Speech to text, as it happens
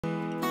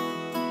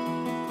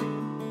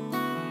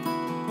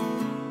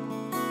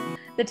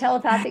the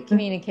telepathic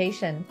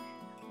communication,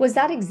 was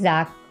that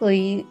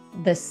exactly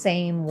the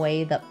same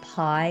way that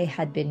Pi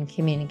had been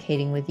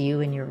communicating with you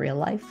in your real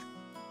life?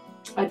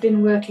 I'd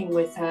been working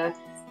with her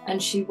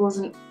and she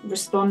wasn't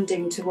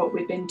responding to what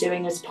we'd been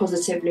doing as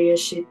positively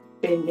as she'd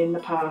been in the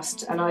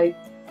past. And I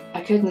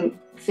couldn't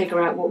figure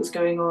out what was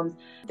going on.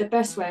 The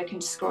best way I can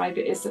describe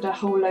it is that a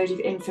whole load of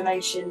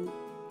information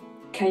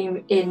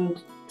came in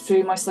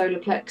through my solar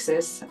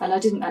plexus, and I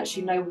didn't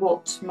actually know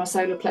what my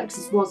solar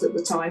plexus was at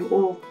the time,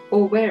 or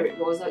where it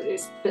was.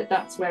 But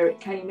that's where it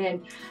came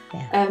in,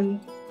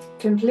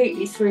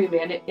 completely through me,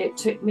 and it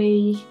took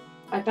me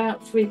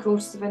about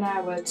 3/4 of an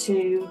hour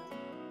to.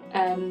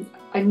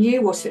 I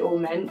knew what it all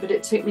meant, but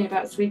it took me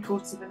about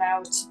 3/4 of an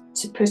hour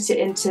to put it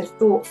into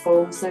thought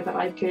form so that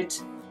I could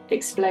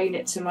explain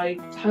it to my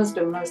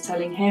husband when I was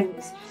telling him.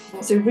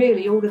 So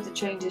really all of the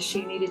changes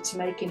she needed to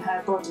make in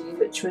her body,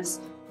 which was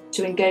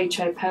to engage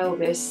her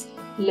pelvis,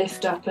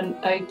 lift up and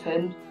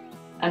open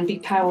and be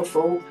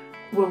powerful,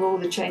 were all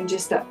the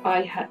changes that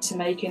I had to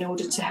make in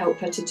order to help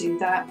her to do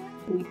that.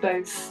 We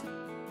both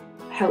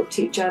helped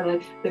each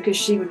other because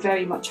she would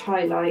very much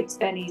highlight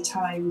any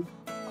time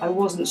I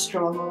wasn't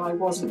strong or I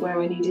wasn't where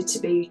I needed to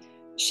be.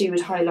 She would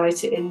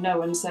highlight it in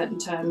no uncertain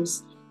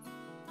terms,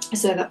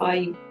 so that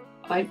I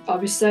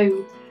was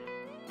so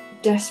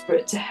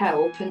desperate to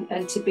help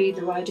and to be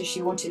the rider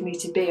she wanted me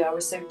to be. I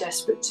was so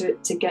desperate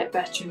to get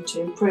better and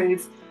to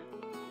improve.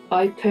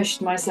 I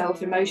pushed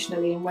myself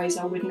emotionally in ways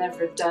I would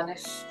never have done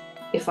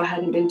if I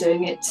hadn't been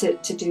doing it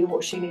to do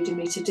what she needed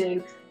me to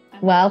do.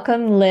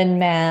 Welcome, Lynn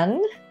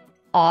Mann,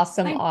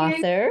 awesome Thank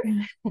author.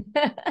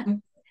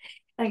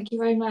 Thank you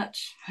very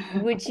much.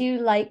 Would you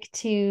like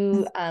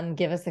to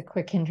give us a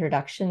quick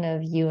introduction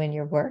of you and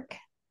your work?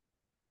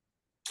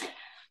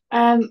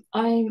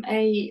 I'm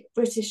a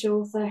British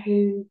author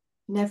who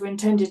never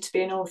intended to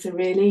be an author,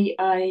 really.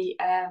 I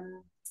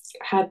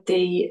had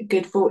the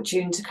good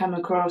fortune to come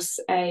across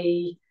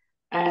I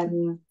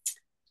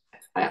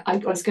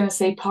was going to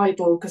say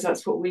piebald because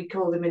that's what we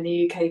call them in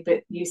the UK,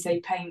 but you say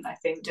paint, I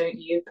think, don't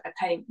you? A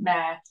paint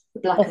mare,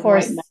 the black and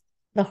white mare.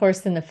 The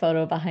horse in the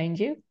photo behind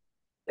you.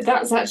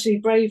 That's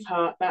actually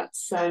Braveheart.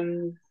 That's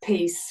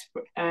Peace.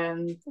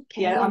 Okay.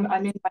 Yeah,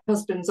 I'm in my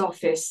husband's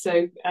office,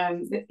 so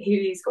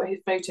he's got his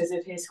photos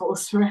of his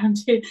horse around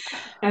here.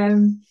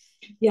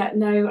 Yeah,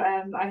 no,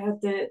 I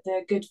had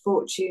the good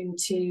fortune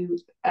to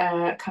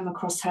come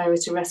across her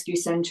at a rescue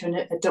centre and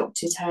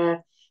adopted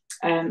her.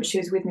 She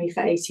was with me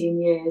for 18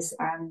 years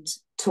and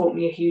taught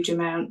me a huge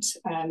amount,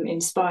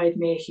 inspired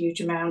me a huge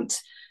amount.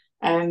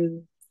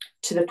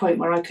 To the point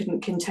where I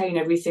couldn't contain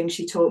everything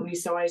she taught me.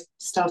 So I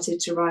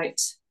started to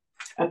write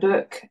a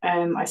book.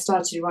 I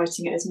started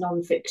writing it as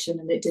non-fiction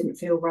and it didn't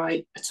feel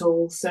right at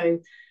all. So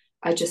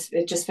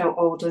it just felt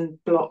odd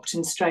and blocked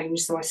and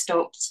strange. So I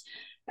stopped.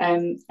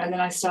 And then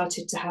I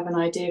started to have an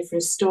idea for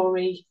a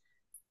story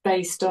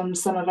based on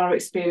some of our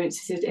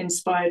experiences,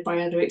 inspired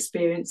by other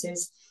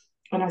experiences.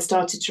 And I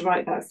started to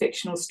write that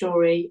fictional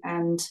story,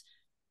 and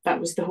that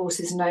was The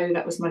Horses Know.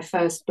 That was my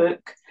first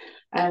book.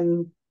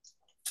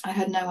 I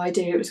had no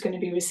idea it was going to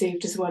be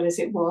received as well as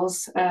it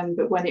was,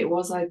 but when it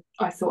was, I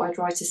thought I'd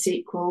write a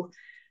sequel,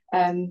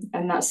 and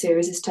that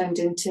series has turned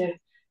into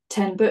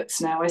 10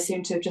 books now. I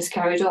seem to have just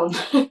carried on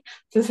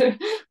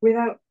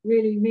without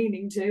really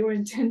meaning to or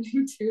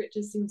intending to. It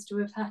just seems to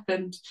have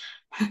happened.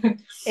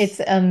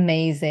 It's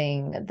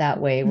amazing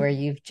that way, where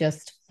you've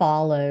just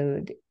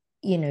followed,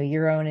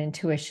 your own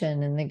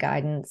intuition and the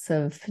guidance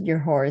of your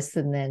horse,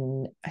 and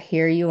then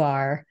here you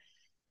are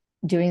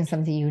doing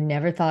something you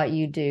never thought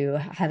you'd do,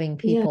 having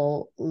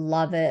people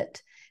love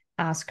it,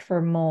 ask for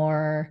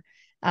more,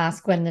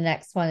 ask when the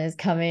next one is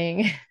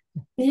coming.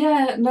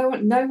 Yeah, no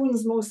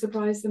one's more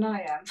surprised than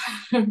I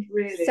am,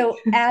 really. So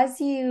as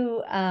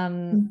you,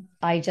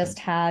 I just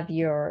have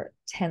your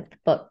 10th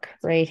book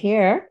right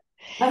here.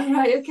 Oh,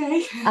 right,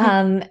 okay.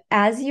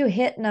 As you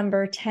hit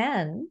number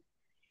 10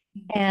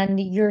 and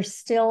you're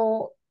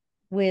still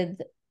with,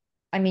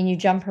 you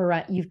jump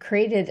around, you've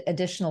created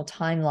additional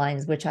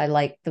timelines, which I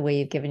like the way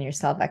you've given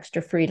yourself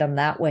extra freedom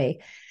that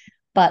way.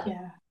 But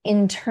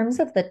in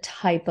terms of the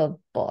type of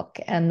book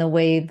and the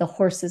way the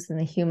horses and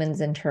the humans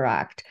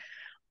interact,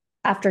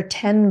 after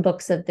 10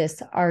 books of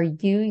this, are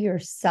you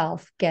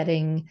yourself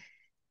getting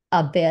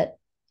a bit,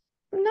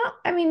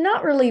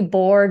 not really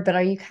bored, but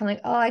are you kind of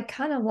like, oh, I'd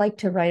kind of like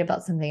to write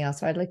about something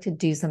else, or I'd like to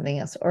do something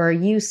else? Or are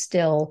you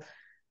still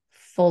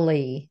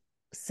fully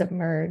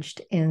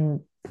submerged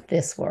in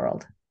this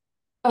world?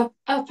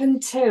 Up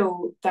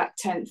until that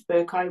 10th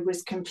book, I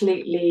was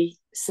completely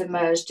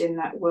submerged in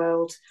that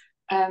world.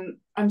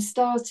 I'm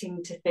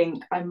starting to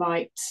think I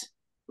might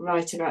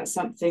write about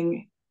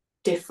something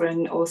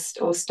different or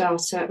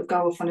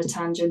go off on a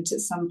tangent at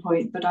some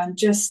point, but I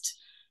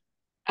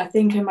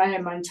think in my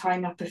own mind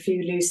tying up a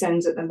few loose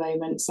ends at the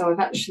moment. So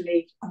I'm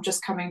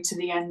just coming to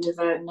the end of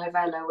a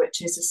novella,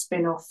 which is a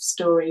spin-off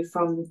story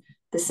from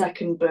the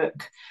second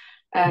book.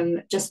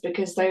 Just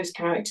because those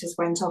characters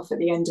went off at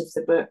the end of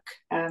the book,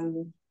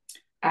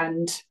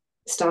 and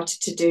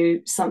started to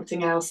do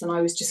something else, and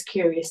I was just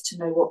curious to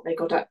know what they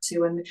got up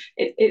to, and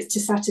it's to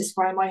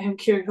satisfy my own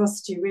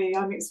curiosity. Really,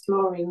 I'm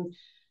exploring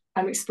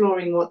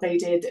what they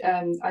did.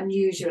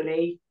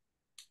 Unusually,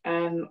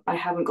 I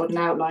haven't got an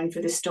outline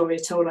for this story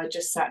at all. I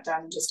just sat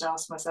down and just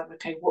asked myself,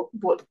 okay,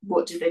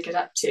 what did they get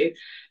up to?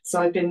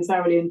 So I've been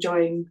thoroughly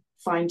enjoying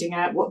finding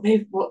out what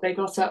they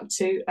got up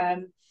to.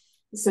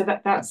 So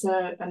that's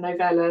a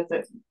novella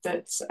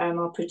that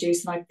I'll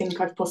produce, and I think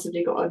I've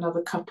possibly got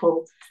another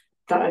couple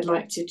that I'd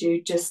like to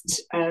do,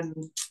 just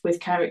with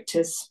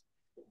characters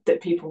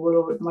that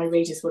my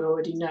readers will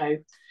already know.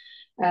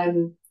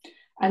 And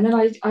then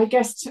I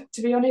guess,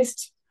 to be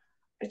honest,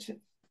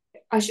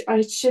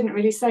 I shouldn't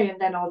really say,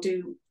 and then I'll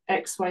do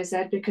X, Y,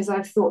 Z, because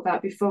I've thought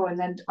that before. And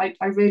then I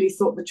really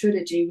thought the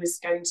trilogy was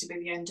going to be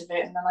the end of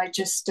it. And then I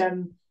just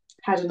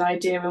had an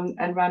idea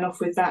and ran off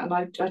with that. And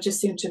I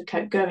just seem to have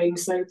kept going.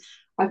 So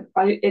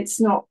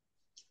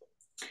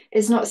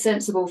it's not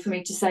sensible for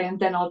me to say, and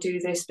then I'll do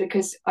this,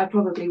 because I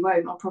probably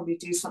won't. I'll probably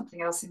do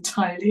something else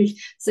entirely.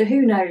 So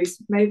who knows?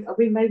 Maybe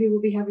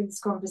we'll be having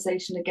this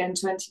conversation again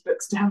 20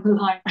 books down the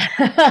line.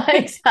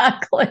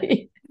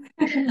 Exactly.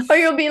 Or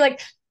you'll be like,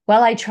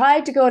 well, I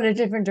tried to go in a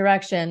different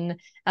direction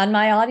and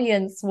my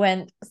audience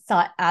went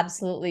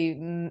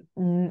absolutely,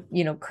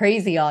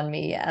 crazy on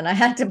me, and I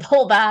had to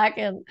pull back.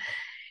 And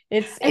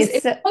it's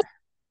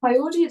my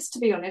audience, to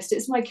be honest.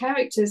 It's my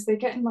characters. They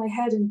get in my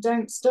head and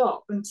don't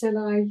stop until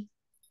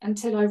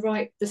I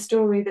write the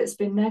story that's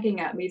been nagging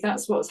at me.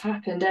 That's what's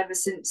happened ever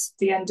since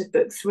the end of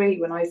book 3,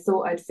 when I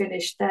thought I'd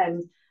finished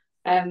then.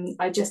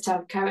 I just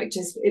have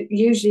characters.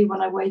 Usually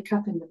when I wake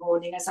up in the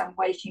morning, as I'm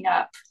waking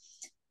up,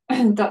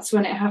 that's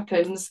when it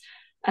happens.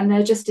 And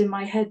they're just in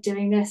my head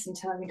doing this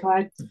until I think,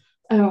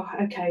 oh,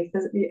 okay,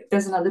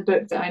 there's another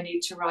book that I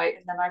need to write.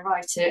 And then I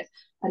write it,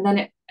 and then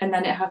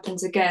it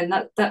happens again.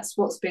 That's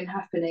what's been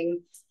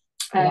happening.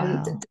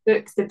 wow.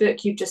 The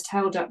book you just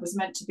held up was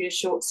meant to be a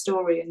short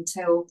story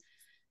until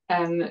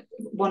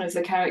one of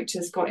the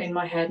characters got in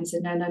my head and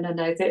said, no,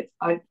 that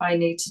I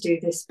need to do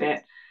this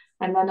bit.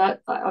 And then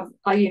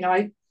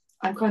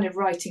I'm kind of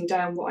writing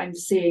down what I'm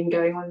seeing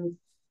going on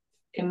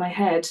in my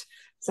head.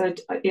 So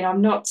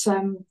I'm not.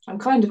 I'm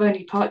kind of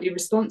only partly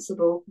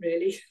responsible,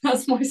 really.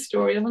 That's my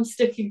story, and I'm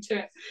sticking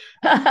to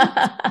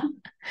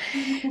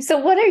it. So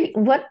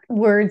what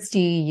words do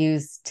you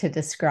use to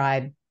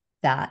describe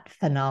that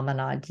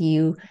phenomena?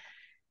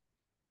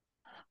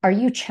 Are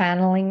you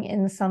channeling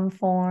in some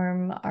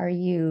form?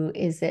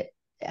 Is it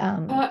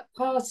Part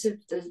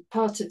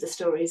of the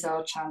stories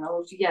are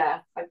channeled. Yeah,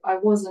 I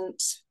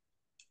wasn't.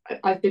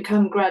 I've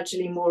become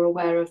gradually more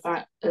aware of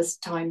that as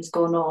time's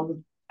gone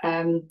on.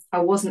 I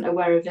wasn't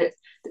aware of it.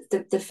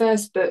 The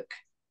first book,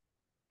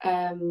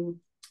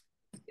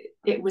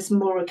 it was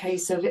more a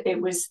case of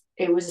it was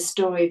a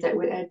story that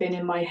had been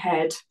in my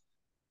head,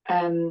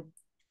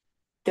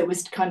 that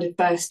was kind of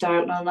burst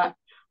out, and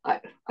I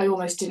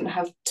almost didn't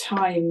have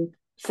time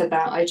for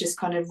that. I just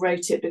kind of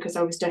wrote it because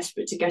I was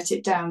desperate to get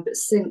it down. But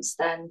since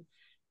then,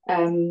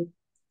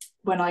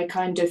 when I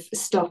kind of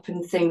stop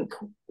and think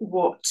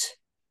what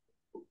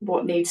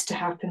needs to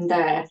happen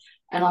there,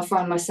 and I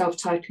find myself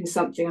typing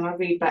something and I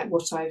read back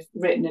what I've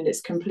written and it's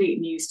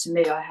complete news to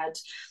me. I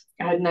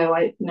had no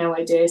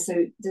idea.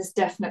 So there's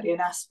definitely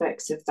an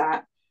aspect of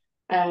that.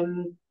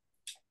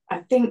 I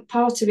think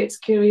part of it's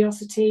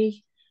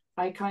curiosity.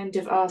 I kind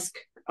of ask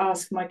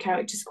my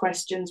characters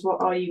questions.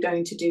 What are you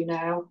going to do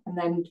now? And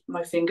then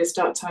my fingers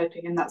start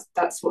typing, and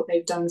that's what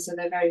they've done. So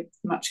they're very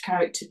much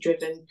character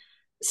driven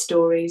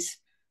stories.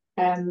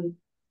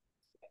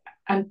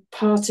 And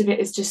part of it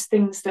is just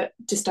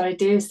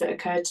ideas that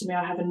occurred to me.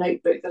 I have a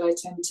notebook that I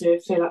tend to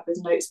fill up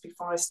with notes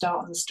before I start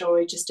on the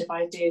story, just of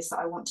ideas that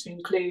I want to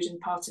include, and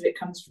part of it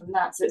comes from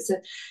that. So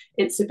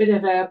it's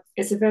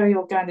a very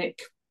organic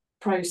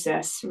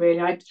process, really.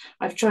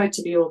 I've tried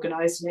to be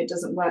organized, and it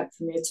doesn't work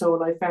for me at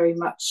all. I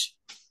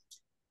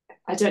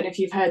don't know if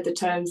you've heard the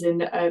terms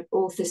in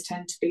authors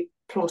tend to be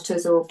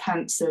plotters or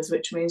pantsers,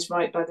 which means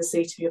write by the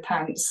seat of your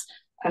pants.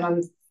 And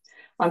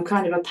I'm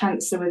kind of a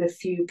pantser with a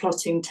few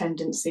plotting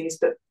tendencies,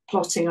 but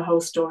plotting a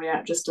whole story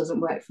out just doesn't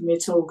work for me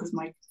at all, because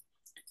my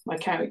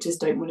characters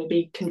don't want to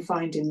be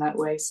confined in that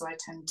way. So I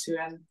tend to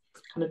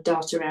kind of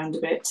dart around a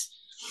bit.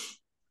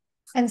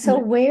 And so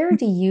where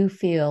do you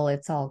feel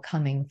it's all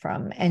coming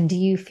from? And do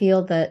you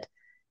feel that,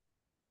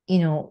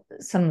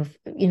 some of,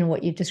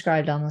 what you've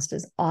described almost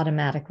as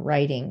automatic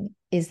writing,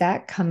 is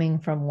that coming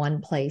from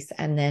one place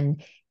and then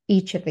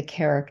each of the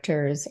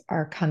characters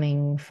are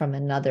coming from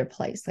another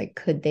place? Like,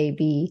 could they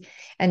be,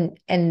 and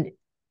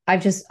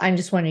I'm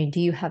just wondering,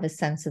 do you have a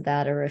sense of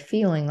that, or a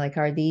feeling like,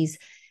 are these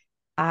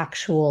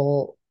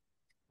actual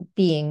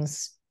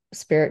beings,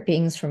 spirit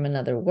beings from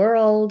another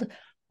world,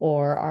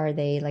 or are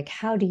they, like,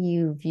 how do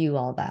you view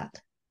all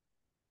that?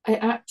 I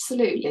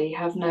absolutely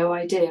have no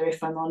idea,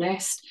 if I'm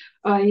honest.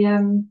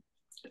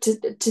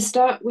 To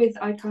start with,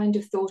 I kind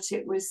of thought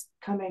it was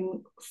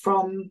coming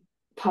from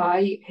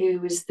Pi, who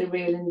was the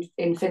real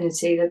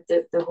infinity,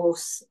 the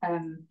horse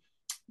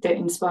that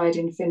inspired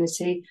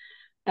infinity.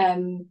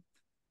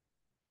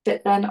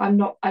 but then I'm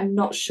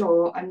not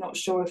sure. I'm not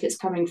sure if it's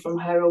coming from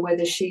her or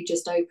whether she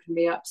just opened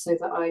me up so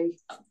that I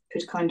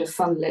could kind of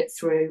funnel it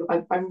through.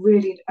 I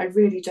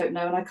really don't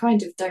know. And I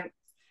kind of don't,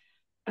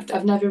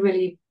 I've never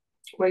really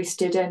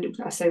wasted, and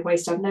I say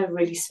waste, I've never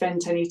really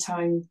spent any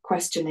time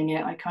questioning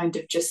it. I kind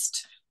of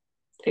just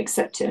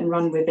accept it and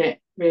run with it,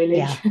 really.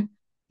 Yeah.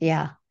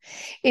 Yeah.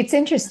 It's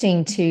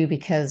interesting too,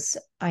 because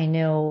I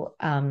know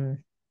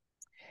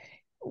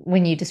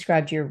when you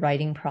described your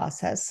writing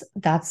process,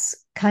 that's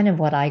kind of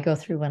what I go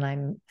through when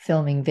I'm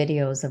filming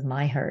videos of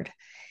my herd.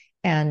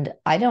 And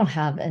I don't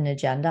have an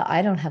agenda,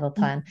 I don't have a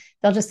plan.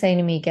 They'll just say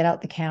to me, get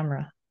out the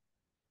camera,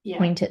 Yeah.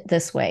 point it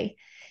this way.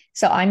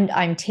 So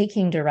I'm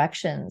taking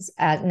directions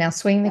at now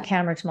swing the Yeah.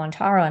 camera to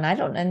Montaro, and I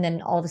don't, and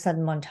then all of a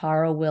sudden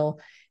Montaro will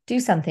do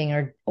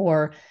something,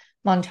 or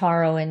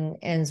Montaro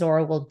and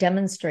Zora will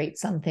demonstrate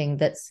something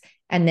that's,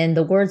 and then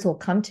the words will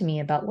come to me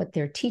about what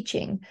they're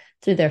teaching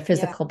through their Yeah.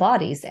 physical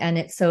bodies. And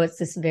it's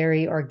this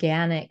very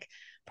organic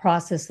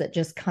process that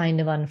just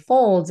kind of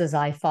unfolds as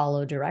I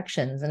follow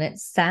directions. And it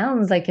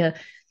sounds like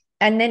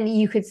and then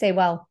you could say,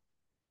 well,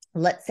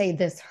 let's say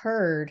this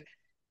herd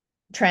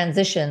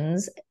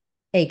transitions,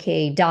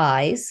 aka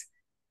dies,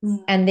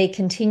 Mm. and they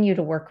continue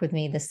to work with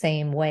me the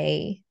same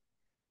way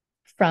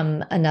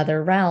from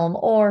another realm.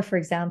 Or for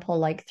example,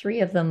 like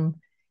three of them,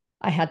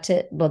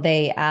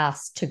 they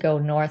asked to go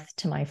north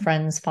to my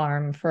friend's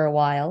farm for a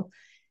while,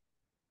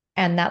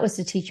 and that was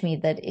to teach me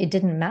that it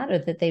didn't matter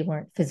that they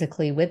weren't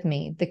physically with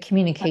me, the I,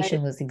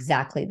 communication was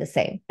exactly the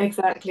same.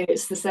 exactly.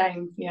 It's the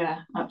same. Yeah,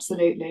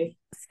 absolutely.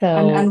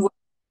 And So what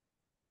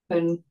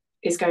happen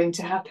is going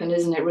to happen,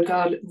 isn't it?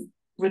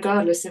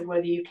 Regardless of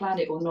whether you plan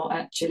it or not,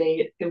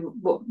 actually,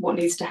 what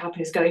needs to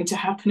happen is going to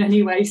happen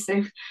anyway.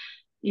 So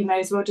you may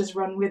as well just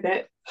run with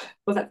it.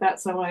 Well,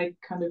 that's how I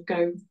kind of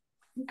go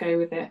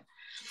with it.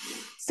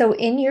 so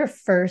in your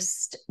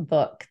first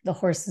book, The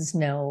Horses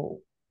Know,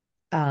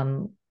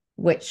 um,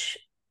 which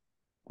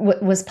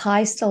was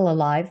Pi still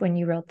alive when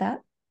you wrote that?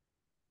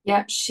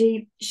 Yeah,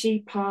 she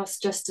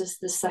passed just as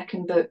the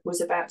second book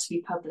was about to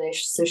be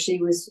published. So she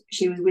was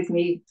with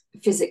me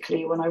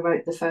physically when I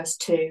wrote the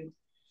first two.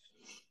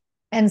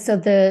 And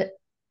so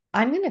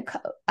I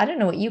don't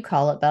know what you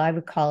call it, but I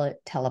would call it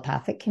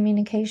telepathic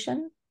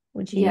communication.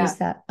 Would you use Yeah,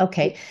 that?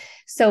 Okay.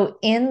 So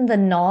in the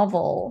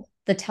novel,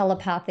 the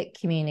telepathic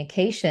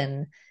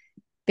communication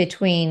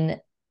between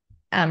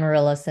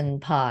Amaryllis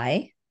and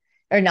Pi,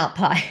 or not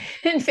Pi,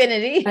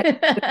 Infinity.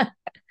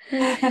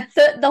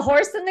 So the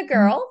horse and the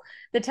girl,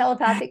 the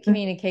telepathic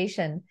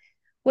communication,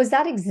 was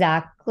that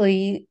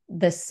exactly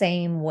the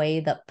same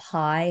way that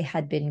Pi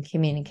had been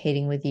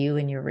communicating with you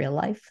in your real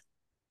life?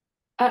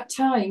 at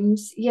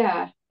times,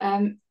 yeah.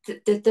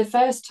 The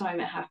first time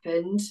it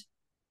happened,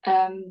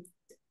 um,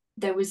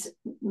 there was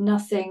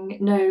nothing.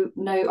 No,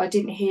 I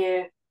didn't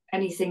hear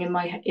anything in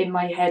my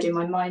head, in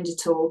my mind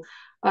at all.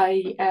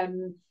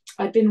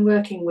 I'd been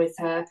working with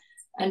her,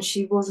 and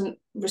she wasn't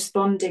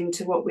responding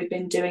to what we'd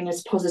been doing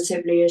as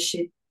positively as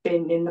she'd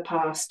been in the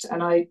past,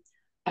 and I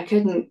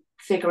couldn't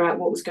figure out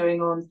what was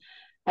going on.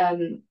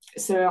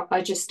 So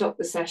I just stopped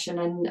the session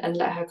and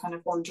let her kind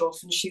of wander off,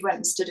 and she went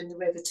and stood in the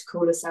river to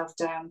cool herself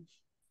down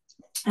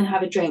and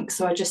have a drink.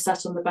 So I just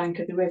sat on the bank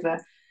of the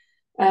river.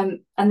 And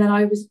then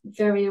I was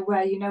very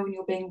aware, when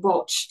you're being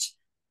watched,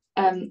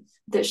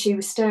 that she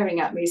was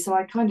staring at me. So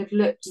I kind of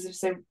looked as if to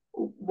say,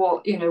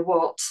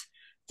 what,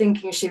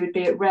 thinking she would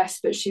be at rest,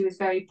 but she was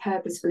very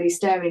purposefully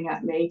staring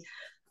at me.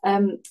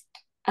 And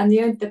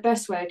the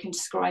best way I can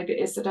describe it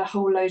is that a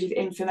whole load of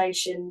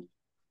information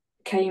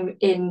came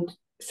in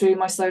through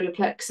my solar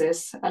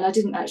plexus, and I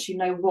didn't actually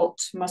know what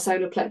my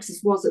solar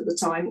plexus was at the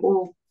time,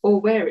 or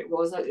where it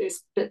was.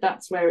 But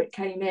that's where it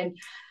came in,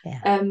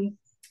 Yeah.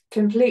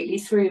 completely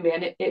through me,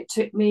 and it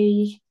took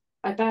me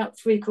about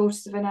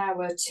 3/4 of an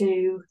hour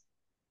to.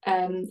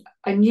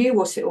 I knew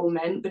what it all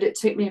meant, but it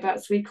took me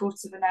about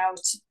 3/4 of an hour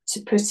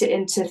to put it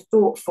into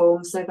thought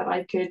form so that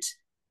I could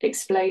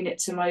explain it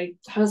to my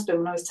husband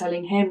when I was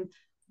telling him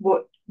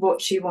what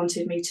she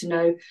wanted me to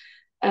know.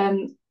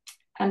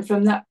 And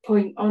from that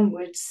point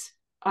onwards,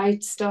 I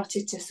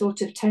started to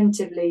sort of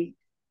tentatively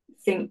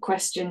think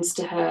questions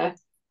to her,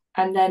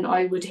 and then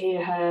I would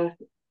hear her.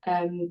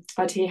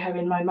 I'd hear her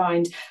in my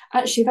mind.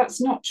 Actually, that's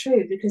not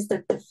true, because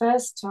the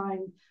first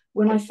time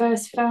when I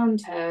first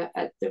found her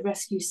at the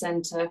rescue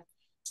centre,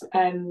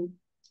 um,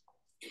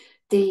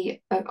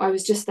 I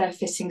was just there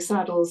fitting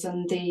saddles,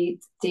 and the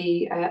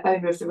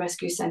owner of the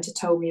rescue centre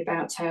told me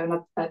about her,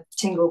 and a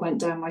tingle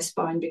went down my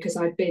spine, because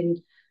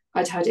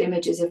I'd had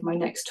images of my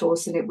next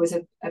horse, and it was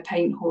a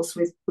paint horse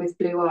with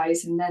blue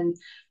eyes. And then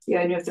the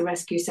owner of the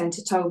rescue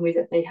centre told me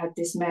that they had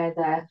this mare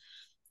there,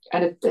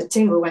 and a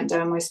tingle went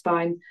down my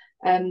spine.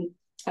 And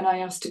I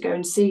asked to go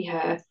and see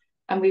her,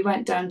 and we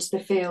went down to the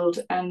field,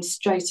 and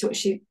straight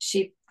away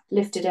she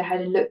lifted her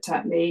head and looked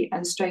at me,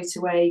 and straight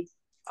away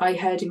I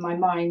heard in my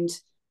mind,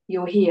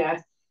 "You're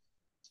here."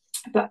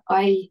 But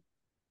I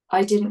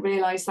didn't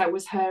realise that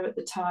was her at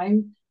the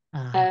time.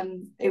 Ah.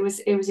 It was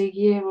a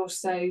year or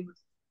so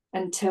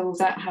until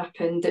that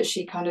happened, that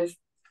she kind of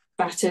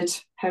battered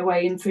her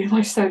way in through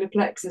my solar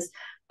plexus.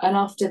 And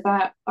after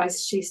that,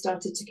 she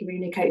started to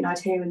communicate, and I'd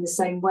hear in the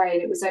same way.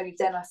 And it was only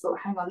then I thought,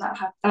 hang on,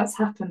 that's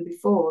happened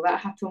before.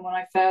 That happened when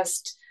I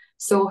first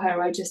saw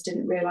her. I just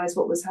didn't realise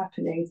what was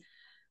happening.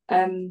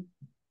 Um,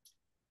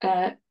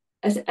 uh,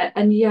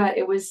 and yeah,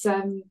 it was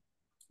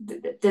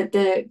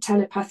the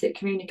telepathic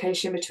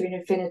communication between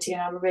Infinity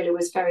and Amarillo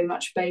was very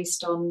much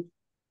based um,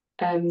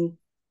 on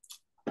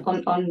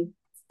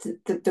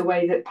the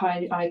way that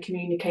I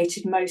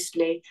communicated,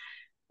 mostly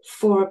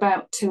for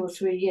about 2 or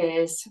 3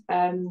 years.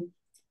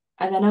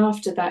 And then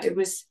after that, it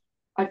was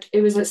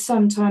at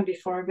some time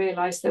before I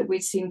realised that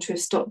we'd seemed to have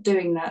stopped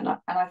doing that. And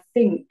I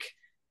think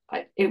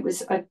I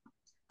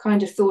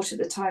kind of thought at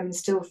the time, and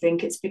still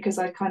think it's because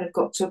I kind of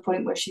got to a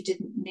point where she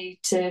didn't need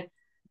to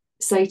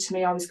say to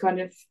me.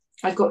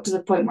 I got to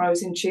the point where I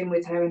was in tune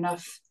with her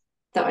enough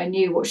that I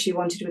knew what she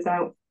wanted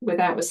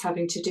without us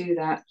having to do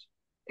that,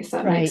 if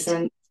that makes Right.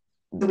 sense.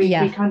 So we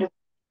Yeah. kind of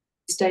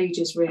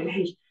stages,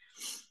 really.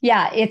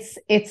 Yeah,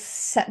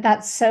 it's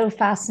that's so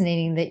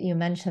fascinating that you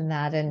mentioned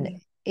that. And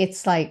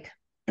it's like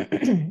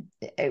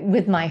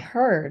with my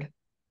herd,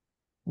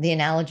 the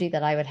analogy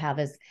that I would have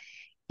is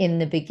in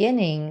the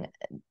beginning,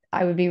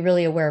 I would be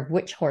really aware of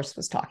which horse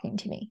was talking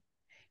to me.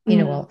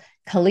 Mm. Well,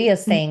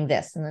 Kalia's saying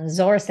this, and then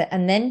Zora said,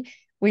 and then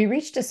we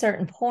reached a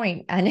certain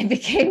point and it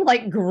became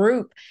like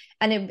group.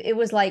 And it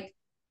was like,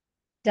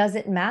 does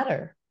it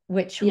matter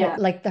which Yeah,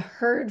 like the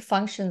herd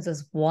functions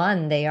as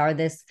one? They are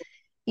this,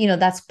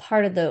 that's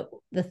part of the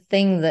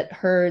thing that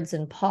herds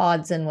and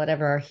pods and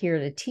whatever are here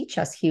to teach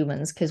us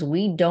humans, because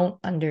we don't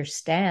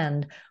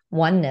understand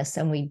oneness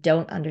and we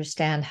don't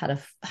understand how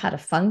to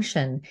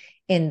function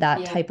in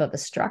that yeah. type of a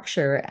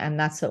structure. And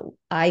that's what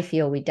I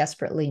feel we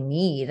desperately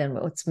need and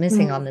what's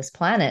missing on Mm. this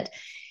planet.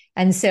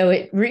 And so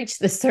it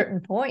reached this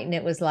certain point and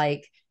it was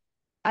like,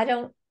 I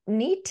don't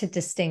need to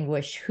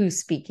distinguish who's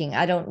speaking.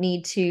 I don't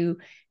need to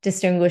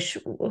distinguish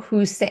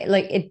who's saying,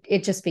 like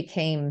it just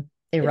became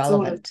It's all of,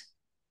 irrelevant.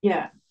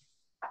 yeah,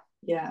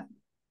 yeah.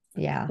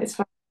 Yeah. It's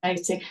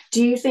fascinating.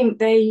 Do you think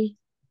they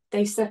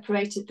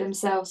separated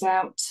themselves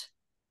out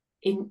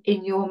in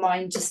your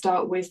mind to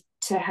start with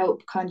to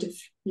help kind of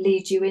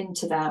lead you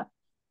into that?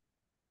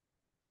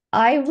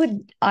 I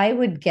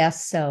would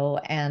guess so.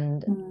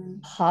 And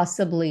Mm.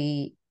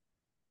 possibly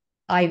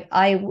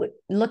I would,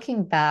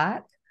 looking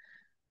back,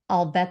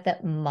 I'll bet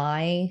that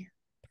my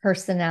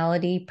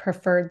personality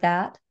preferred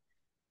that.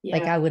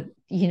 Like Yeah, I would,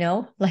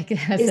 like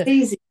as it's a,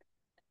 easy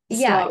to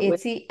yeah, start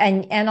with.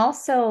 and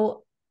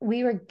also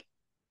we were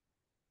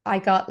I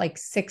got like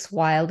six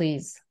wild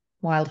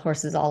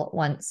horses all at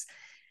once.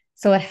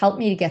 So it helped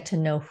me to get to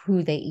know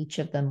who they each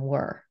of them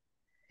were,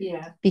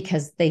 Yeah,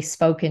 because they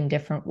spoke in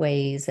different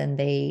ways and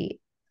they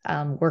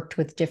worked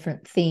with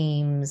different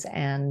themes.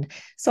 And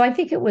so I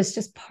think it was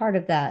just part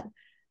of that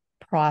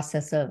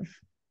process of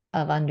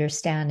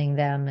understanding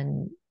them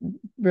and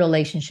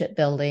relationship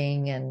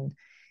building.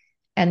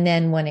 And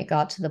then when it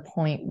got to the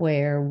point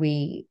where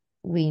we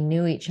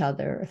knew each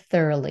other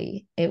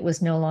thoroughly, it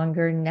was no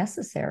longer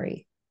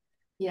necessary.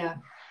 yeah,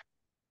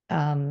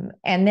 And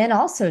then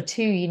also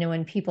too,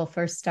 when people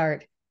first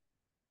start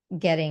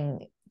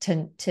getting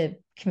to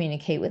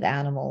communicate with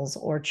animals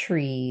or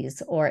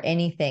trees or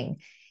anything,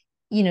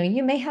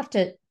 you may have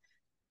to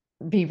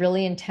be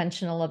really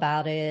intentional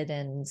about it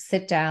and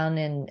sit down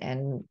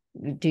and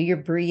do your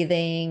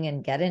breathing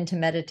and get into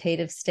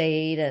meditative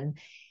state. And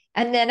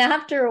then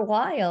after a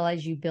while,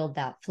 as you build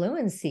that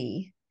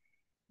fluency,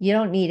 you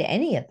don't need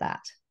any of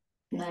that.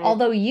 no.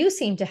 Although you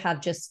seem to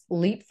have just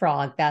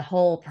leapfrogged that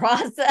whole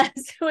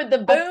process with the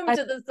I, boom I,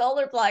 to the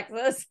solar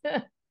plexus.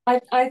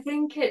 I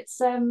think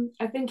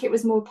I think it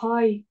was more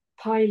Pi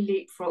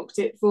leapfrogged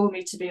it for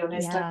me, to be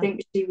honest. I Yeah.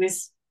 think she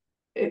was,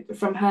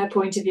 from her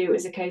point of view, it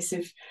was a case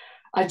of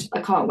I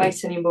can't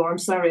wait anymore. I'm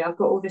sorry, I've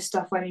got all this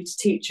stuff I need to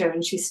teach her,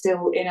 and she's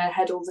still in her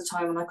head all the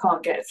time, and I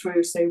can't get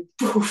through. So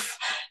poof,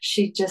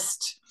 she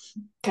just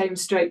came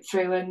straight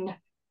through and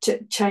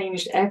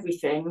changed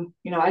everything.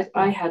 I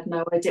Yeah. had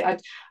no idea.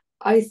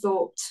 I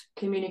thought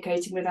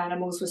communicating with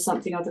animals was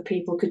something other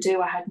people could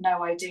do. I had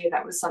no idea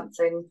that was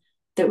something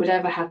that would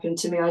ever happen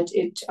to me.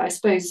 I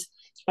suppose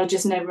I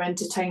just never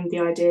entertained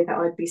the idea that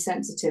I'd be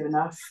sensitive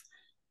enough.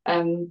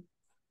 Um,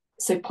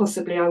 so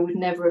possibly I would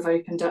never have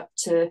opened up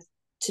to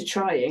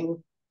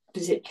trying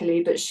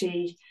particularly, but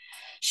she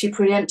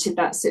preempted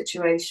that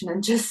situation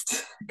and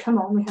just come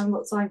on, we haven't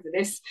got time for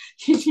this.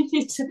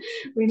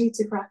 We need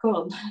to crack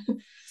on.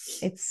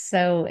 It's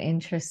so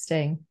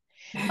interesting.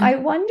 I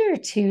wonder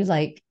too,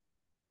 like,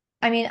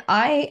 I mean,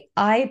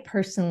 I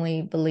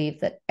personally believe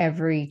that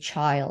every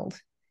child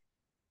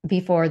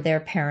before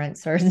their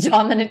parents or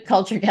dominant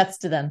culture gets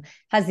to them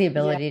has the Yeah,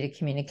 ability to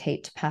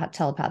communicate yeah,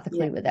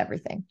 telepathically with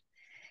everything.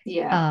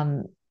 yeah.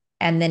 Um,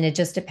 and then it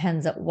just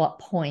depends at what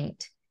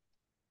point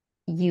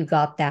you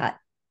got that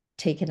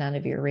taken out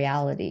of your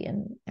reality.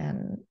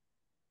 And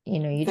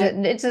you Very just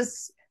it's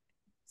just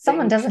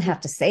someone think. doesn't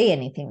have to say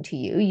anything to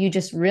you. You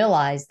just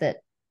realize that,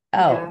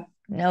 Yeah, oh,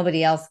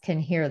 nobody else can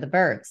hear the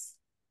birds.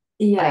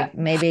 yeah, Like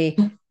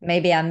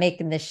maybe I'm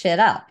making this shit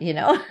up.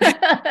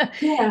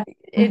 yeah.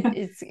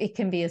 it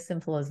can be as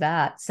simple as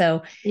that.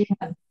 So, Yeah.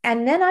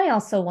 and then I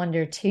also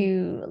wonder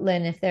too,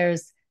 Lynn, if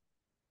there's,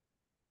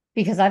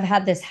 because I've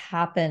had this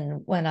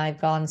happen when I've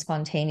gone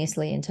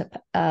spontaneously into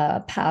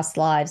past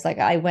lives. Like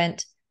I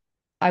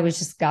was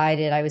just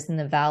guided. I was in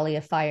the Valley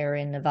of Fire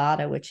in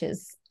Nevada, which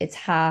is, it's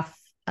half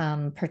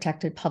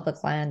protected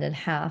public land and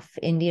half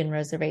Indian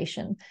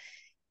reservation.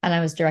 And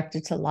I was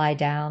directed to lie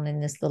down in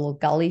this little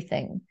gully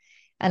thing.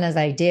 And as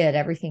I did,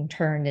 everything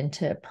turned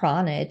into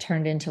prana. It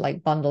turned into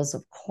like bundles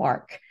of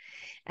quark.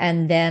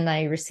 And then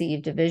I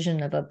received a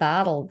vision of a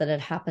battle that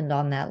had happened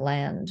on that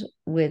land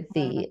with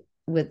the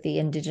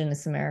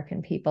indigenous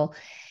American people.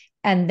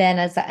 And then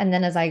as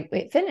I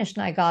finished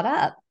and I got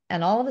up,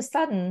 and all of a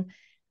sudden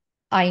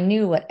I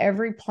knew what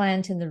every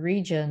plant in the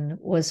region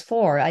was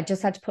for. I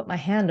just had to put my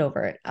hand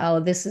over it. Oh,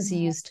 this is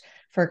used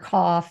for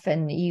cough,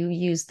 and you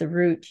use the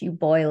root, you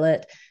boil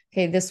it.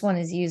 Okay, this one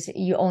is used,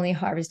 you only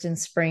harvest in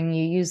spring,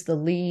 you use the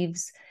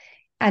leaves.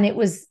 And it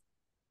was,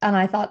 and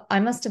I thought I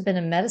must have been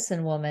a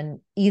medicine woman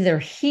either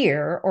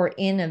here or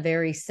in a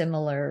very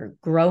similar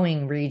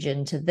growing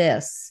region to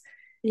this,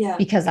 Yeah.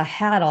 because I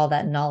had all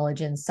that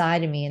knowledge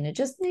inside of me and it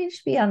just needed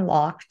to be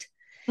unlocked.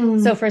 So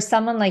Mm. for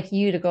someone like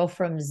you to go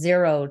from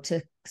zero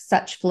to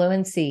such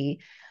fluency,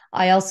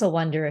 I also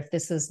wonder if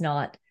this is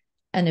not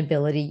an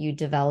ability you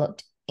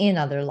developed in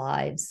other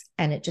lives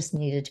and it just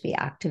needed to be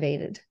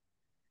activated.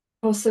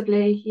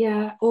 Possibly,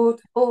 yeah. Or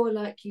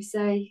like you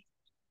say,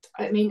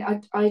 I mean,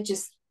 I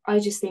just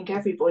think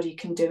everybody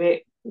can do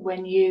it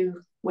when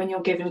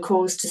you're given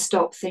cause to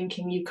stop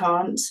thinking you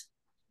can't.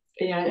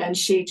 You know, and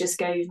she just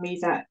gave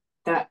me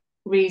that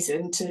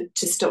reason to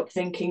stop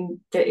thinking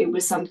that it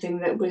was something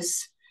that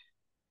was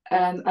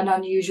an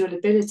unusual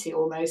ability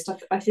almost.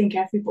 I think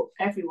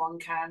everyone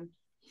can.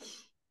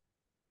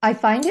 I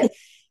find it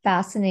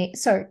fascinating.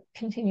 Sorry,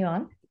 continue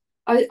on.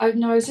 I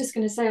no, I was just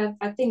going to say,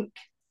 I think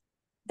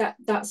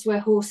that's where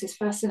horses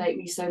fascinate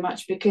me so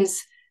much,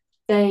 because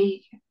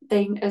they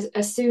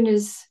as soon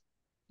as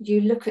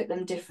you look at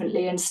them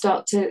differently and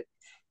start to,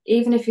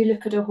 even if you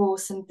look at a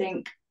horse and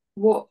think,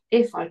 what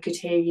if I could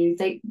hear you,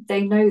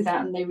 they know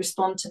that and they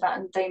respond to that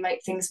and they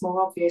make things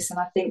more obvious. And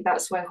I think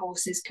that's where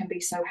horses can be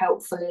so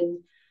helpful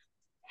in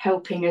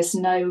helping us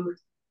know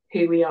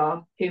who we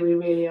are, who we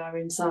really are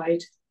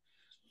inside.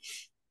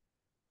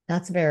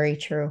 That's very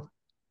true.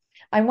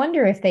 I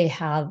wonder if they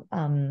have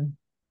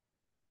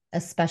a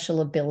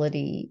special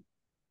ability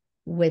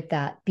with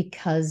that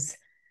because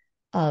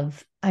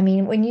of, I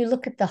mean, when you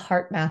look at the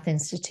Heart Math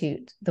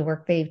Institute, the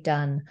work they've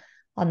done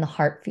on the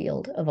heart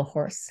field of a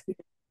horse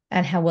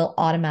and how we'll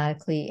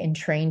automatically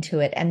entrain to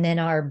it. And then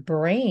our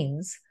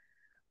brains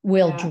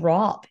will Yeah.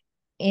 drop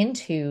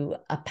into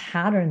a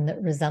pattern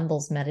that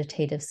resembles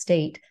meditative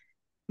state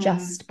Mm.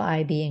 just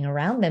by being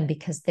around them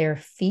because their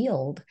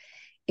field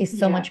is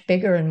so Yeah. much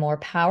bigger and more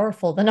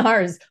powerful than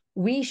ours.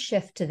 We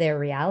shift to their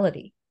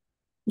reality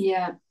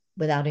Yeah.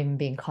 without even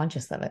being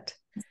conscious of it.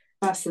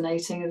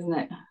 Fascinating, isn't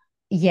it?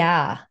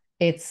 Yeah,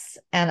 it's,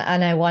 and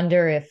I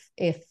wonder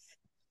if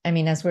I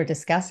mean, as we're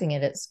discussing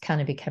it, it's kind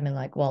of becoming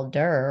like, well,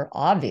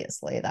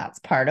 obviously that's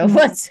part of Mm.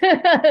 what's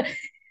And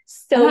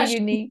so actually,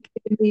 unique.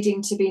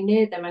 needing to be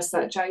near them as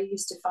such, I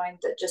used to find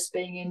that just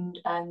being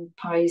in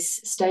Pie's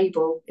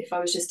stable, if I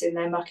was just in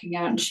there mucking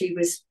out and she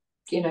was,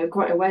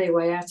 quite a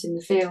way out in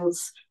the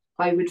fields,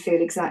 I would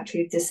feel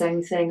exactly the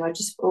same thing. I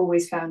just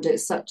always found it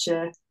such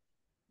a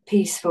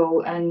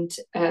peaceful and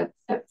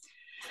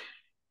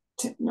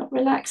not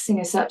relaxing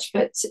as such,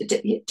 but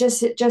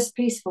just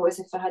peaceful, as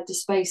if I had the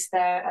space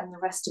there and the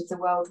rest of the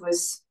world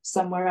was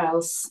somewhere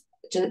else.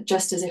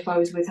 Just as if I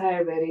was with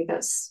her. Really,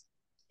 I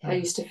Yeah.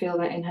 used to feel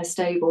that in her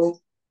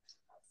stable.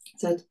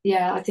 So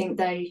yeah, I think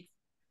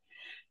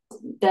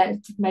that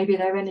maybe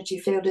their energy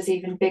field is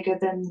even bigger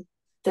than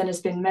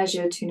has been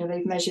measured.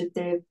 They've measured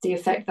the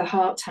effect the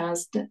heart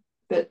has,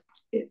 but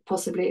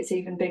possibly it's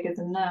even bigger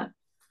than that.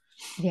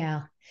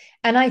 Yeah.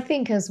 And I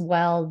think as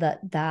well that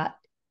that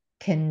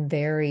can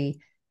vary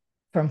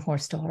from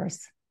horse to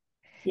horse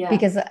Yeah,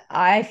 because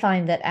I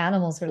find that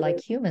animals are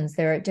like humans.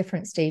 They're at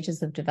different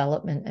stages of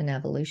development and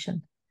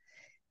evolution.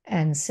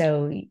 And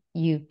so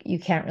you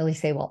can't really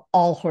say, well,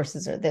 all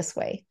horses are this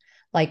way.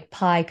 Like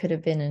Pi could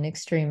have been an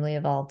extremely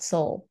evolved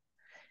soul.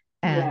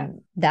 yeah,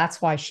 And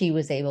that's why she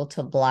was able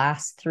to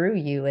blast through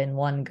you in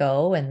one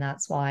go. And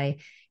that's why,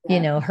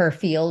 yeah, her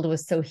field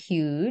was so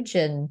huge.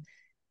 And,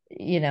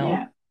 you know,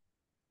 yeah.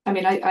 I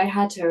mean, I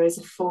had her as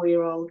a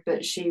 4-year-old,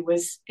 but it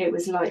was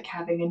like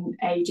having an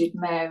aged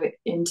mare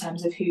in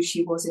terms of who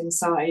she was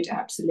inside.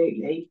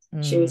 Absolutely.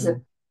 She was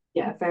mm,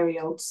 yeah, very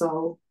old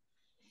soul.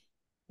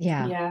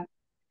 yeah, Yeah.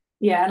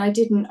 Yeah. And I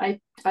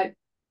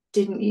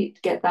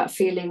didn't get that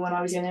feeling when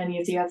I was in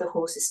any of the other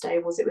horses'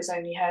 stables. It was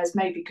only hers,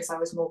 maybe because I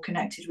was more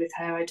connected with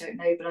her. I don't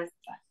know. But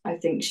I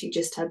think she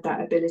just had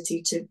that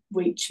ability to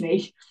reach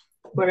me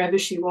wherever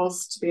she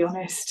was, to be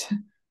honest.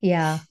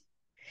 yeah.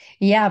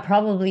 Yeah,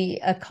 probably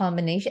a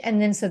combination.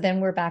 And then so then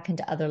we're back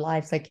into other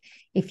lives. Like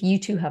if you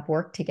two have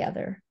worked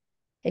together,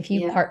 if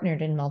you Yeah.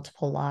 partnered in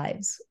multiple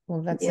lives,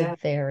 well, that's a Yeah.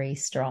 very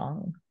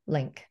strong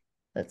link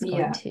that's going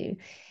Yeah. to.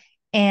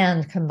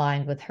 and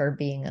combined with her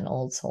being an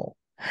old soul,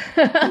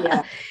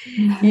 Yeah.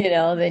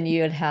 then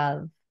you would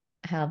have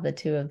the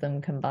two of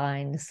them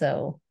combined.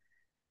 So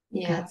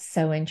Yeah. that's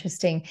so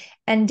interesting.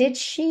 And did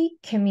she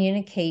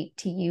communicate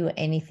to you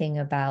anything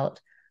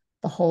about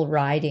the whole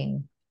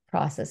riding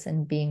process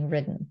and being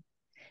ridden?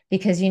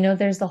 Because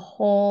there's a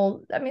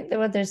whole, I mean,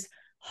 there's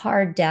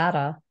hard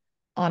data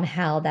on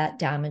how that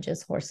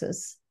damages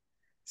horses'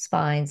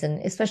 spines,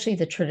 and especially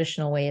the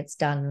traditional way it's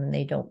done, and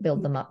they don't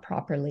build them up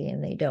properly,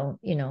 and they don't,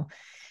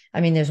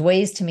 I mean, there's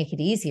ways to make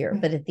it easier,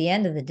 but at the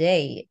end of the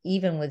day,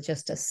 even with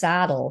just a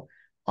saddle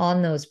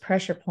on those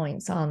pressure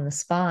points on the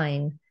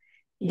spine,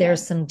 Yeah.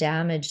 there's some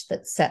damage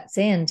that sets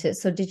into.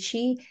 So did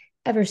she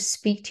ever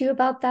speak to you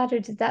about that, or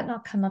did that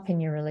not come up in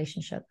your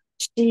relationship?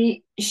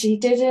 She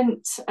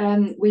didn't,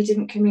 we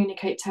didn't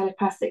communicate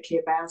telepathically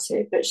about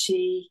it, but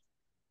she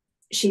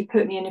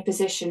put me in a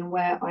position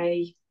where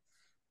I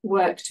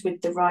worked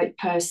with the right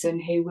person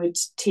who would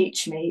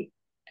teach me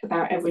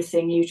about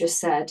everything you just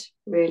said,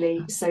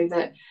 really, so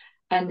that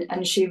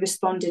and she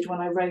responded when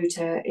I wrote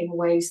her in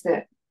ways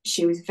that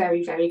she was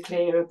very, very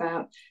clear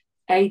about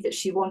that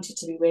she wanted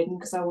to be ridden,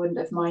 because I wouldn't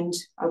have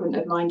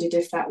minded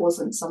if that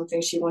wasn't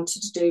something she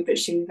wanted to do, but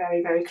she was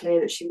very, very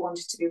clear that she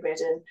wanted to be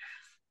ridden.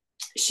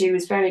 She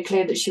was very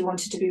clear that she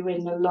wanted to be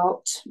ridden a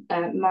lot.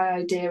 My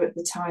idea at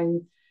the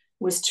time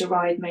was to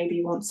ride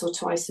maybe once or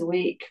twice a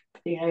week,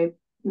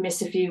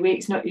 miss a few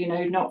weeks, not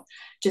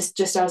just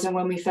as and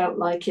when we felt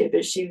like it,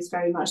 but she was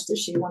very much that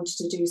she wanted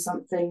to do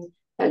something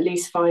at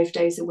least 5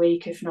 days a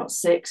week, if not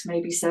 6,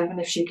 maybe 7,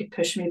 if she could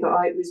push me. But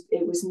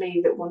it was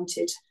me that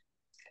wanted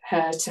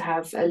her to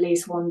have at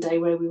least one day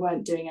where we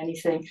weren't doing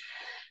anything.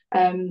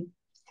 And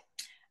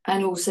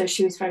also,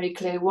 she was very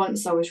clear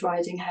once I was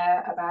riding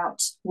her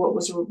about what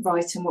was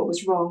right and what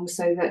was wrong,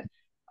 so that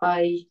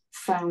I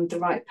found the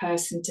right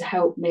person to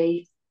help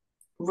me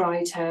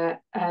ride her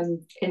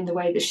in the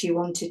way that she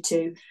wanted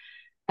to.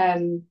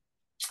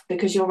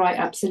 Because you're right,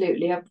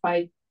 absolutely.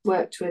 I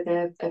worked with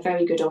a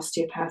very good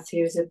osteopath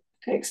who is an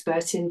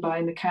expert in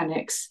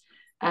biomechanics,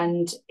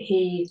 and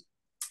he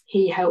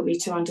helped me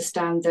to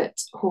understand that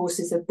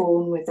horses are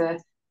born with a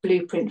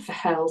blueprint for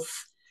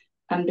health.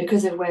 And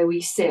because of where we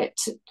sit,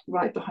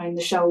 right behind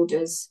the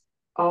shoulders,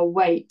 our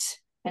weight,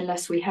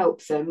 unless we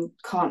help them,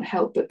 can't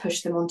help but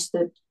push them onto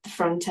the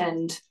front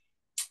end,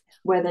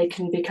 where they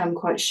can become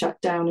quite shut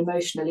down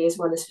emotionally as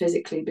well as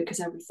physically, because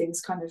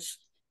everything's kind of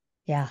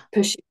Yeah.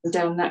 pushing them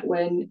down that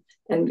way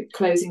and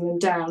closing them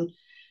down.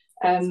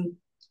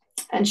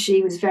 And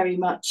she was very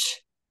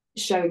much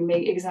showing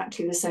me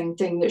exactly the same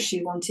thing, that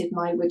she wanted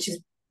which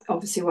is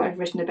obviously what I've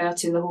written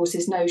about in The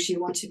Horses Know, she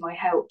wanted my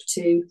help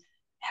to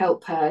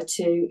help her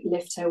to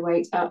lift her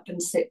weight up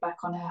and sit back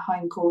on her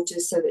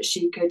hindquarters so that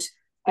she could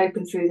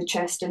open through the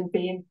chest and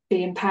be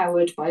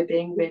empowered by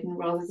being ridden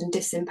rather than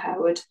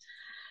disempowered.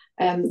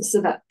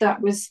 So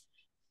that was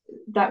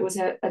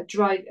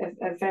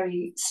a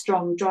very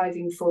strong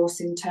driving force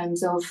in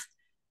terms of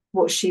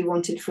what she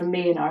wanted from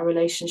me in our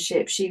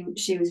relationship.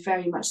 She was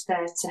very much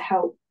there to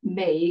help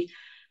me,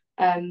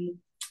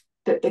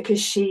 but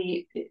because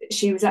she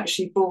was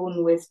actually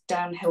born with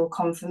downhill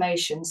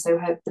conformation, so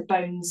the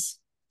bones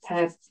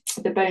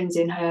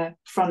in her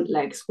front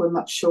legs were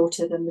much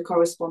shorter than the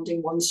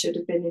corresponding ones should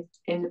have been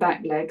in the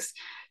back legs.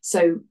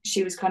 So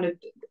she was kind of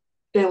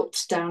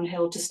built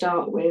downhill to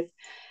start with.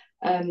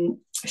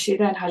 She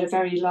then had a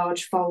very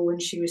large foal when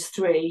she was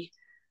 3,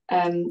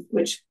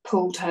 which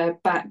pulled her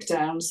back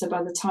down. So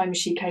by the time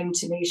she came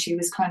to me, she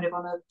was kind of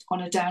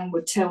on a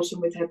downward tilt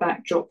and with her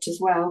back dropped as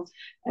well.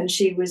 And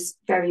she was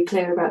very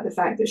clear about the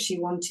fact that she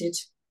wanted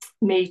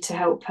me to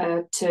help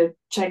her to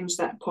change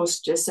that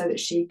posture so that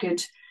she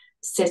could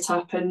sit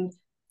up and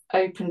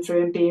open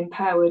through and be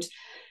empowered.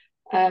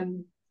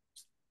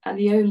 And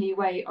the only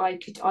way I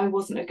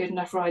wasn't a good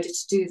enough rider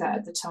to do that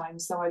at the time.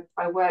 So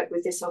I worked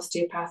with this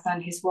osteopath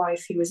and his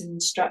wife, who was an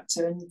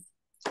instructor, and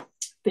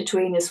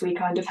between us, we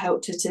kind of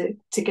helped her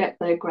to get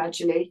there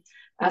gradually,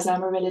 as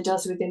Amarilla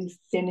does with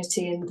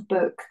Infinity in the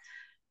book,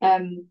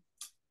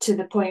 to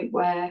the point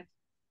where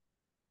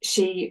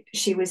she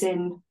was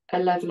in a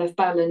level of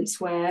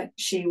balance where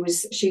she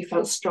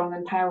felt strong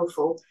and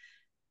powerful.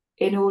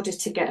 In order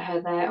to get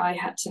her there, I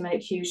had to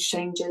make huge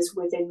changes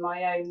within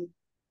my own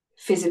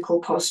physical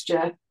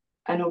posture,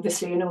 and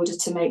obviously in order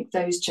to make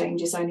those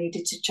changes I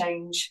needed to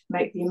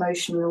make the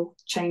emotional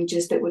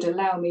changes that would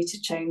allow me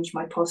to change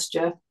my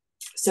posture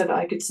so that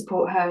I could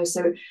support her.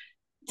 So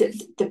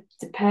the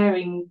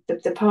pairing,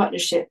 the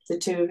partnership the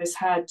two of us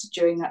had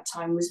during that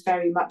time was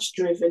very much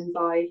driven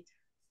by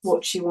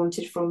what she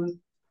wanted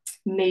from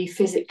me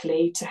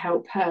physically to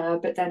help her,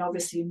 but then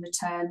obviously in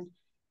return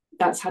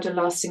that's had a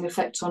lasting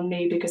effect on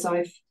me, because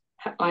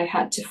I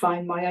had to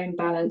find my own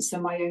balance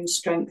and my own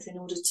strength in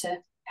order to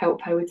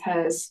help her with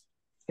hers,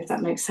 if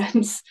that makes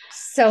sense.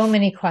 So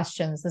many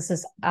questions. This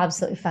is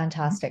absolutely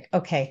fantastic.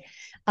 Okay.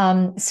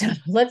 So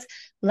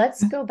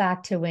let's go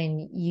back to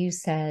when you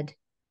said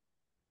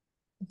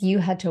you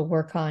had to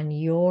work on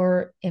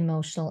your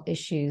emotional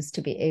issues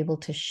to be able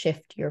to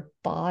shift your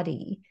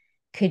body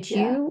Could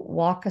Yeah. you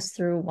walk us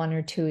through one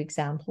or two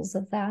examples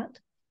of that?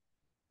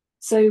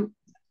 So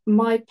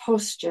my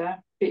posture,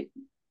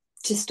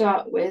 to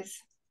start with,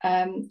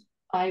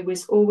 I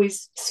was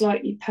always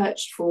slightly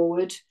perched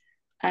forward,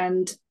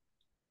 and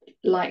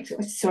like,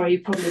 sorry,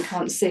 you probably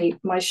can't see,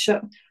 my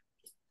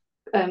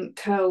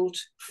curled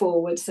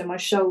forward, so my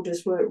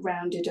shoulders were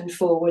rounded and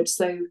forward,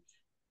 so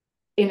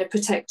in a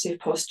protective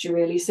posture,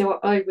 really. So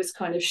I was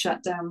kind of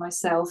shut down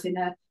myself in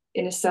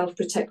a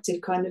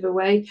self-protective kind of a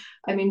way.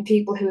 I mean,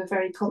 people who are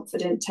very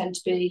confident tend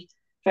to be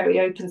very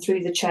open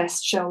through the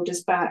chest,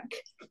 shoulders back,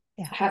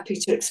 Yeah. happy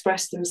to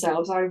express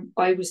themselves.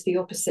 I was the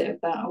opposite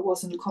of that. I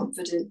wasn't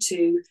confident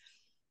to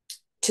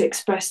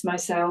express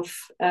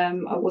myself.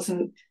 I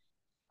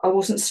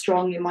wasn't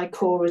strong in my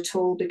core at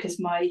all, because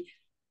my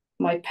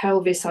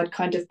pelvis, I'd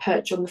kind of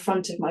perch on the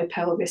front of my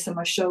pelvis and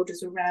my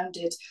shoulders were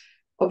rounded.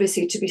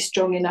 Obviously, to be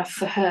strong enough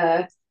for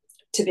her,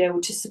 to be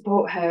able to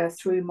support her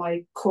through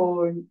my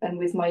core and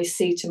with my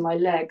seat and my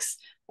legs,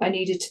 I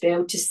needed to be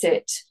able to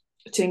sit,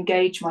 to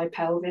engage my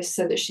pelvis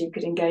so that she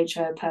could engage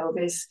her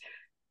pelvis,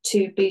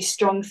 to be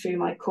strong through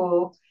my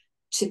core,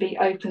 to be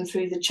open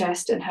through the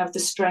chest and have the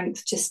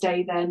strength to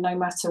stay there no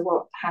matter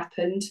what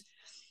happened.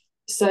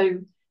 So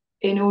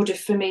in order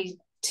for me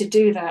to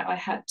do that, I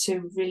had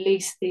to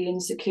release the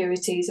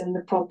insecurities and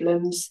the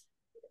problems,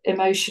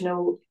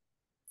 emotional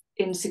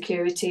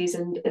insecurities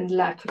and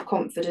lack of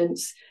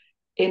confidence,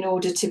 in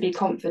order to be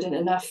confident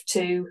enough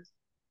to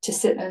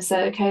sit there and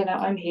say, okay, now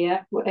I'm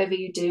here, whatever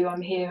you do,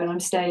 I'm here and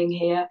I'm staying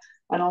here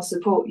and I'll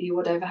support you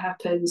whatever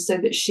happens, so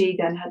that she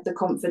then had the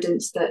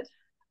confidence that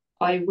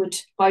I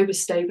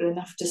was stable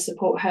enough to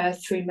support her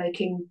through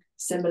making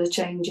similar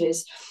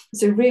changes.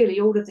 So really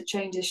all of the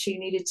changes she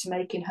needed to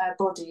make in her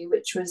body,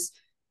 which was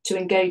to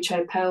engage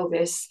her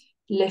pelvis,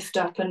 lift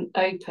up and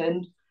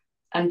open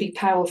and be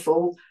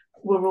powerful,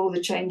 were all the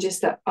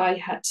changes that I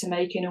had to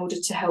make in order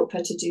to help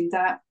her to do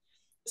that.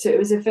 So it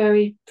was a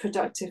very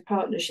productive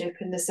partnership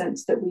in the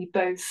sense that we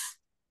both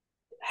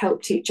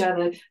helped each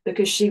other,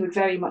 because she would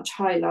very much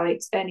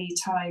highlight any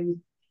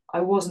time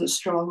I wasn't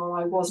strong or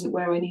I wasn't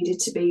where I needed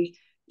to be.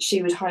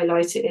 She would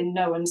highlight it in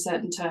no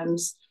uncertain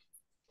terms,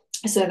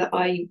 so that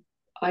I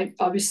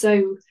was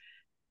so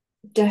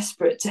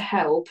desperate to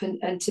help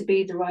and to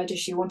be the rider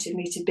she wanted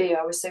me to be.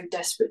 I was so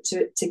desperate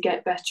to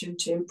get better and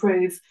to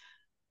improve.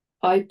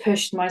 I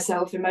pushed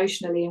myself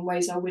emotionally in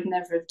ways I would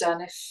never have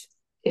done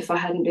if I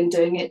hadn't been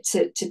doing it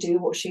to do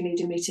what she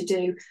needed me to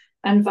do,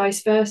 and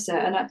vice versa.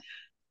 And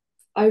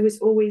I was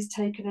always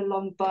taken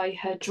along by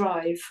her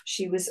drive.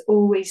 She was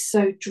always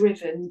so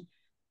driven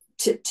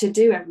to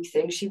do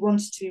everything. She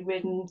wanted to be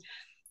ridden.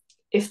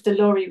 If the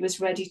lorry was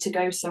ready to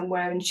go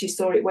somewhere and she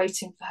saw it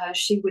waiting for her,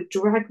 she would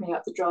drag me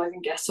up the drive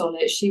and get on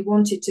it. She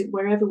wanted to,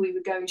 wherever we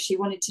were going, she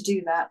wanted to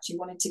do that. She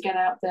wanted to get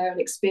out there and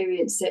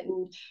experience it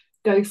and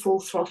go full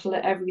throttle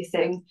at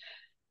everything.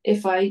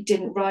 If I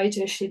didn't ride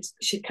her,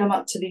 she'd come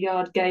up to the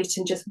yard gate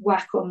and just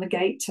whack on the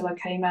gate till I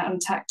came out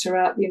and tacked her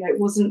up. You know, it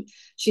wasn't,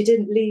 she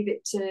didn't leave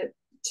it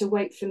to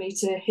wait for me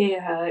to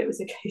hear her. It was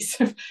a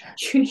case of,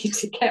 you need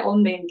to get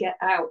on me and get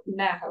out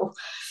now.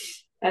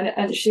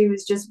 And she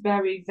was just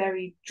very,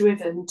 very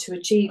driven to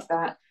achieve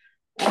that.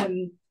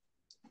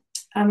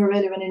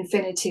 Amarillo and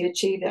Infinity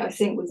achieved it, I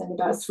think, within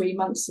about 3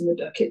 months in the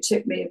book. It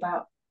took me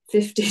about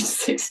 15,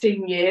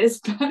 16 years,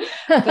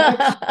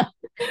 but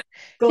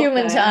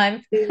Human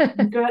time.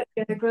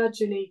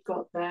 gradually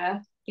got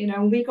there. You know,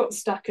 and we got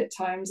stuck at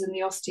times, and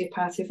the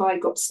osteopath, if I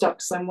got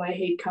stuck somewhere,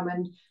 he'd come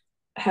and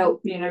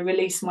help, you know,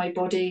 release my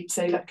body,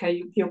 say, like,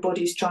 okay, your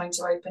body's trying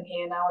to open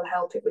here, now I'll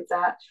help it with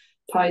that.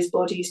 Pi's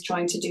body's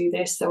trying to do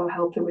this, so I'll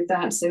help it with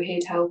that. So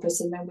he'd help us,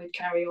 and then we'd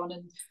carry on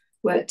and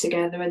work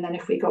together. And then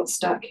if we got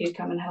stuck, he'd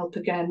come and help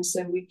again.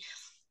 So we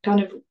kind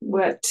of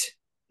worked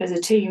as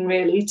a team,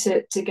 really,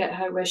 to get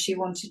her where she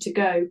wanted to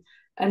go.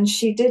 And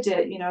she did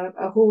it. You know,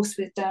 a horse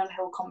with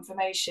downhill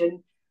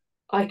conformation,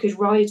 I could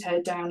ride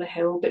her down a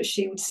hill, but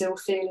she would still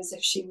feel as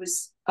if she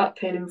was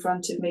uphill in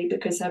front of me,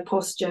 because her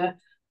posture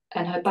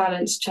and her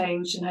balance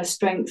changed and her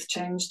strength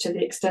changed to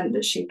the extent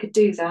that she could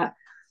do that.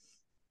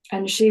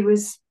 And she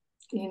was,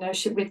 you know,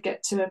 we'd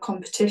get to a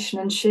competition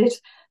and she'd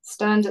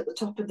stand at the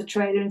top of the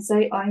trailer and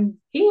say, I'm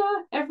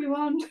here,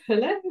 everyone,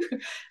 hello,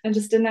 and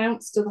just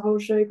announce to the whole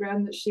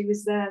showground that she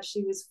was there.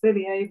 She was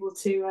fully able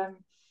to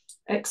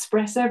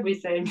express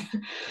everything.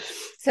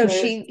 So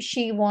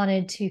she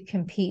wanted to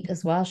compete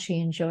as well. She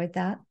enjoyed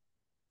that.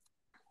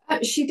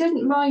 She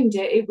didn't mind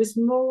it. It was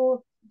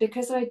more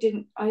because I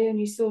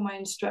only saw my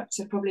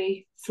instructor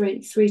probably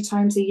three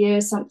times a year,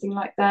 something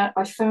like that.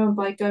 I found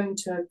by going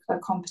to a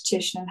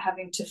competition and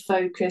having to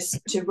focus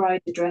to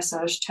ride the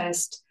dressage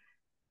test,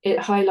 it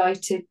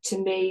highlighted to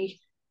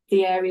me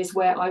the areas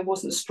where I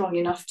wasn't strong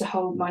enough to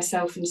hold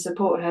myself and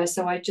support her.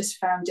 So I just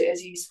found it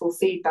as useful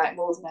feedback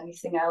more than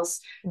anything else.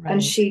 Right.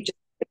 And she just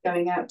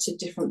going out to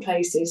different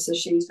places, so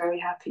she was very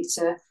happy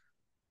to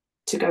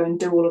go and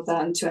do all of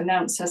that and to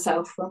announce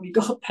herself when we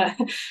got there.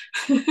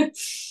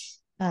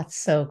 That's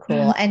so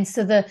cool. And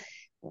so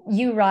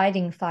you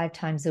riding 5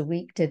 times a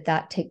week, did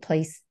that take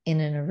place in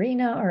an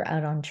arena or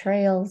out on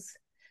trails?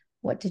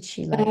 What did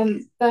she like?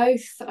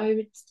 Both.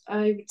 I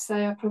would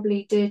say I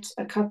probably did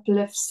a couple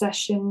of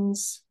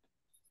sessions,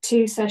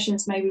 2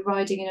 sessions maybe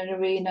riding in an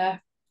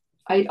arena.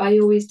 I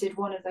always did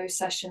one of those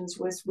sessions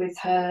was with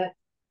her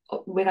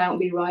without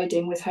me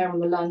riding, with her on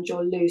the lunge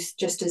or loose,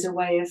 just as a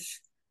way of,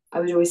 I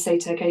would always say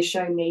to her, okay,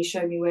 show me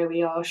where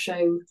we are,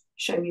 show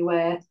me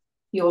where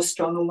you're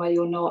strong and where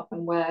you're not,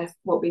 and where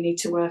what we need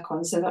to work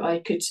on, so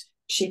that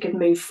she could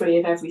move free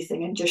of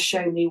everything and just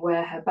show me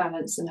where her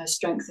balance and her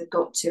strength had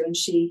got to. And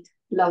she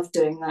loved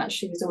doing that.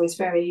 She was always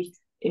very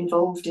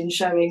involved in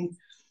showing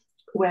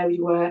where we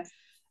were.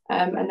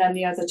 And then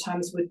the other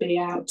times would be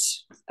out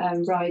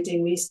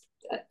riding.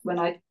 When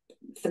I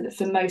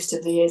for most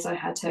of the years I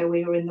had her,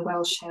 we were in the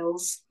Welsh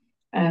Hills.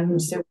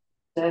 So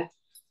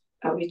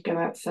we'd go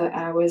out for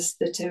hours,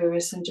 the two of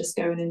us, and just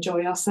go and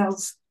enjoy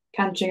ourselves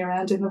cantering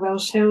around in the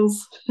Welsh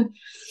Hills.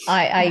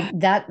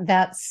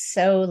 That's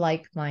so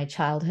like my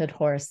childhood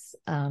horse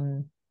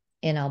in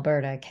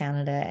Alberta,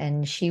 Canada,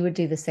 and she would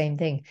do the same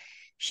thing.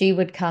 She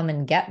would come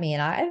and get me,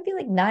 and I'd be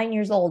like 9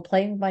 years old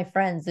playing with my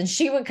friends, and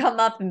she would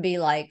come up and be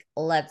like,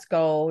 "Let's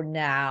go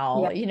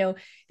now," Yeah,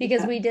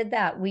 because yeah, we did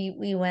that.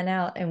 We went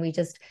out and we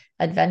just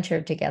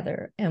adventured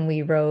together, and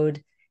we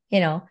rode.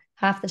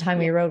 Half the time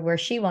yeah, we rode where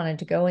she wanted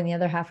to go, and the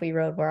other half we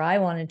rode where I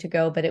wanted to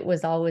go. But it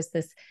was always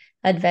this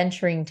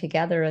adventuring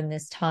together in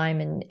this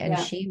time, and yeah,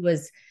 she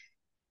was,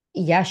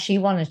 yeah, she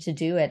wanted to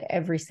do it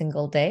every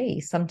single day,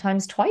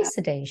 sometimes twice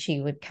a day.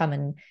 She would come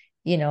and,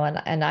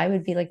 and I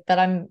would be like, but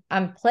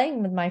I'm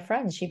playing with my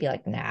friends. She'd be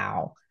like,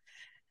 now.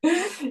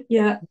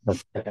 yeah. So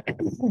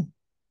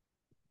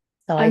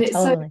I And it's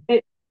so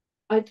totally,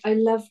 I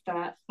love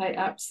that. I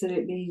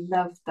absolutely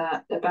love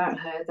that about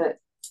her, that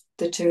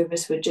the two of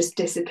us would just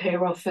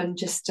disappear off and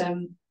just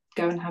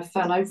go and have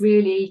fun.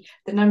 The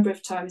number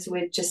of times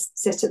we'd just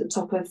sit at the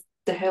top of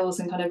the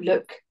hills and kind of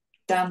look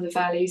down the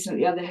valleys and at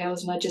the other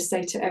hills, and I just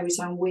say to every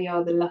time, we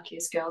are the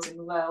luckiest girls in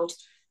the world.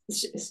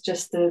 It's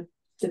just the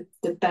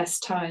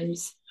best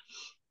times.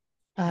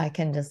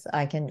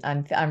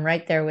 I'm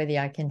right there with you.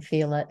 I can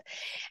feel it.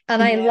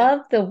 And I Yeah, love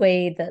the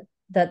way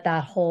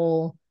that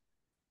whole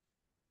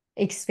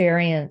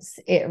experience,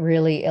 it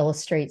really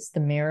illustrates the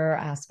mirror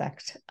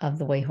aspect of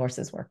the way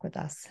horses work with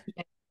us.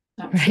 yeah,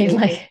 Right? absolutely.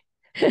 Like,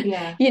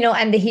 Yeah.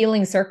 and the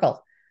healing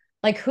circle.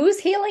 Like, whose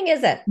healing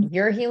is it?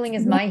 Your healing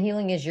is my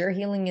healing, is your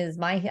healing is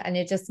my, and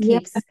it just Yeah.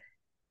 keeps,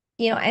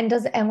 and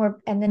does and we're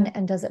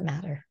and does it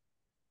matter?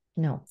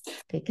 No,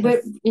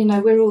 because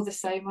We're all the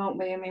same, aren't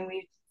we? I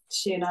mean,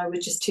 she and I were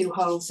just two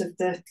halves of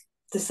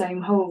the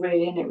same whole,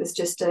 really, and it was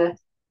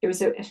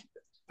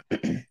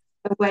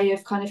a way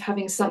of kind of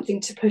having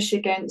something to push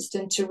against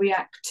and to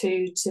react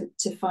to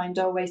find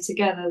our way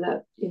together.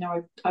 That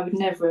I would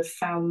never have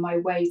found my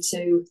way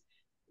to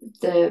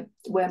the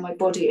where my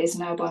body is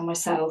now by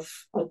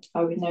myself.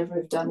 I would never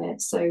have done it.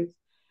 So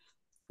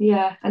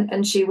yeah,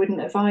 and she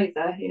wouldn't have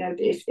either.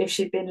 If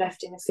she'd been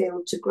left in a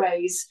field to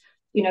graze,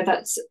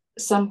 that's,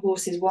 some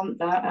horses want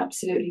that,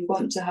 absolutely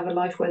want to have a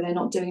life where they're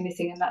not doing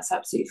anything, and that's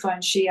absolutely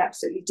fine. She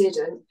absolutely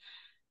didn't.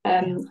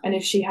 yeah, And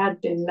if she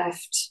had been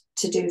left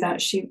to do that,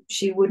 she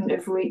wouldn't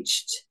have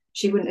reached.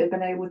 She wouldn't have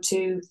been able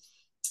to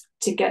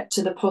get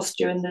to the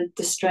posture and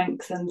the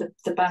strength and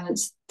the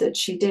balance that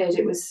she did.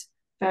 It was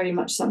very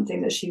much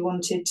something that she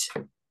wanted.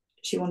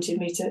 She wanted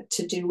me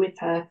to do with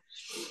her.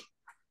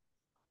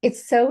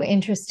 it's so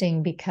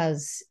interesting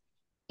because,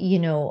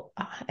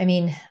 I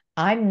mean,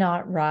 I'm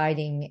not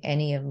riding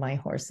any of my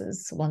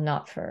horses. Well,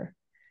 not for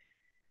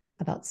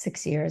about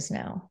 6 years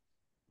now.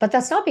 But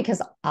that's not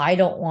because I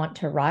don't want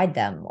to ride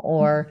them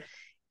or,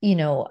 you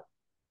know,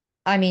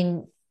 I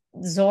mean,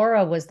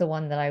 Zora was the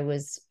one that I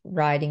was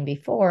riding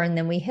before. And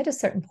then we hit a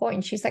certain point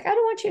and she's like, I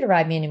don't want you to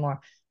ride me anymore.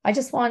 I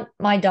just want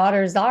my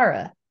daughter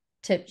Zara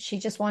she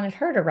just wanted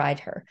her to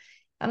ride her.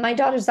 And my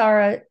daughter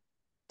Zara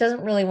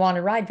doesn't really want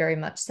to ride very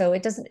much. So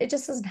it just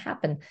doesn't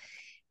happen.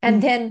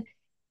 And then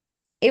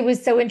it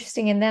was so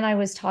interesting. And then I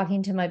was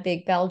talking to my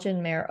big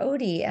Belgian mare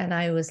Odie, and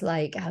I was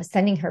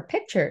sending her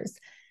pictures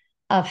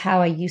of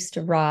how I used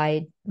to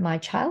ride my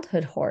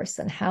childhood horse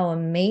and how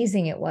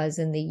amazing it was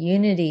in the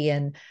unity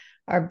and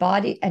our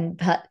body.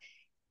 And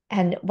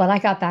when I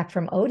got back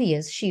from Odie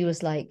is she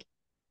was like,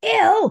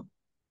 ew,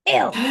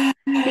 ew.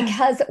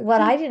 Because what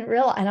I didn't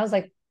realize, and I was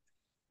like,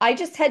 I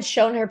just had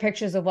shown her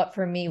pictures of what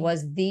for me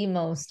was the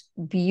most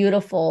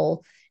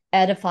beautiful,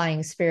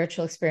 edifying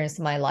spiritual experience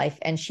of my life.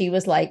 And she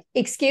was like,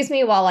 excuse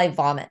me while I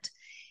vomit.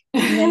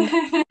 And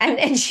then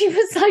and she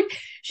was like,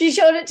 she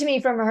showed it to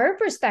me from her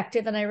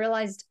perspective. And I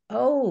realized,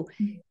 oh,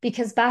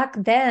 because back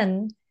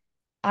then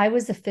I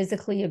was a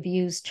physically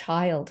abused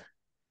child.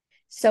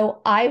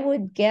 So I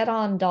would get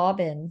on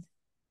Dobbin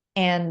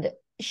and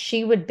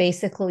she would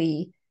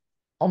basically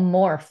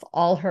morph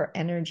all her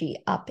energy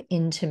up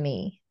into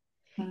me,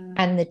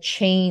 and the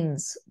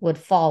chains would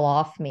fall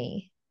off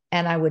me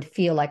and I would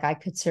feel like I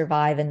could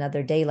survive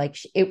another day. Like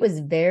it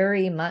was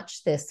very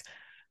much this,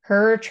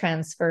 her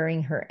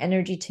transferring her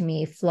energy to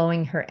me,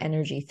 flowing her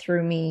energy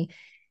through me.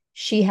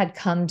 She had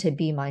come to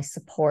be my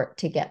support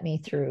to get me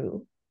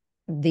through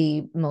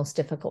the most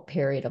difficult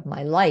period of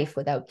my life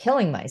without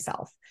killing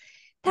myself.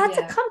 That's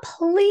a Yeah.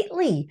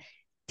 completely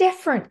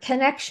different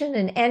connection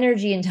and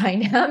energy and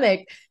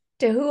dynamic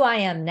to who I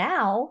am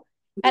now.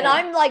 And Yeah.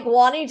 I'm like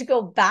wanting to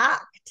go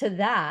back to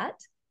that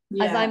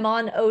as Yeah. I'm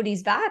on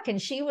Odie's back.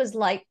 And she was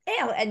like,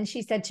 yeah. And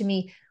she said to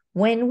me,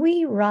 when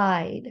we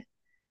ride,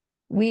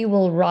 we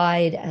will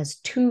ride as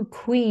two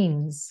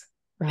queens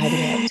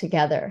riding out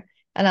together.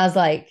 And I was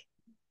like,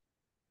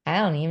 I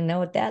don't even know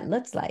what that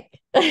looks like.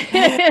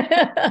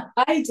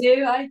 I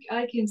do.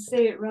 I can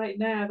see it right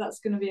now. That's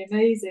going to be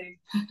amazing.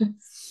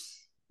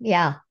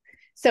 Yeah.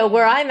 So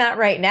where Yeah. I'm at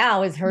right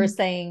now is her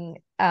saying,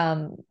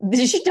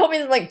 she told me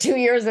this like 2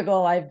 years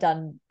ago. I've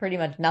done pretty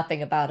much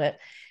nothing about it.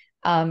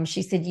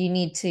 She said,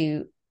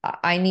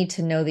 I need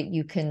to know that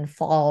you can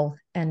fall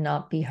and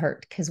not be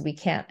hurt because we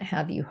can't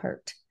have you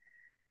hurt,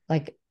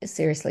 like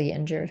seriously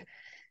injured.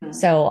 Mm.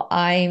 So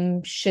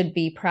I should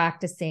be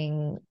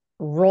practicing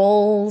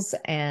rolls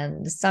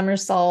and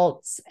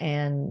somersaults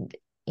and,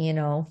 you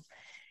know,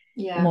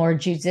 Yeah. more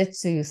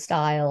jujitsu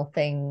style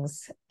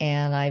things.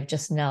 And I've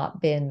just not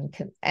been.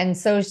 And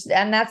so,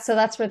 and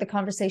that's where the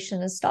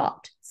conversation has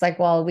stopped. It's like,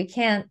 well, we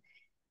can't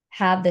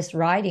have this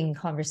riding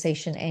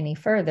conversation any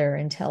further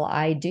until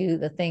I do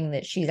the thing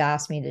that she's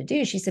asked me to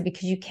do. She said,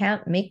 because you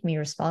can't make me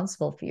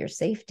responsible for your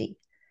safety.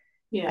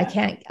 Yeah.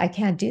 I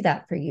can't do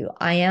that for you.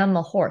 I am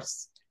a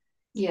horse.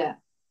 Yeah.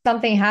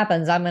 Something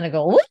happens, I'm going to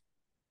go, whoop.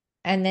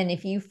 And then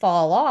if you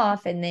fall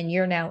off and then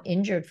you're now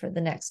injured for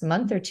the next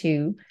month or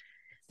two,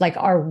 like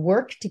our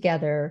work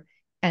together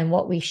and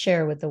what we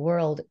share with the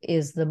world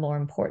is the more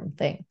important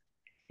thing.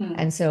 Mm.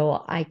 And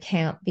so I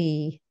can't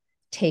be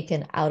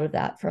taken out of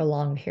that for a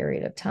long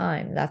period of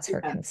time. That's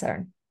her Yeah.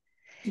 concern.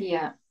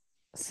 Yeah.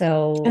 And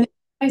So,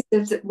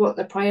 it's what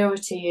the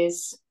priority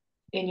is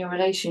in your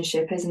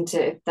relationship, isn't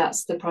it? If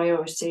that's the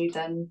priority,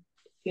 then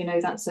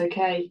that's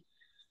okay.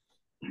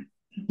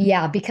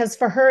 yeah, because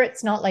for her,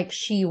 it's not like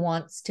she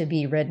wants to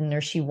be ridden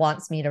or she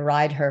wants me to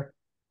ride her.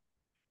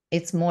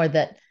 It's more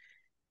that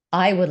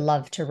I would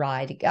love to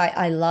ride.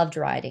 I loved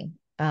riding.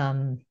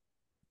 And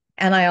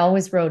I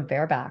always rode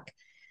bareback.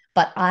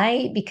 But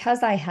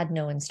because I had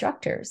no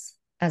instructors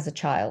as a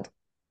child,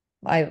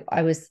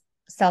 I was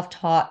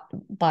self-taught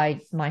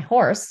by my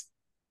horse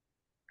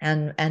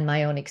and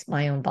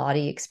my own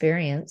body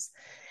experience.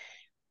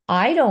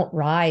 I don't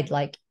ride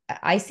like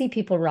I see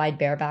people ride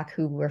bareback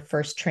who were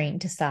first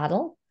trained to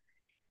saddle,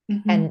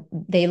 Mm-hmm. and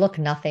they look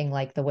nothing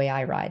like the way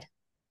I ride.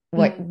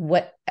 Mm.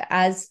 What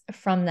as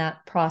from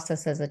that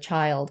process as a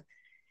child,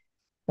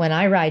 when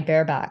I ride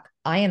bareback,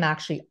 I am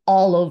actually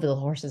all over the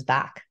horse's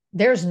back.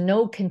 There's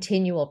no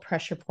continual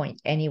pressure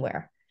point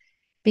anywhere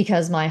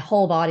because my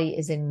whole body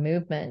is in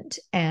movement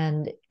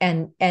and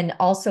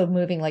also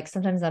moving. Like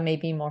sometimes I may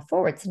be more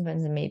forward,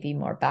 sometimes it may be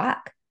more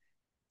back.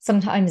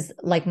 Sometimes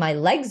like my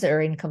legs are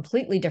in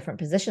completely different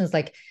positions.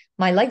 Like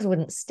my legs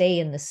wouldn't stay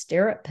in the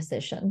stirrup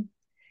position.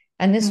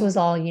 And this Mm. was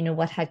all,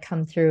 what had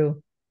come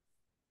through,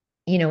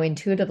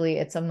 intuitively.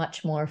 It's a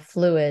much more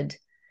fluid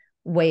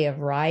way of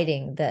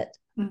riding that,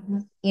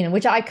 Mm-hmm.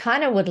 which I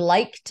kind of would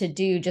like to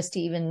do just to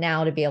even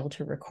now to be able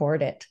to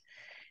record it,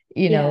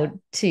 Yeah.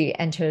 to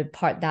enter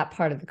that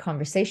part of the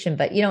conversation.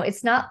 But,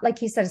 it's not,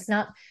 like you said, it's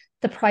not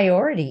the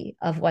priority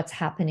of what's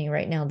happening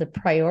right now. The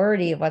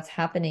priority of what's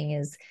happening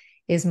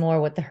is more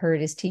what the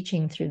herd is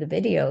teaching through the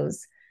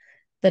videos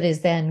that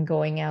is then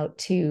going out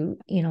to,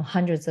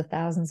 hundreds of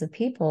thousands of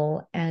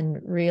people and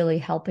really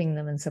helping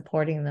them and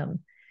supporting them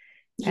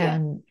Yeah.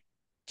 and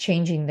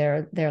changing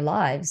their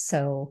lives.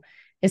 So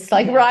it's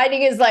like Yeah.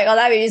 riding is like, oh,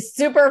 that would be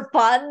super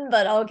fun,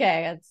 but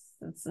okay,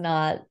 it's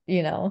not.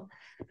 Yeah.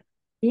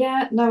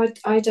 No,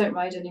 I don't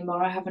ride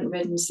anymore. I haven't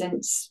ridden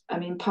since. I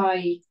mean,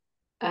 Pi.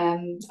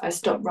 I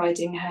stopped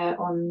riding her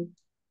on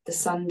the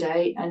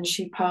Sunday, and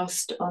she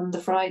passed on the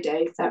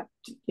Friday. That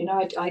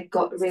I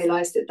got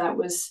realised that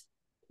was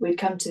we'd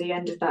come to the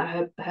end of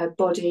that. Her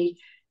body,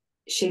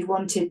 she'd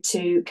wanted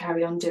to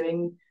carry on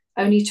doing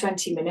only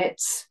 20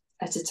 minutes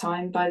at a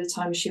time. By the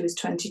time she was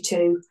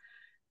 22,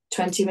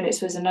 20 minutes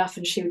was enough,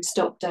 and she would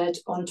stop dead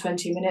on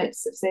 20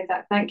 minutes. Say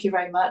that, thank you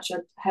very much.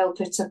 I'd help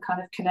her to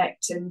kind of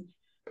connect and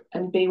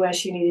be where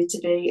she needed to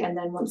be. And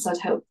then once I'd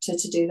helped her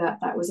to do that,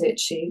 that was it.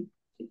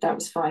 That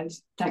was fine.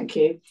 Thank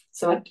you.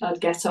 So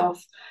I'd get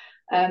off.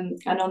 And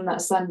on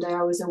that Sunday,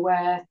 I was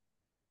aware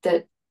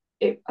that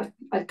I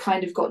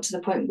kind of got to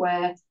the point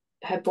where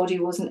her body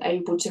wasn't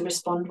able to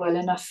respond well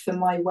enough for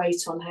my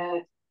weight on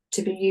her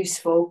to be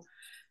useful.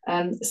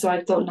 So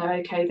I thought, no,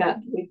 okay,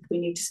 that we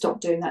need to stop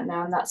doing that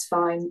now, and that's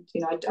fine.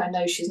 I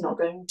know she's not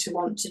going to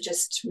want to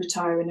just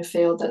retire in a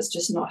field. That's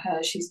just not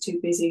her. She's too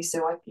busy.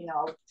 So I'll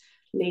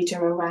lead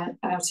her around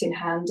out in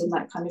hand and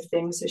that kind of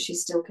thing, so she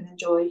still can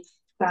enjoy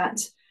that.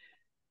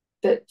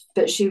 But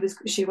she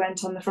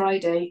went on the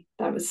Friday.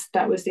 That was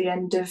the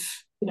end of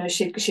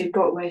she'd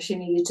got where she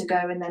needed to go,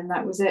 and then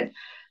that was it.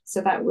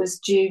 So that was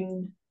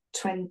June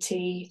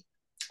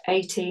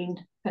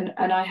 2018, and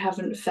I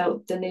haven't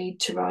felt the need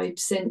to ride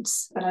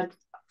since, and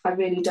I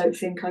really don't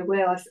think I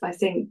will. I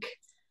think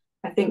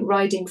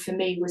riding for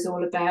me was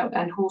all about,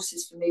 and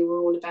horses for me were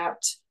all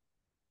about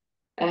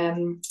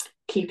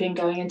keeping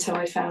going until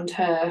I found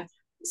her,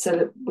 so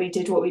that we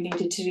did what we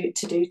needed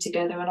to do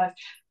together. And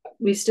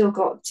we've still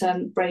got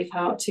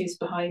Braveheart, who's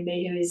behind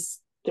me, who is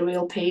the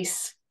real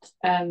piece,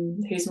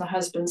 who's my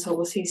husband's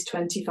horse. He's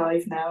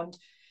 25 now and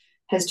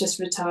has just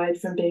retired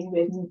from being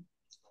ridden.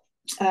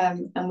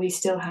 And we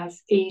still have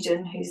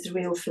Eden, who's the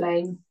real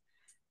flame,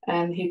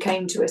 who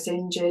came to us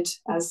injured,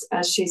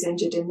 as she's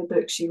injured in the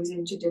book. She was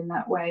injured in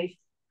that way,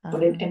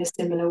 but in a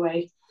similar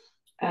way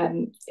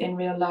in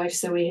real life.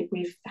 So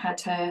we've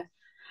had her,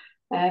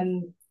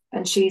 and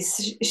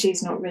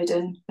she's not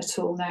ridden at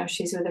all now.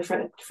 She's with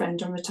a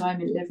friend on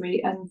retirement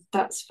livery, and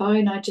that's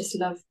fine. I just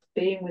love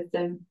being with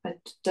them.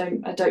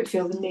 I don't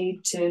feel the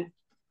need to.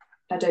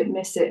 I don't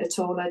miss it at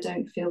all. I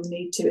don't feel the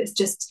need to. It's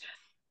just,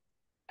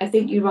 I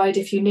think you ride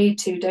if you need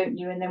to, don't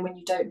you? And then when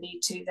you don't need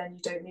to, then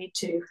you don't need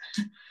to.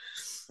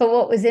 But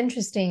what was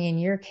interesting in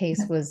your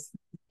case was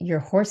your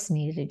horse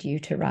needed you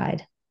to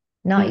ride,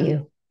 not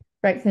you.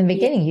 Right from the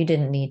beginning, you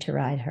didn't need to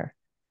ride her.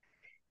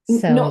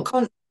 So not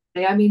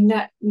constantly. I mean,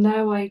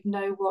 now I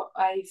know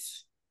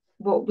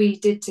what we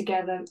did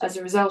together as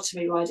a result of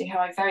me riding her.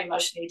 I very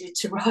much needed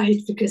to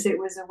ride, because it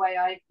was a way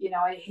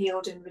I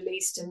healed and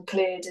released and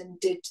cleared and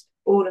did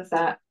all of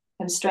that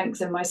and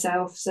strengthened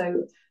myself.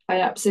 So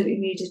I absolutely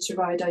needed to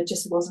ride. I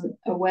just wasn't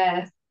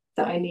aware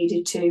that I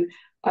needed to.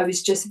 I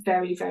was just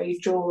very, very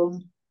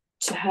drawn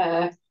to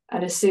her.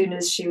 And as soon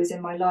as she was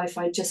in my life,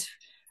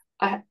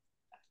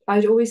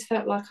 I'd always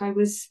felt like I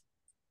was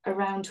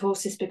around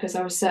horses because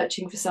I was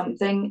searching for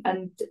something.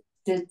 And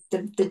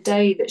the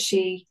day that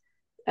she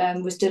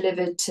was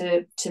delivered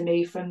to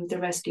me from the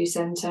rescue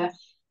centre,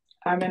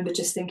 I remember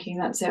just thinking,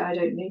 that's it. I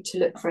don't need to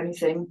look for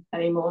anything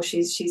anymore.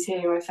 She's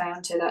here. I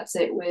found her. That's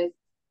it.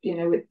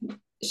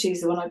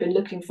 She's the one I've been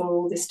looking for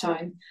all this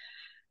time.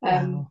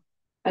 wow.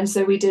 And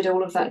so we did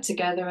all of that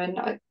together.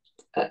 And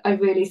I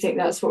really think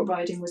that's what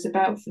riding was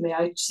about for me.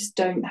 I just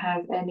don't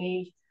have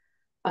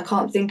I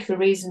can't think of a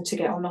reason to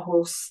get on a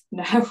horse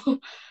now.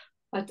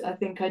 I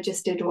think I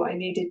just did what I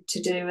needed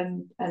to do,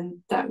 and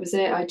that was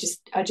it. I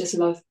just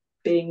love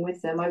being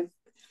with them.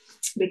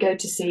 We go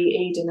to see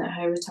Eden at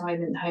her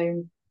retirement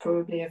home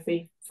probably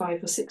every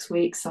 5 or 6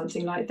 weeks,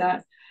 something like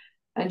that.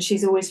 And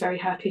she's always very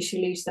happy. She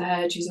leaves the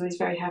herd. She's always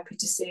very happy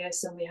to see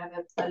us, and we have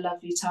a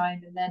lovely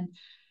time. And then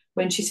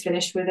when she's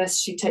finished with us,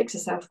 she takes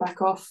herself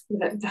back off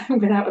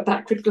without a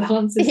backward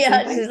glance.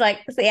 Yeah, she's like,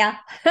 yeah.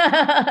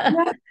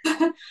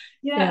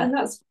 Yeah, and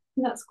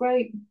that's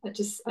great. I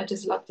just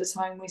love the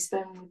time we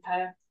spend with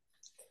her.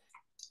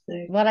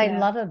 So, what I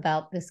love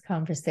about this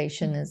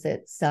conversation is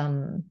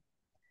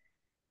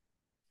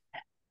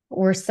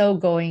we're so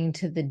going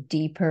to the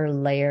deeper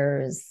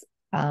layers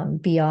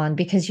beyond,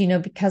 because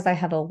because I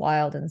have a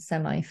wild and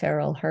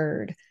semi-feral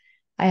herd,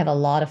 I have a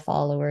lot of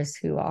followers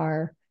who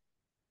are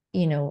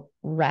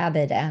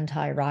rabid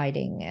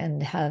anti-riding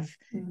and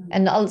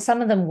and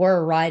some of them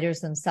were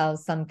riders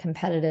themselves, some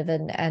competitive,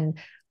 and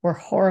were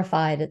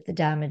horrified at the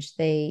damage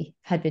they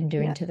had been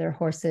doing to their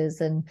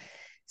horses. And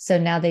so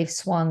now they've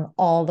swung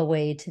all the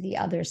way to the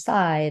other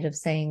side of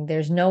saying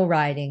there's no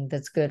riding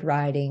that's good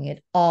riding.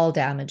 It all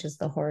damages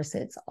the horse.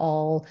 It's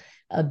all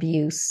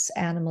abuse,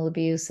 animal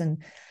abuse,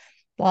 and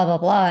blah, blah,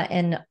 blah.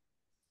 And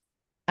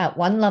at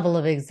one level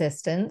of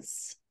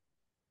existence,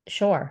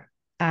 sure,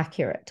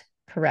 accurate,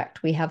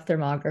 correct. We have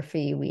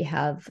thermography, we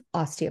have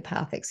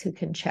osteopathics who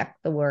can check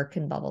the work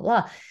and blah, blah,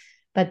 blah.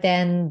 But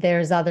then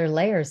there's other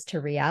layers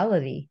to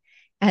reality.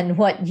 And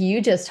what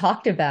you just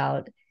talked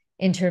about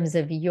in terms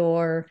of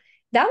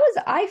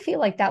I feel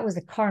like that was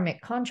a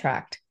karmic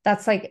contract.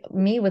 That's like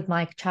me with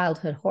my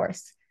childhood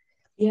horse.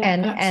 Yeah,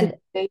 and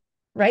absolutely.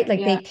 Right,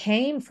 like they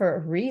came for a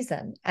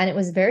reason, and it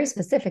was very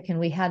specific, and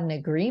we had an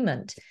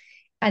agreement.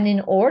 And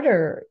in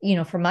order,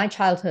 for my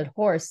childhood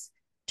horse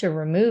to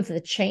remove the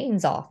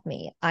chains off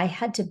me, I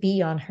had to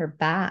be on her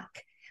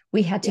back.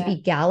 We had to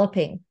be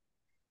galloping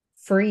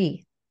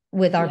free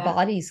with our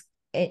bodies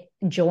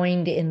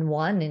joined in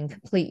one, in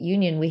complete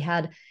union. We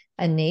had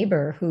a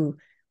neighbor who,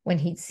 when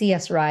he'd see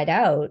us ride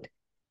out,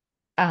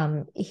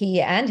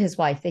 he and his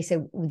wife, they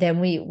said, then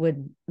we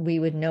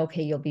would know,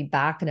 okay, you'll be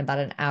back in about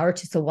an hour or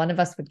two. So one of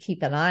us would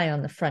keep an eye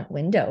on the front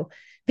window,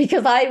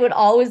 because I would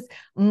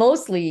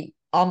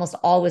almost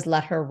always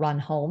let her run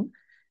home,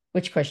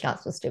 which of course you're not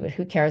supposed to do, but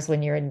who cares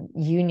when you're in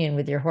union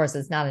with your horse?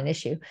 It's not an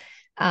issue.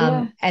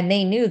 And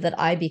they knew that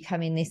I'd be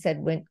coming. They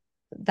said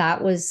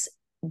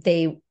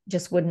they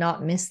just would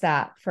not miss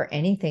that for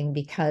anything,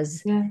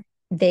 because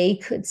they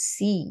could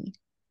see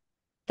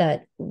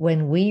that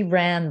when we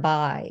ran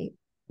by,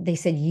 they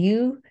said,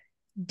 you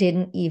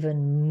didn't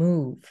even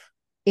move.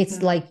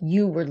 It's like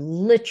you were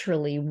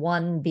literally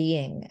one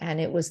being.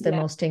 And it was the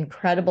most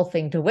incredible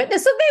thing to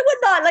witness. So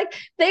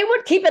they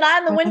would keep an eye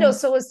on the window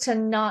so as to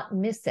not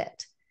miss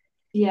it.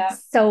 Yeah.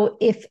 So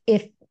if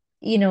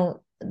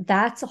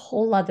that's a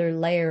whole other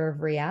layer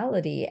of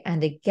reality.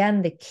 And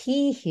again, the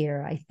key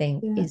here, I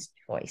think, is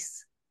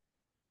choice.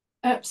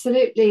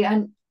 Absolutely.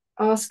 And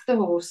ask the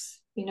horse,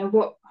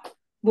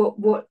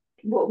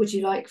 what would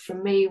you like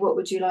from me? What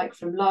would you like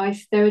from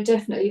life? There are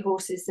definitely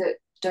horses that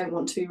don't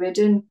want to be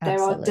ridden.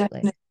 Absolutely. There are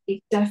definitely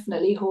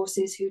definitely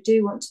horses who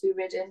do want to be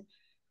ridden,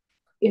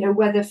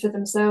 whether for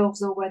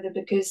themselves or whether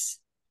because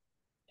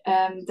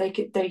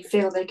they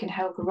feel they can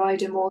help a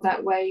rider more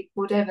that way,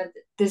 whatever.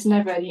 There's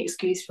never any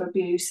excuse for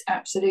abuse,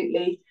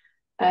 absolutely.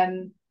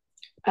 And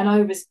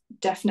I was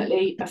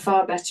definitely a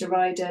far better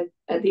rider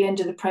at the end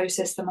of the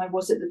process than I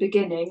was at the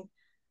beginning.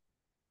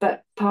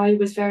 But Pi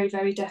was very,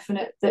 very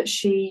definite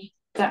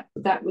that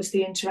that was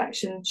the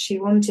interaction she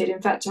wanted.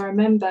 In fact, I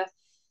remember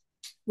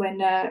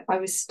when I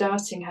was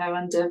starting her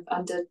under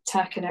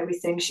tack and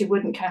everything, she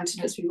wouldn't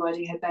countenance me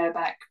riding her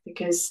bareback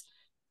because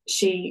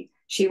she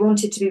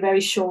wanted to be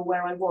very sure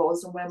where I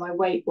was and where my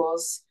weight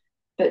was,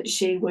 but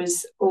she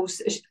was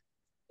also,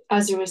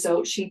 as a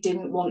result, she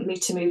didn't want me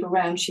to move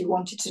around. She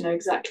wanted to know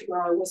exactly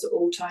where I was at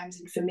all times,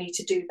 and for me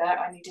to do that,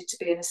 I needed to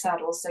be in a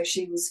saddle. So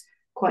she was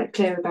quite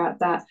clear about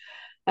that.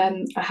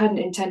 I hadn't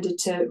intended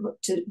to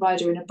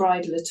ride her in a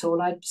bridle at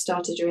all. I'd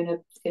started her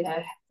in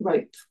a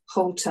rope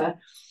halter.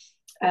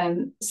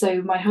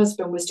 So my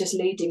husband was just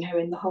leading her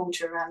in the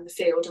halter around the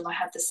field, and I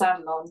had the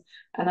saddle on,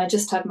 and I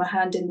just had my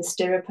hand in the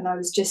stirrup, and I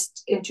was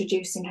just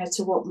introducing her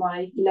to what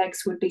my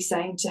legs would be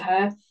saying to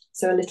her.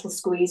 So a little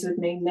squeeze would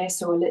mean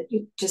this, or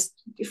just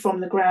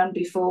from the ground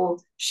before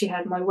she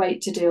had my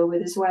weight to deal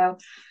with as well.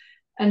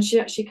 And she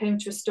actually came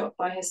to a stop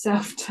by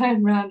herself,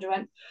 turned around and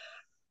went,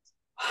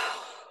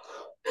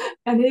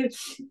 and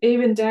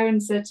even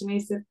Darren said to me, he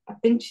said, I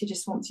think she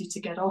just wants you to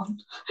get on.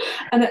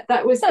 And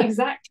that was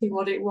exactly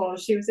what it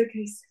was. She was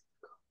okay.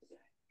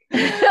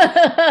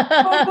 Oh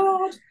my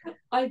God,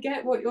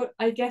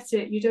 I get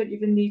it. You don't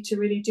even need to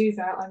really do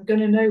that. I'm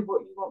going to know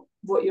what you want,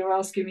 what you're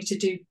asking me to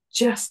do.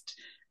 Just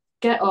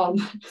get on.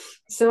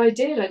 So I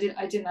did. I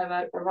didn't have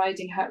a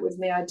riding hat with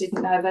me. I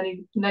didn't have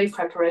no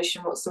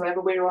preparation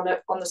whatsoever. We were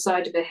on the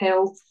side of a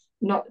hill,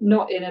 not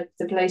in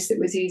the place that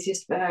was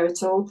easiest for her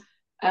at all.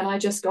 And I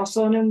just got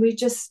on, and we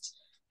just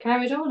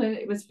carried on. And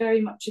it was very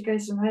much a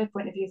case from her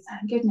point of view.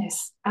 Thank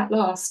goodness, at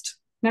last.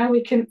 Now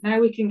we can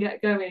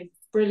get going.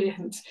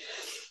 Brilliant.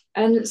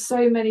 And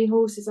so many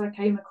horses I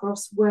came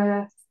across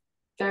were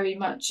very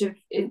much of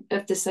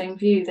the same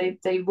view.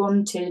 They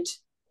wanted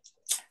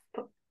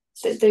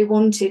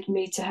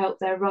me to help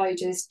their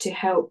riders, to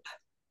help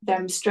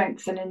them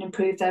strengthen and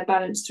improve their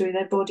balance through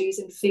their bodies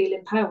and feel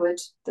empowered.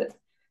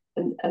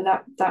 And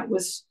that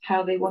was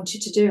how they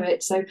wanted to do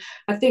it. So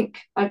I think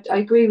I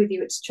agree with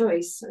you. It's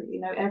choice.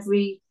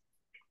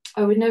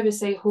 I would never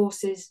say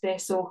horses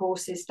this or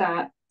horses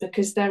that,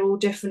 because they're all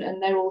different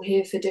and they're all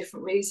here for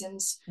different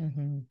reasons.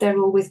 Mm-hmm. They're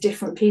all with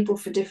different people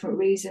for different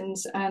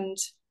reasons. And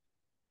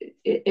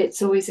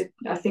it's always,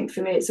 I think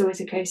for me, it's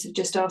always a case of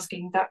just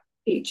asking that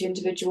each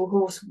individual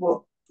horse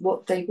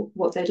what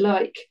they'd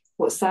like,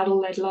 what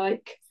saddle they'd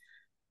like,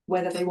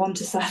 whether they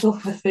want a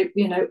saddle,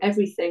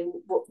 everything.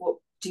 What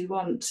do you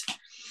want?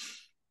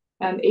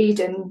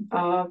 Eden,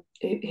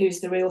 who's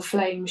the real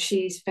flame,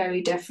 she's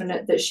very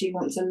definite that she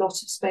wants a lot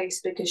of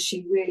space because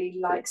she really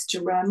likes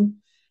to run.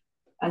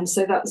 And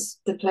so that's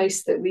the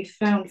place that we've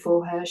found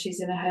for her.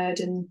 She's in a herd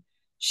and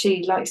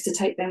she likes to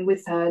take them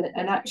with her.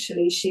 And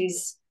actually,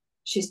 she's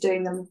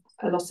doing them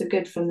a lot of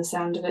good from the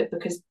sound of it,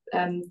 because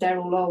they're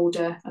all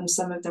older and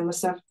some of them are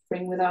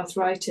suffering with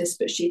arthritis,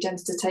 but she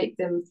tends to take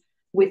them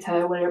with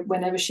her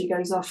whenever she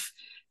goes off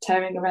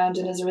tearing around.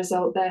 And as a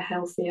result, they're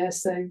healthier.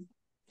 So,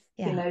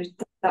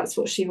 that's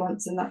what she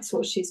wants and that's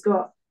what she's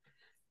got.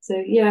 So,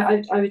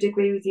 yeah, I would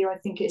agree with you. I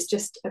think it's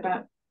just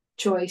about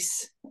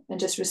choice and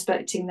just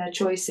respecting their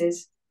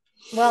choices.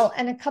 Well,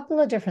 and a couple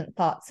of different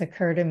thoughts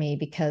occur to me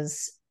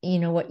because,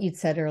 what you'd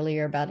said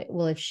earlier about it.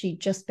 Well, if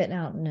she'd just been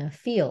out in a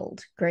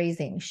field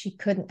grazing, she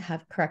couldn't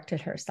have corrected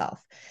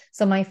herself.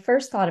 So my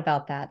first thought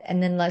about that,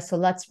 and then let's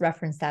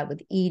reference that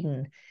with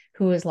Eden,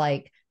 who was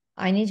like,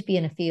 I need to be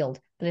in a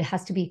field, but it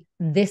has to be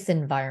this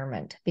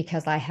environment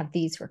because I have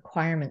these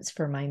requirements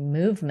for my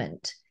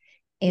movement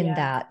in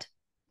that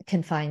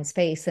confined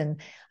space.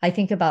 And I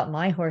think about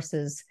my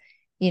horses,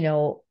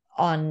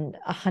 on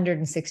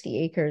 160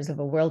 acres of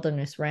a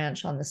wilderness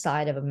ranch on the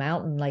side of a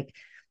mountain, like,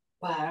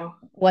 wow,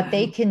 what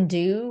they can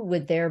do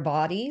with their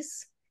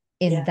bodies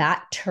in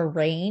that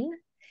terrain.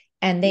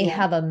 And they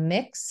have a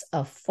mix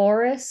of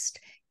forest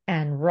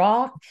and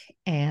rock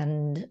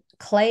and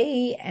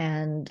clay,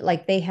 and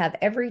like they have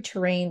every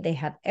terrain, they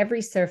have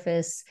every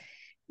surface,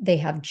 they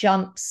have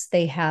jumps,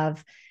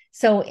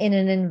 so in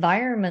an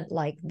environment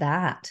like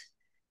that,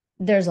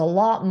 there's a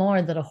lot more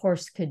that a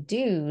horse could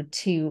do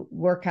to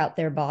work out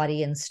their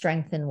body and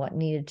strengthen what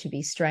needed to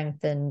be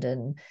strengthened.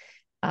 And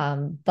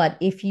but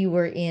if you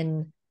were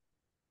in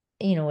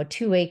a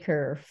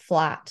 2-acre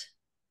flat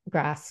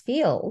grass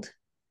field,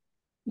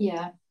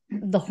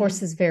 the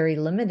horse is very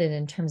limited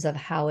in terms of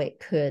how it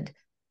could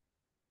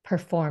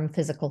perform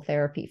physical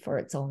therapy for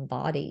its own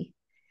body.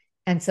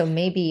 And so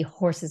maybe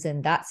horses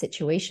in that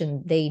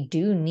situation, they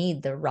do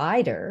need the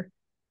rider,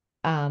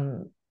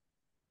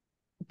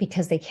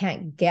 because they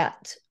can't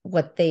get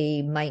what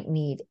they might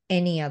need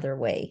any other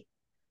way.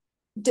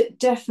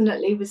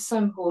 Definitely with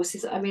some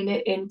horses. I mean,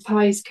 in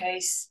Pi's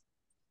case,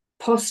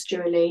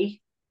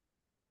 posturally,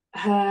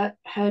 her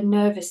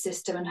nervous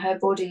system and her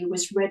body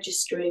was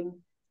registering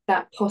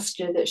that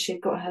posture that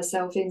she'd got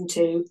herself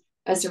into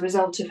as a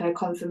result of her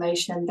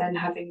confirmation, and then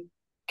having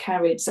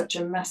carried such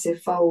a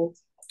massive foal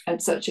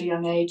at such a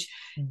young age.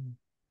 Mm.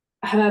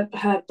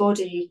 Her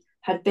body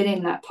had been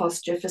in that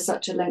posture for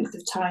such a length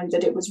of time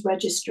that it was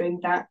registering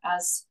that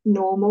as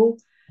normal.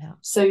 Yeah.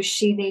 So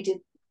she needed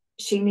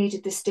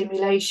the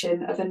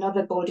stimulation of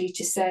another body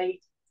to say,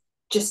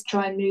 just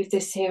try and move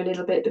this here a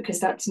little bit, because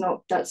that's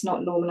not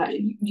normal.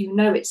 You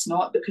know it's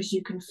not, because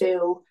you can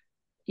feel,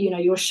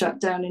 you're shut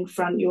down in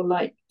front, you're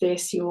like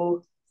this,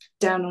 you're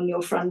down on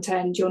your front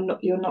end, you're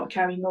not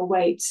carrying your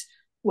weight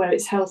where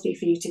it's healthy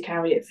for you to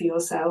carry it for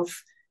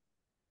yourself.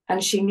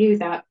 And she knew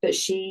that, but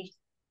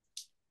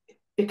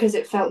because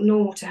it felt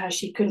normal to her,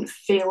 she couldn't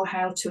feel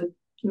how to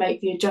make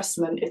the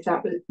adjustment, if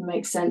that would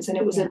make sense. And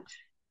it was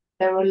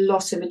there were a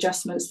lot of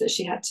adjustments that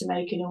she had to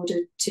make in order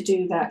to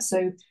do that.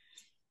 So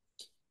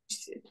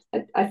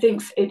I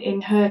think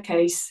in her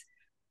case,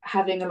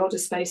 having a lot of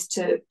space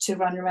to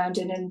run around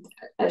in, and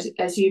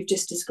as you've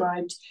just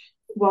described,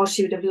 while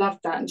she would have loved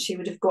that and she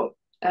would have got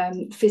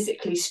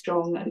physically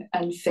strong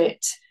and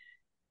fit,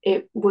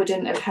 it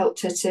wouldn't have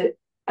helped her to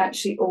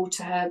actually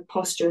alter her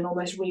posture and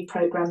almost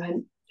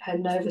reprogram her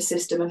nervous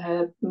system and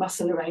her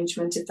muscle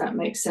arrangement, if that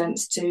makes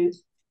sense, to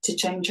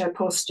change her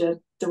posture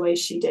the way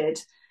she did.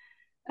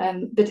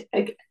 But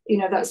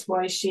that's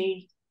why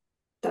she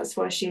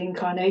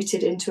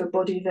incarnated into a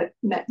body that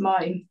met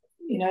mine,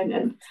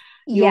 and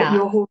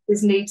your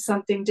horses need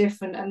something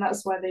different, and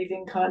that's why they've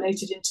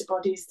incarnated into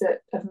bodies that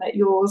have met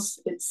yours.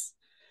 And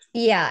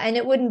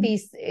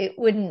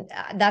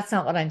that's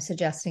not what I'm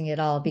suggesting at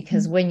all,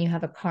 because when you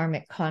have a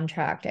karmic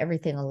contract,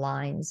 everything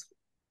aligns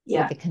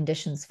with the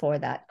conditions for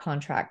that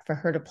contract, for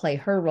her to play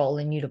her role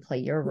and you to play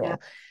your role.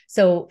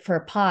 So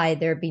for Pi,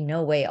 there'd be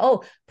no way,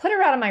 put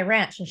her out of my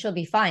ranch and she'll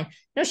be fine.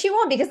 No, she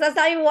won't, because that's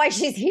not even why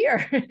she's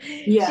here.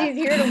 She's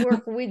here to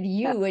work with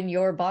you and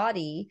your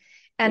body.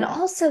 And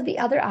also the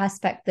other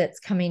aspect that's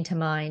coming to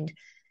mind,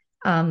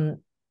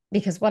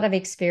 because what I've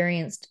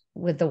experienced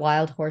with the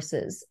wild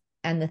horses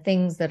and the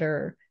things that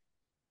are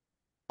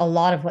a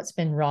lot of what's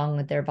been wrong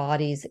with their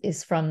bodies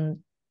is from,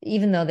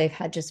 even though they've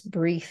had just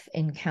brief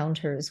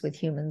encounters with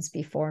humans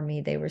before me,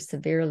 they were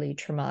severely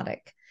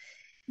traumatic.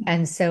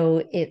 And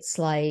so it's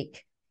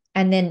like,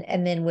 and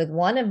then with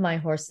one of my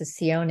horses,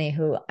 Sione,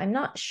 who I'm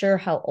not sure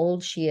how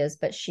old she is,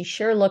 but she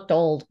sure looked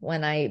old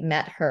when I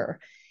met her.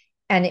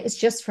 And it was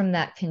just from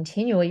that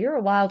continual, you're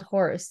a wild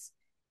horse,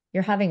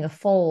 you're having a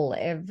foal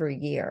every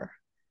year.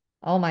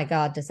 Oh my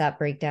God, does that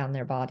break down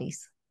their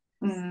bodies?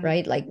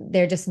 Right? Like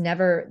they're just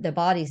never, the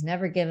body's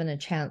never given a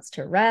chance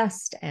to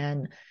rest.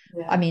 And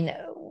I mean,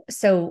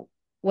 so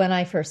when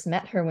I first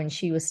met her, when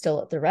she was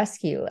still at the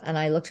rescue, and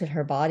I looked at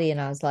her body and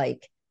I was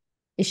like,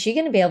 is she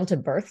going to be able to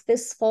birth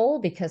this foal?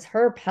 Because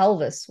her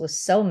pelvis was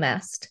so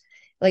messed.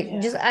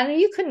 Just, I mean,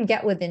 you couldn't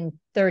get within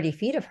 30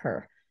 feet of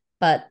her,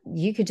 but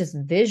you could just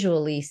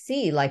visually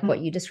see like what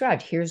you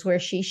described. Here's where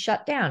she's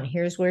shut down.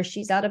 Here's where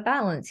she's out of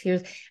balance.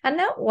 And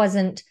that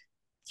wasn't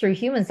through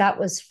humans. That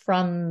was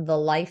from the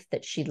life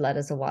that she'd led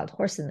as a wild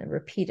horse in the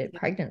repeated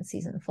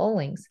pregnancies and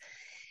foalings.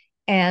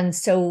 And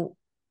so,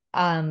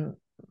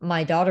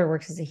 my daughter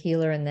works as a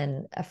healer, and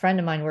then a friend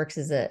of mine works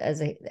as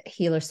a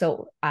healer.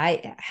 So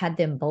I had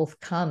them both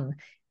come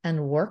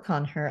and work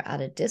on her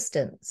at a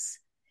distance.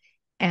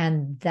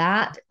 And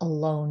that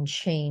alone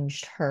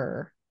changed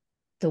her,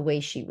 the way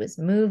she was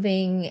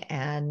moving,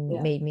 and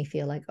made me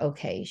feel like,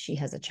 okay, she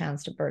has a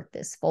chance to birth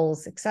this foal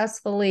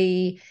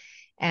successfully.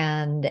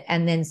 And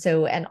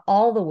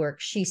all the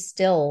work, she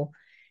still,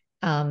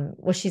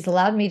 she's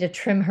allowed me to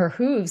trim her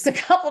hooves a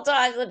couple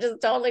times, which is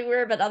totally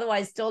weird, but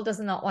otherwise still does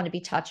not want to be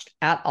touched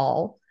at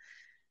all.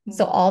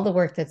 So all the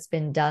work that's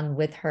been done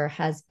with her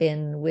has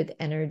been with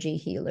energy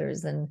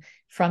healers and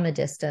from a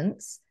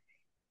distance.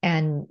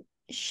 And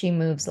she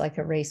moves like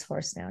a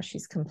racehorse now.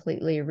 She's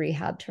completely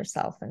rehabbed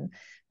herself.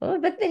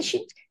 But then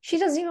she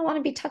doesn't even want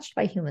to be touched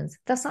by humans.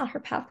 That's not her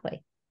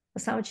pathway.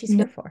 That's not what she's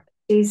here for.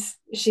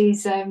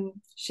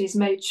 She's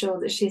made sure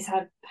that she's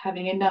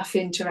having enough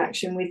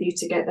interaction with you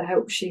to get the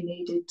help she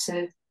needed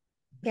to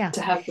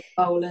have the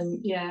foal.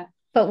 And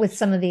but with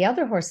some of the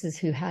other horses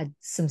who had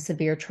some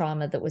severe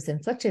trauma that was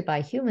inflicted by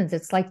humans,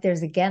 it's like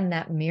there's again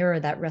that mirror,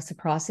 that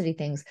reciprocity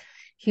things.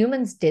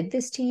 Humans did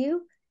this to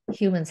you,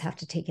 humans have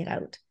to take it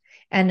out.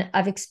 And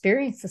I've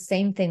experienced the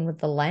same thing with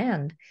the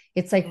land.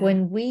 It's like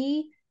when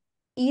we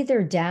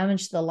either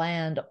damage the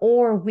land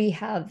or we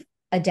have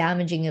a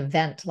damaging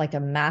event like a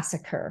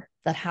massacre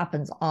that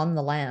happens on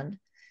the land.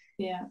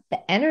 The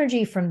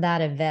energy from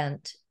that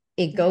event,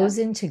 it goes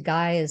into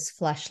Gaia's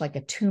flesh like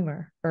a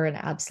tumor or an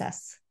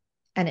abscess,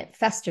 and it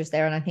festers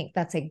there. And I think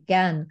that's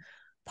again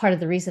part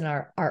of the reason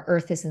our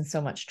earth is in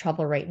so much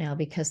trouble right now,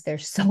 because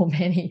there's so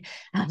many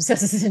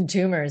abscesses and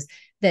tumors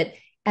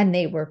and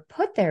they were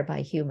put there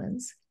by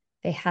humans.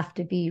 They have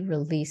to be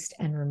released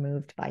and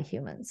removed by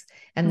humans.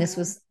 And this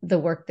was the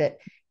work that,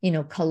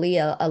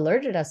 Kalia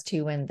alerted us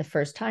to when the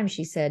first time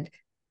she said,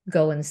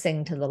 go and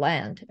sing to the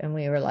land. And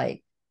we were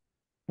like,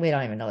 we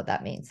don't even know what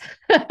that means.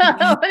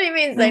 What do you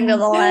mean sing to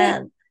the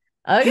land?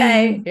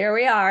 Okay, here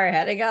we are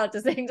heading out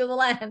to sing to the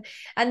land.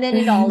 And then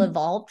it all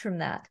evolved from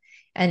that.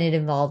 And it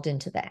evolved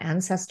into the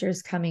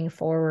ancestors coming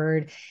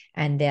forward,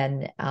 and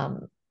then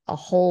a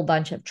whole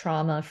bunch of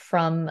trauma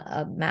from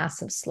a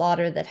massive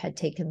slaughter that had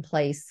taken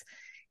place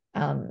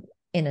um,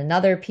 in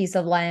another piece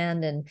of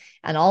land.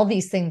 And all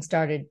these things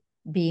started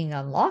being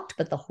unlocked,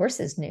 but the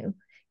horses knew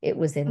it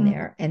was in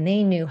there, and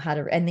they knew how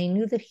to, and they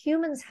knew that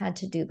humans had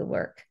to do the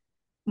work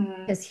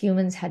because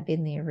humans had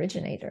been the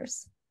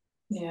originators.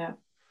 Yeah.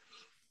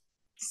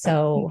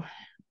 So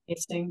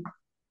Interesting.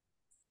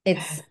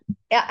 it's,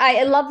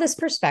 I love this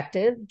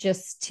perspective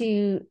just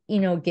to,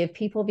 give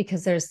people,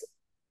 because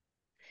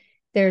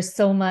there's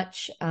so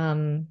much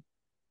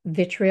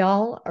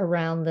vitriol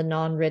around the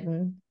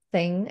non-ridden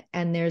thing,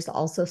 and there's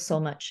also so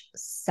much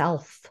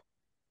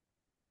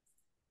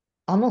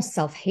almost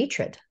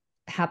self-hatred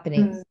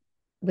happening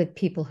with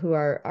people who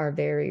are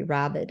very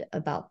rabid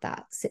about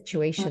that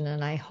situation.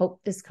 And I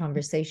hope this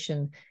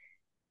conversation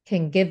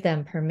can give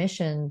them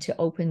permission to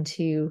open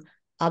to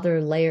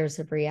other layers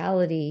of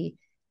reality,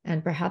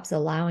 and perhaps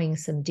allowing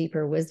some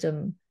deeper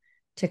wisdom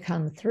to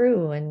come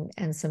through,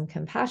 and some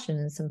compassion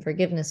and some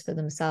forgiveness for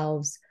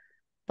themselves.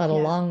 But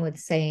along with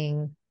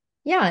saying,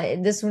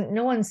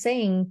 no one's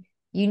saying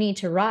you need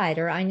to ride,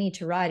 or I need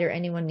to ride, or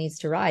anyone needs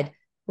to ride.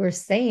 We're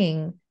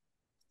saying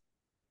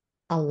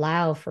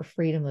allow for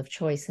freedom of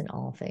choice in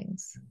all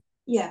things.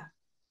 Yeah,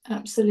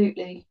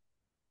 absolutely.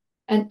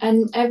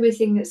 And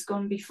everything that's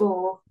gone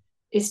before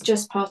is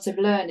just part of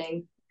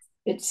learning.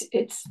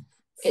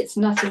 It's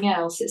nothing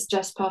else. It's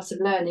just part of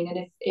learning.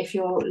 And if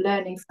you're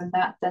learning from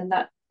that, then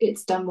that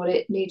it's done what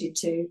it needed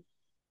to.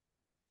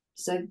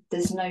 So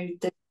there's no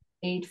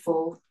need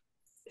for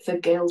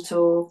guilt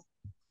or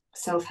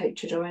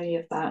self-hatred or any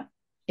of that.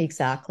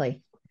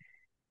 Exactly.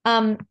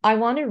 I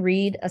want to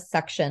read a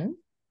section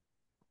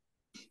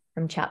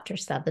from chapter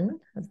 7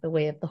 of The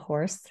Way of the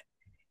Horse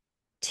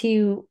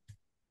to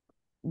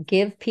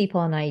give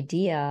people an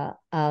idea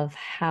of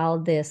how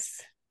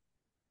this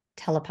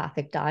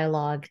telepathic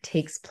dialogue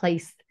takes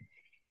place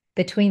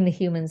between the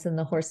humans and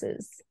the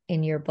horses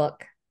in your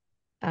book.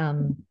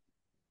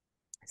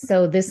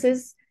 So this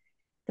is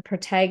the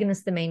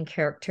protagonist, the main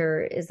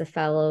character is a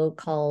fellow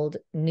called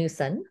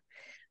Newson,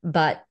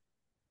 but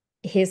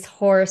his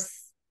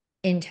horse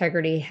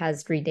integrity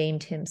has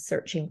renamed him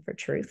Searching for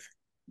Truth.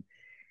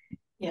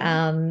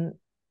 Yeah.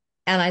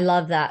 And I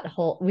love that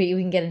whole, we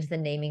can get into the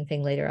naming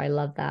thing later. I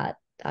love that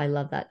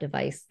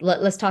device.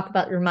 Let's talk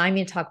about, remind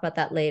me to talk about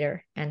that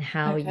later, and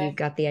how you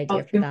got the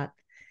idea for that,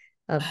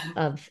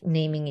 of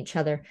naming each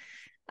other.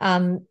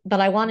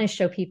 But I want to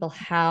show people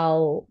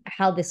how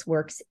this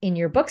works in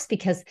your books,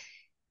 because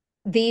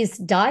these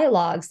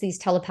dialogues, these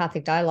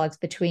telepathic dialogues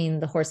between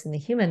the horse and the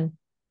human,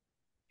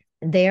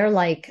 they're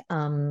like,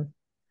 I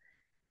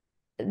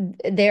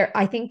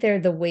think they're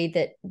the way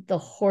that the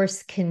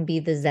horse can be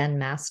the Zen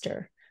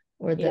master,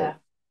 or the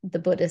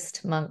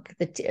Buddhist monk,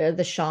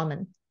 the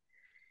shaman.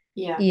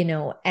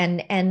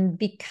 And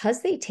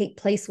because they take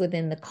place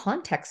within the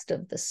context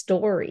of the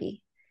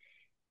story,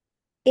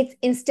 it's,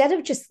 instead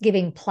of just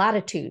giving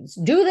platitudes,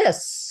 do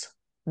this,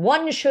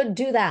 one should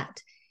do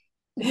that,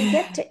 you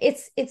get to,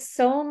 it's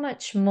so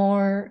much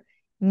more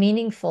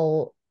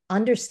meaningful,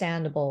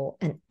 understandable,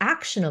 and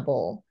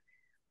actionable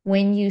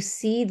when you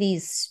see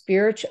these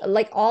spiritual,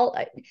 like all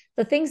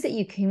the things that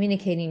you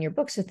communicate in your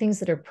books are things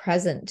that are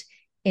present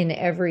in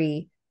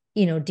every,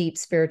 deep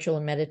spiritual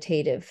and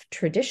meditative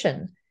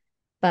tradition.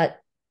 But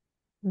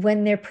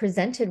when they're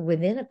presented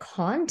within a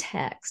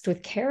context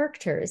with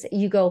characters,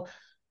 you go,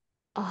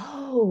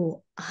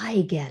 oh,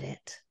 I get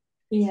it.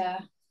 Yeah.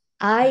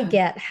 I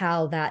get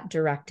how that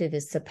directive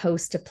is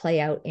supposed to play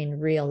out in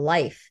real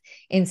life,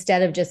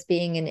 instead of just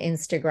being an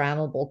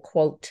Instagrammable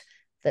quote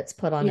that's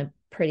put on a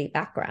pretty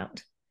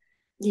background,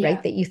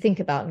 right? That you think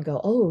about and go,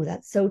 oh,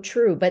 that's so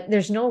true. But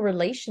there's no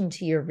relation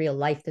to your real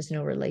life. There's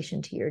no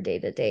relation to your day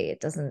to day. It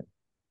doesn't,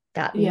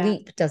 that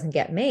leap doesn't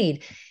get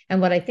made. And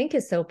what I think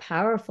is so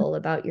powerful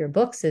about your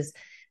books is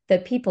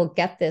that people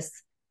get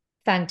this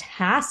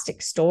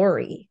fantastic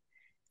story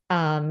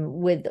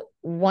with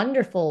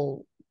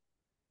wonderful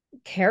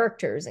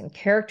characters and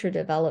character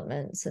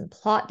developments and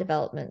plot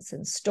developments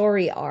and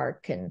story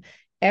arc and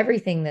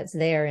everything that's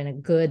there in a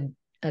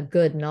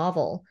good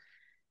novel.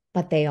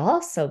 But they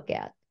also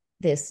get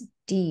this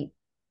deep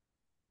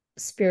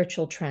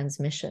spiritual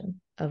transmission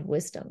of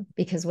wisdom,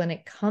 because when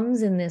it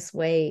comes in this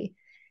way,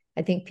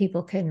 I think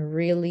people can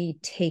really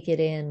take it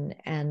in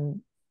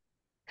and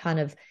kind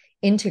of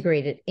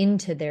integrate it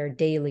into their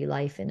daily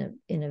life in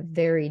a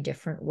very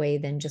different way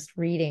than just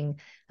reading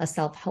a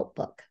self-help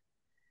book.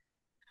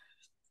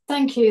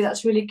 Thank you.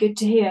 That's really good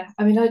to hear.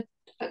 I mean,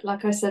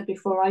 like I said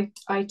before,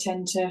 I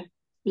tend to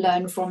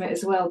learn from it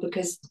as well,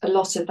 because a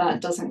lot of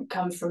that doesn't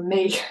come from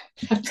me.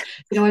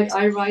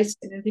 I write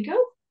and then think,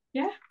 oh,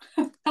 yeah,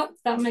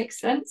 that makes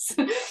sense.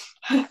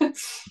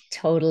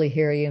 Totally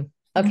hear you.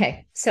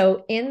 Okay,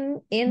 so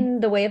in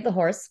The Way of the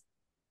Horse,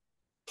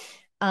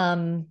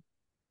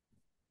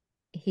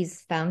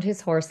 he's found his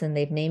horse and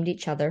they've named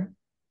each other.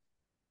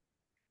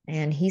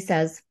 And he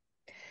says,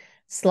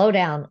 Slow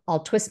down.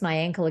 I'll twist my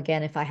ankle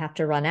again if I have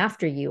to run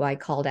after you, I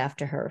called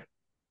after her.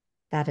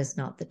 That is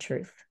not the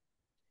truth.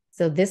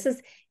 So this is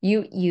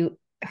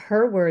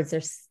her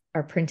words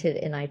are printed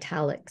in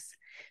italics.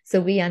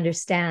 So we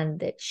understand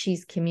that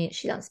she's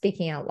not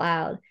speaking out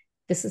loud.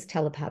 This is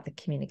telepathic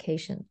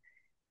communication.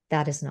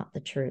 That is not the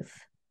truth.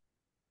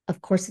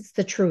 Of course, it's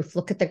the truth.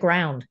 Look at the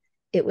ground.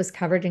 It was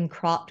covered in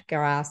cropped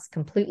grass,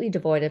 completely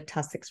devoid of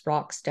tussocks,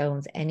 rocks,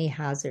 stones, any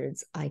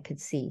hazards I could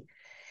see.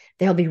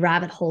 There'll be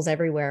rabbit holes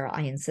everywhere,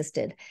 I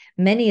insisted.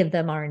 Many of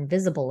them are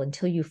invisible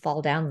until you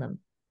fall down them.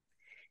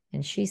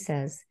 And she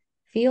says,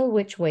 feel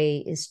which way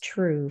is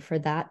true for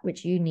that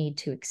which you need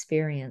to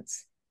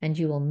experience, and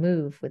you will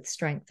move with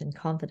strength and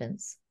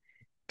confidence.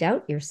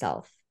 Doubt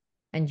yourself,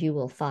 and you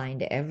will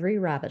find every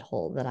rabbit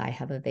hole that I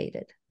have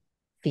evaded.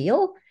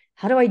 Feel?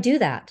 How do I do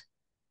that?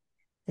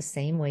 The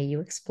same way you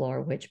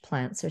explore which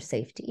plants are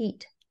safe to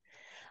eat.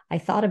 I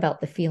thought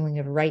about the feeling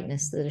of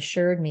rightness that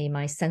assured me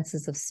my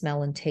senses of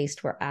smell and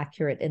taste were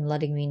accurate in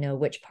letting me know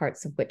which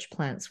parts of which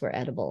plants were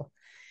edible.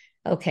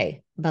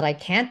 Okay, but I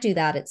can't do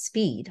that at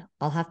speed.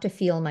 I'll have to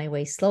feel my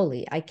way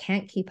slowly. I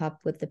can't keep up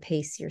with the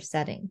pace you're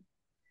setting.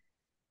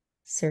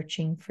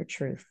 Searching for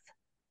truth.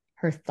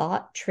 Her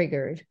thought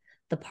triggered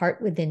the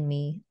part within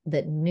me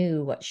that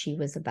knew what she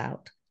was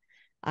about.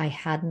 I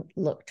hadn't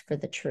looked for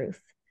the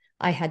truth.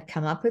 I had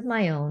come up with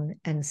my own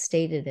and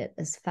stated it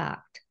as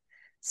fact.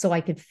 So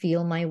I could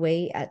feel my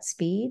way at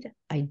speed,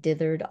 I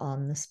dithered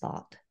on the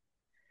spot.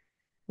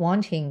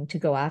 Wanting to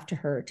go after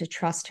her, to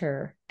trust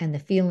her, and the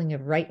feeling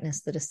of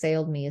rightness that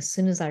assailed me as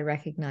soon as I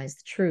recognized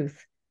the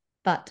truth,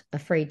 but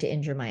afraid to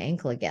injure my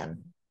ankle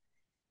again.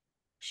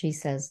 She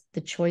says,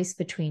 the choice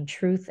between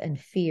truth and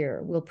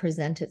fear will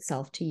present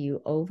itself to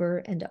you over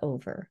and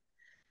over.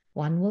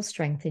 One will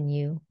strengthen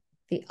you,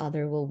 the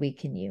other will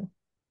weaken you.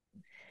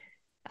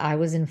 I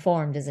was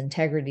informed as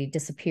integrity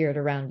disappeared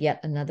around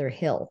yet another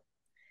hill.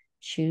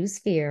 Choose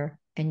fear,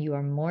 and you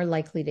are more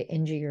likely to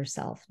injure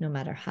yourself, no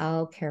matter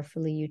how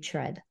carefully you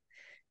tread.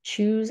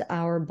 Choose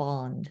our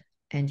bond,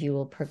 and you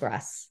will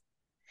progress.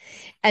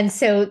 And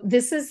so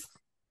this is,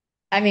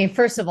 I mean,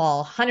 first of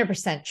all,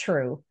 100%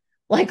 true.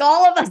 Like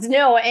all of us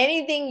know,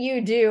 anything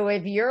you do,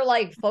 if you're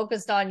like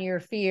focused on your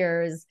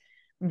fears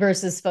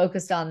versus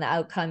focused on the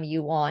outcome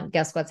you want,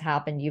 guess what's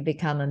happened? You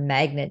become a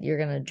magnet. You're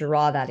going to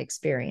draw that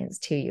experience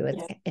to you.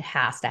 It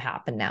has to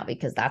happen now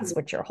because that's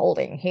what you're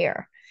holding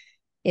here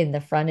in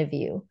the front of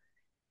you.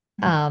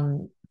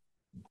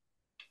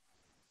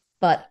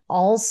 But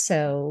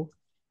also,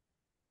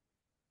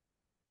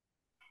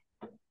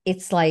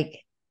 it's like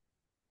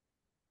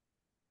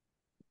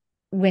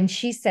when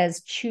she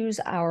says, choose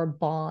our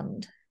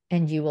bond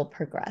and you will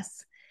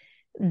progress.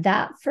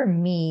 That for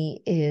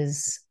me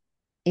is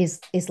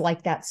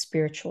like that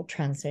spiritual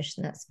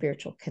transition, that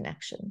spiritual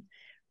connection,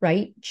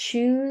 right?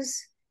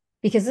 Choose,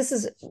 because this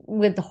is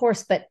with the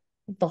horse, but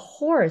the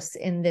horse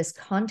in this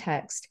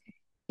context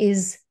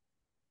is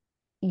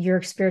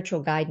your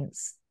spiritual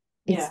guidance.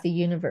 It's the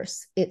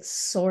universe. It's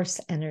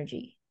source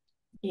energy.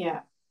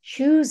 Yeah.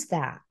 Choose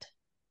that.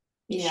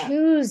 Yeah.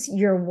 Choose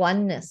your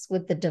oneness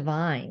with the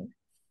divine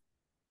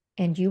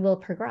and you will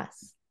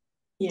progress.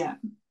 Yeah,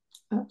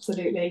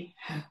 absolutely.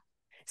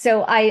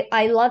 So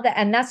I love that.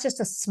 And that's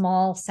just a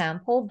small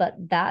sample, but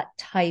that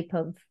type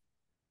of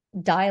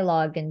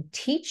dialogue and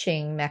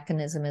teaching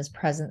mechanism is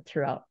present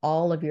throughout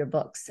all of your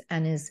books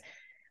and is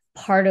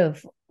part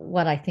of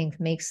what I think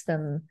makes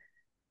them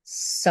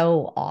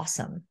so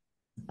awesome.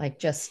 Like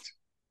just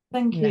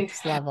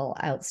next level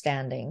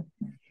outstanding.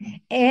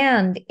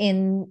 And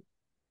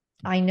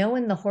I know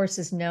in the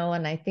horses know,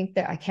 and I think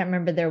that I can't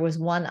remember, there was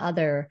one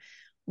other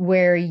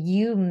where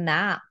you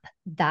map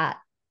that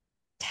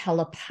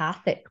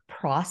telepathic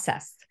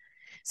process.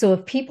 So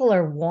if people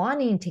are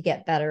wanting to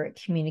get better at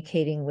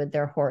communicating with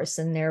their horse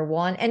and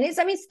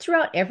it's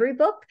throughout every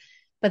book,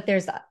 but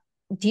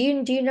do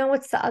you know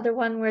what's the other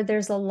one where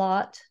there's a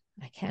lot?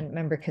 I can't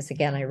remember because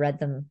again, I read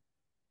them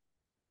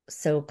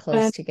so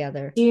close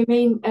together. Do you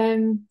mean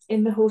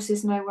in The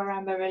Horses Know Where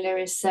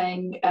Amarilla is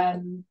saying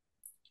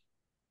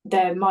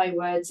they're my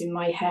words in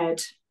my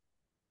head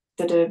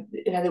that are,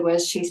 in other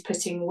words, she's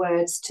putting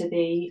words to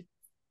the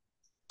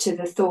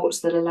thoughts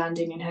that are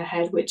landing in her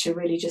head, which are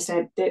really just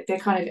they're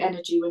kind of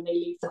energy when they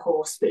leave the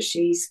horse, but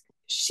she's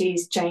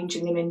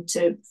changing them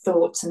into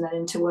thoughts and then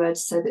into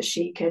words so that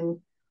she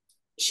can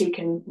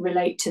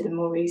relate to them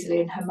more easily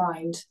in her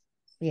mind.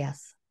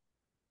 Yes.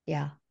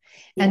 Yeah.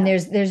 And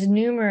there's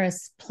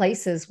numerous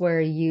places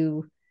where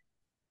you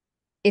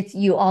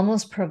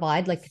almost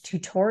provide like a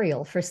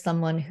tutorial for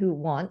someone who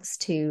wants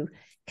to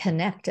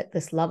connect at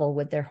this level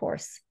with their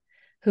horse,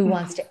 who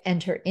wants to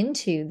enter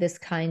into this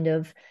kind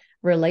of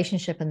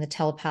relationship and the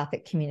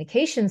telepathic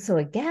communication. So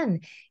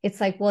again,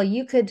 it's like, well,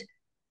 you could,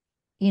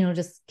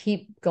 just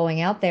keep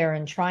going out there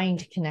and trying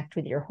to connect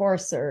with your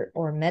horse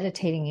or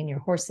meditating in your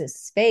horse's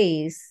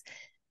space.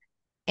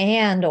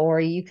 Or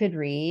you could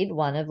read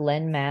one of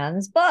Lynn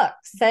Mann's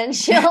books and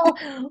she'll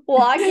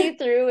walk you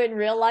through in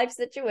real life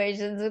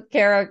situations with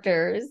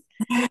characters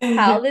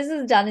how this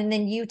is done. And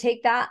then you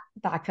take that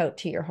back out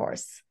to your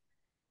horse.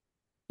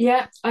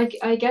 Yeah,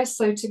 I guess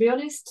so, to be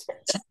honest.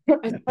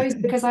 I suppose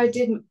because I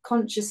didn't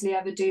consciously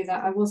ever do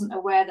that, I wasn't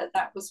aware that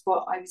that was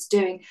what I was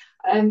doing.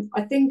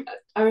 I think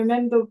I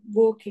remember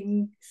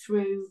walking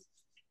through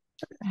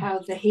how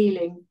the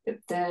healing,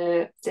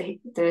 the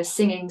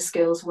singing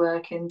skills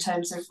work in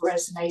terms of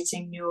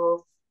resonating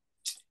your,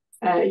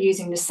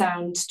 using the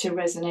sound to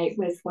resonate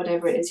with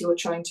whatever it is you're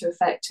trying to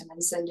affect, and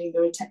then sending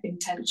your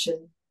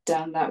intention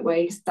down that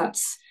way.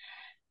 That's,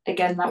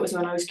 again, that was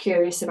when I was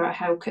curious about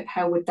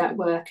how would that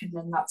work, and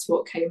then that's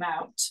what came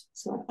out.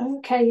 So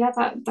okay, yeah,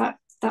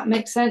 that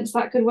makes sense.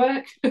 That could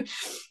work.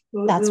 That's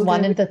We'll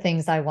one go of with. the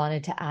things I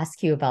wanted to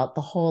ask you about,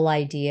 the whole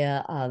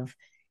idea of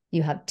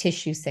you have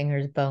tissue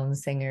singers, bone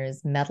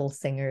singers, metal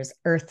singers,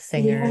 earth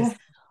singers, Yeah,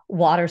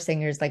 water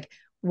singers. Like,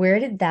 where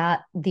did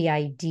the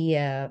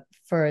idea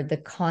for the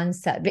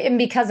concept, and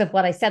because of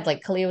what I said,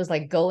 like Kalia was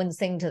like, go and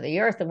sing to the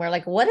earth. And we're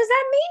like, what does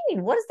that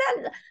mean? What is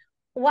that?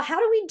 Well, how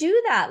do we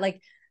do that?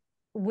 Like,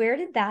 where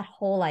did that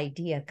whole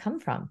idea come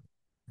from?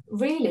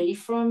 really,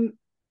 from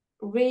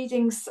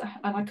readings,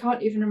 and I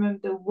can't even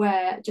remember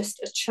where, just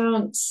a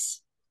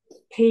chance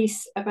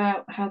piece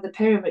about how the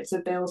pyramids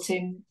are built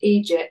in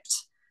Egypt,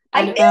 I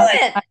and knew about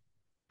the it.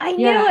 I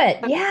knew yeah,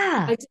 it.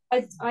 Yeah.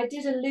 I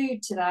did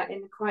allude to that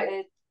in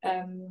quite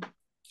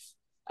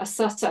a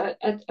subtle,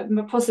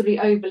 a possibly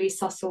overly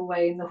subtle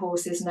way, and the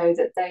horses know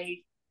that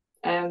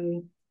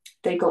um,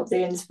 they got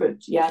the inspiration.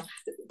 Yeah,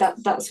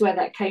 that's where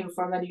that came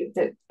from.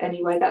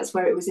 Anyway, that's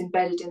where it was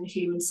embedded in the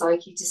human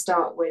psyche to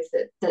start with.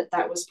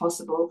 That was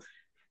possible,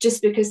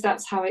 just because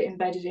that's how it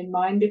embedded in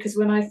mine. Because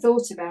when I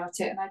thought about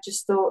it, and I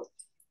just thought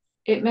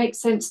it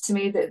makes sense to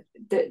me that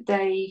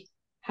they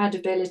had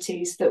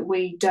abilities that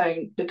we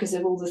don't, because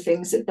of all the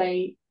things that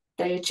they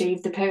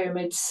achieved. The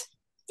pyramids,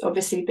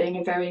 obviously, being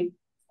a very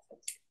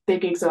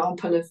big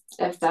example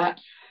of that.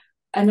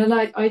 And then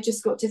I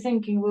just got to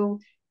thinking, well,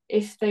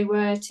 if they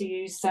were to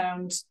use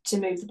sound to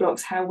move the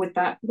blocks, how would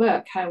that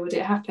work? How would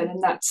it happen?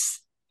 And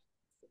that's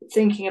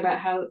thinking about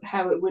how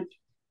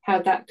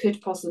that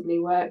could possibly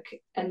work.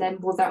 And then,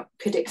 well, that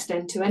could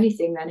extend to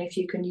anything. Then, if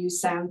you can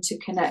use sound to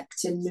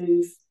connect and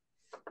move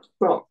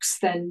rocks,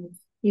 then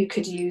you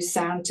could use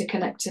sound to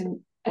connect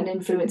and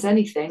influence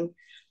anything.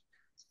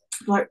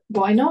 Like,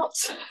 why not?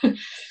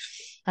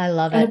 I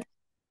love And it.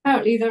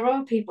 apparently, there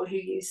are people who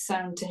use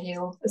sound to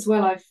heal as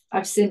well.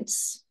 I've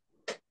since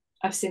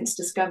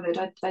discovered.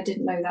 I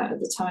didn't know that at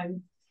the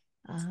time.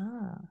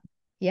 Ah,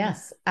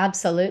 yes,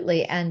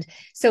 absolutely. And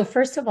so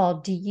first of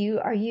all,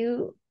 are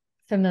you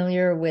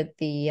familiar with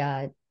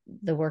the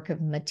work of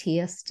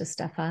Matthias de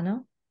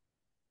Stefano?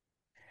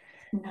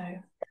 No,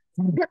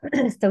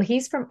 So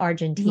he's from not.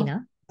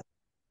 Argentina.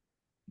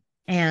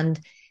 And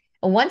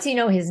once you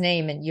know his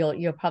name, and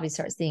you'll probably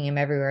start seeing him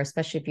everywhere,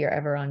 especially if you're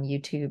ever on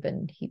YouTube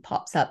and he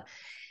pops up.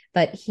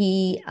 But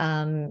he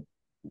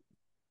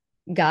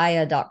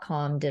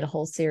Gaia.com did a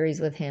whole series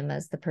with him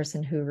as the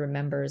person who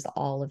remembers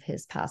all of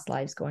his past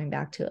lives going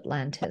back to Oh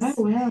Atlantis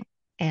wow.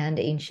 and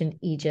ancient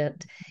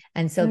Egypt.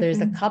 And so there's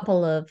a Okay.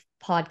 couple of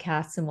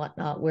podcasts and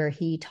whatnot where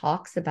he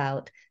talks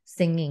about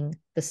singing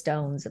the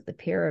stones of the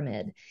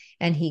pyramid,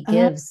 and he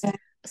gives Okay.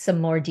 some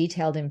more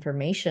detailed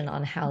information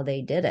on how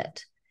they did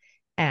it,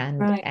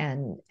 Right.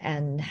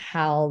 and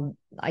how,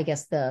 I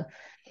guess, the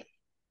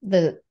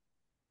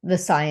the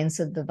science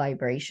of the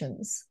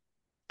vibrations,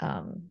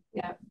 um,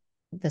 Yeah.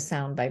 the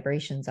sound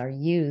vibrations are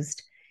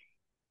used.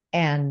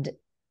 And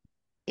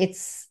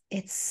it's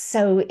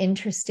so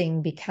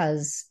interesting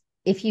because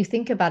if you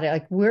think about it,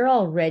 like, we're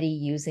already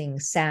using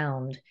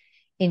sound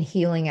in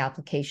healing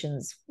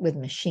applications with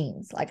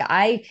machines. Like,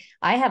 I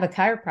have a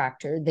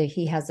chiropractor that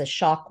he has a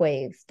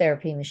shockwave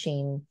therapy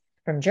machine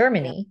from Yeah.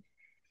 Germany.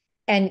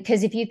 And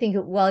because if you think,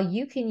 well,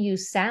 you can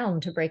use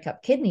sound to break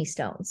up kidney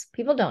stones,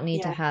 people don't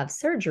need to Yeah. have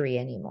surgery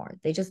anymore.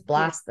 They just Yeah.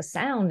 blast the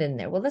sound in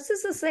there. Well, this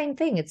is the same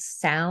thing. It's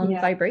sound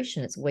Yeah.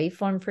 vibration, it's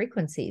waveform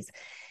frequencies.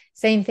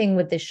 Same thing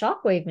with this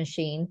shockwave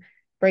machine,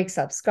 breaks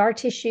up scar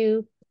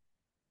tissue,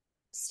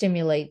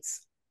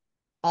 stimulates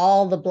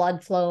all the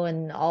blood flow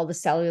and all the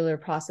cellular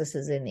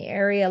processes in the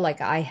area.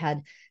 Like, I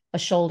had a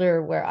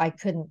shoulder where I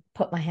couldn't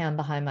put my hand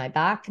behind my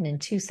back, and in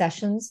 2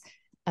 sessions,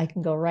 I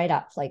can go right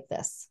up like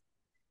this.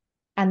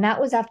 And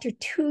that was after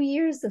 2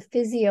 years of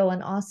physio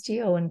and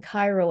osteo and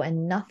chiro,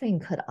 and nothing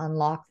could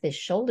unlock this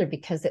shoulder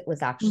because it was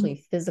Mm. actually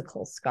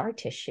physical scar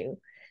tissue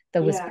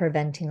that was Yeah.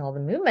 preventing all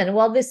the movement.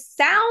 Well, this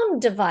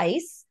sound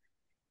device,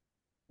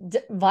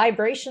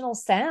 vibrational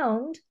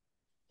sound,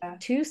 Yeah.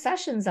 2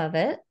 sessions of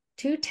it,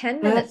 two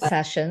 10-minute Perfect.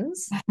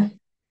 sessions,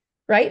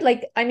 right?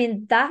 Like, I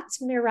mean,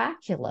 that's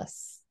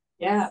miraculous.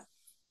 Yeah.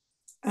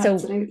 So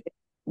Absolutely.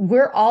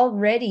 we're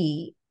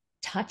already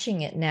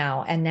touching it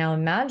now. And now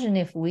imagine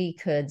if we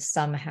could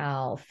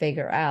somehow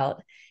figure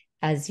out,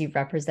 as you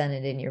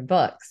represented in your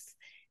books,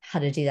 how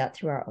to do that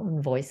through our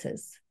own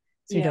voices.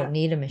 So we don't Yeah.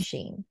 need a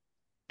machine,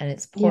 and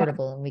it's Yeah.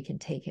 portable and we can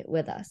take it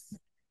with us.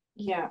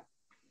 Yeah.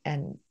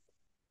 And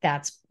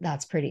that's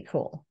pretty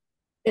cool.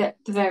 Yeah.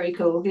 Very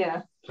cool.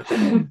 Yeah.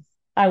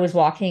 I was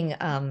walking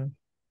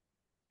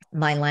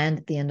my land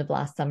at the end of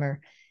last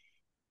summer,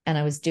 and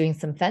I was doing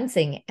some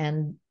fencing,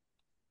 and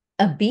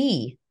a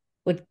bee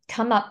would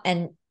come up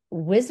and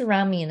whiz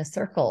around me in a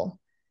circle,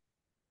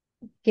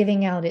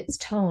 giving out its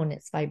tone,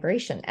 its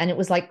vibration. And it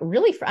was like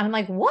really, I'm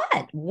like,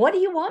 what do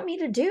you want me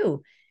to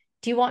do?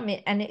 Do you want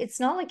me? And it's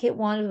not like it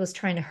was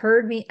trying to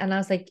herd me. And I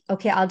was like,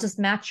 okay, I'll just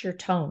match your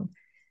tone.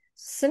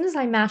 As soon as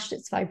I matched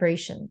its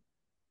vibration,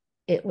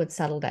 it would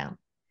settle down.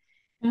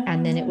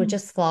 And then it would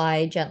just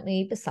fly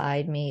gently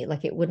beside me,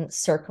 like it wouldn't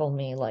circle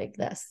me like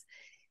this.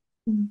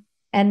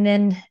 And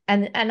then,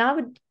 and I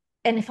would,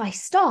 and if I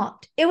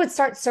stopped, it would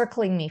start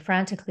circling me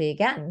frantically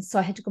again. So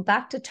I had to go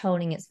back to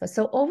toning it.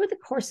 So over the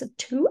course of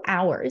 2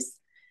 hours,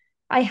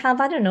 I have,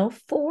 I don't know,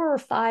 4 or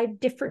 5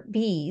 different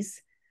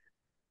bees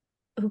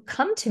who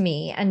come to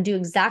me and do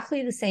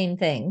exactly the same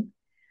thing,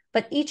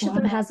 but each of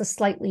them has a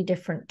slightly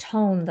different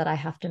tone that I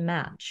have to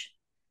match.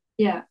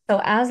 Yeah. So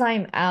as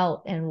I'm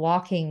out and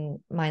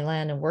walking my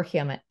land and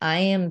working on it, I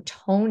am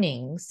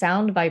toning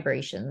sound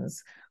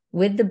vibrations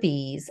with the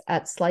bees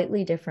at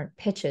slightly different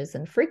pitches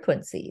and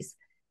frequencies.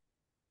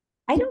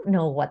 I don't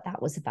know what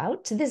that was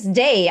about to this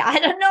day. I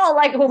don't know,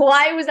 like,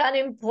 why was that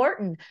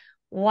important?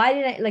 Why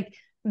did I like,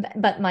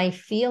 but my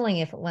feeling,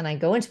 if when I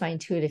go into my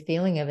intuitive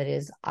feeling of it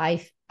is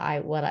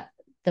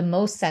the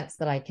most sense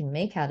that I can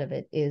make out of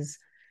it is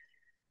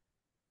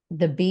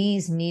the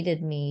bees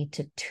needed me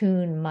to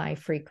tune my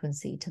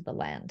frequency to the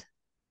land.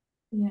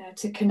 Yeah,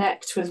 to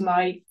connect with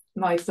my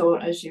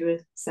thought as you were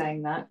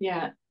saying that.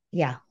 Yeah.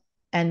 Yeah.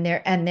 And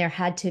there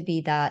had to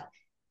be that,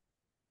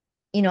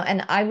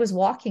 and I was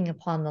walking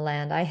upon the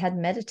land. I had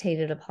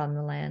meditated upon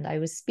the land. I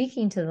was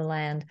speaking to the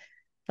land,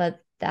 but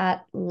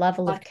that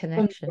level of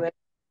connection,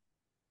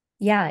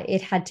 yeah,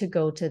 it had to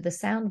go to the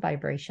sound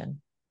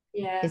vibration.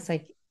 Yeah. It's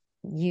like,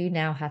 you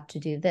now have to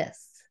do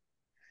this.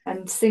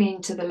 And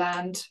singing to the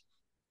land,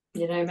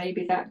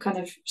 maybe that kind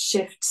of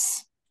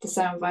shifts the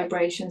sound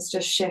vibrations,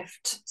 just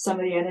shift some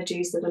of the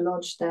energies that are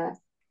lodged there.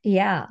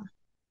 Yeah.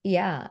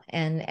 Yeah.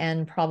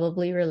 And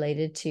probably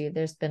related to,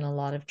 there's been a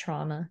lot of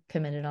trauma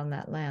committed on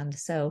that land.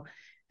 So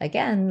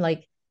again,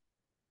 like,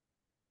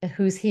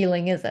 whose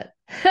healing is it?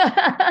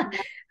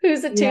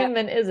 Whose Yeah.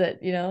 attunement is it?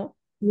 Yeah.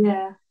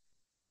 Does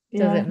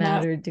Yeah. it No,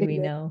 matter? Do we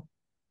know?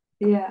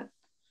 yeah.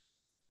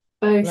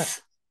 Let,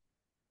 Both.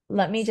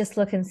 let me just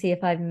look and see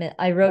if I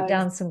wrote Both.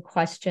 down some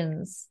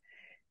questions.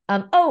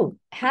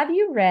 Have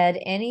you read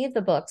any of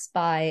the books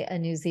by a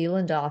New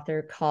Zealand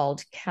author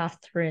called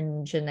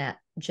Catherine Jeanette,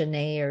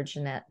 No.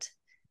 Genet?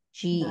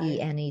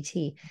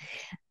 No.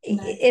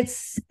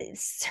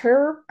 It's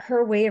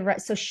her way of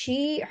writing. So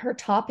her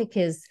topic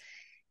is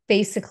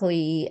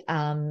basically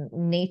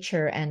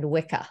nature and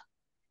Wicca Oh,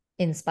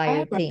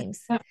 inspired right.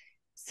 themes. Oh,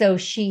 So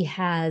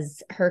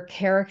her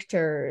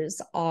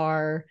characters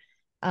are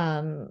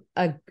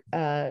a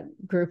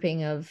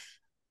grouping of,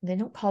 they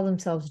don't call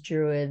themselves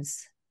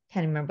druids.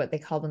 Can't remember what they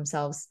call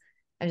themselves.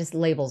 I just,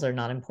 labels are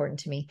not important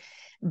to me,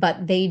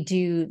 but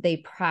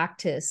they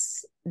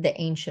practice the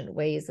ancient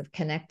ways of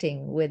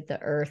connecting with the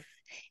earth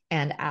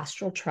and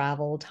astral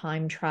travel,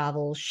 time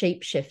travel,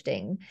 shape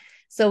shifting.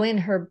 So in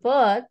her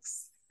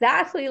books,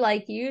 exactly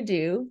like you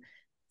do,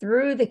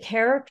 through the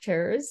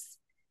characters,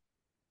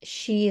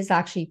 she is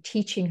actually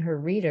teaching her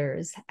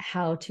readers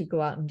how to go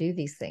out and do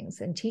these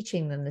things, and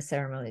teaching them the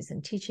ceremonies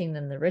and teaching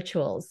them the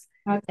rituals.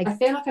 I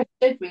feel like I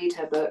should read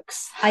her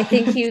books. I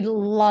think you'd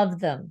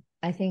love them.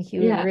 I think you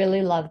would Yeah.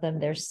 really love them.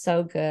 They're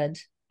so good.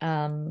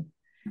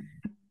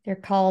 They're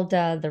called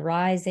The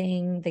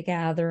Rising, The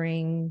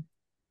Gathering.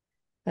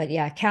 But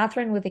yeah,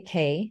 Catherine with a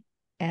K,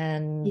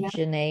 and Yeah.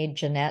 Jeanette,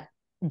 Genet.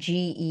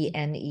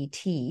 Genet.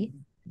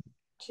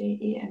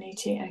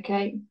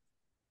 Okay.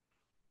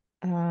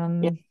 Yeah.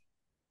 Um,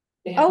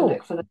 We have a oh,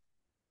 look for them.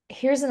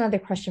 here's another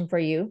question for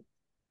you.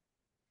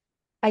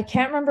 I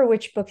can't remember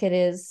which book it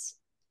is.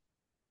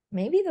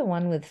 Maybe the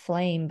one with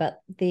Flame, but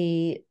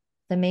the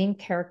main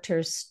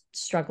character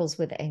struggles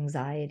with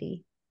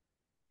anxiety.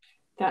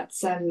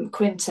 That's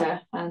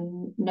Quinta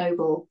and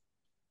Noble.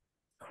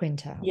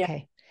 Quinta, Yeah.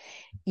 okay.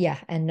 Yeah,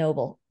 and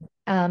Noble.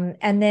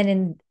 And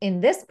then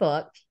in this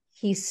book,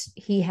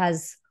 he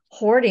has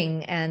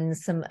hoarding and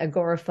some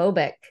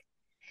agoraphobic.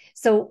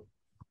 So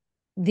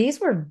these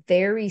were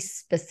very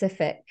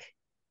specific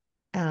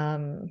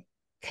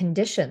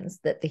conditions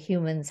that the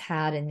humans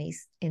had in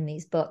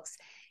these books.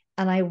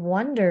 And I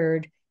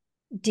wondered,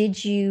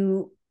 did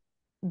you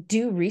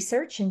do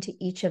research into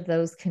each of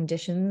those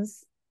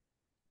conditions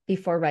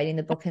before writing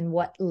the book, and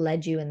what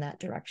led you in that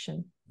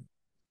direction?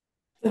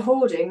 The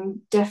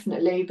hoarding,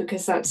 definitely,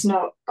 because I'm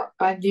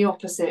the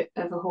opposite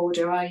of a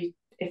hoarder.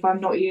 If I'm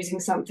not using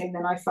something,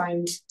 then I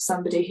find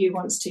somebody who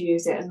wants to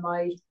use it, and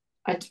I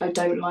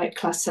don't like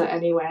clutter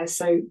anywhere.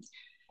 So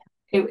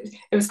it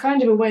was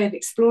kind of a way of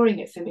exploring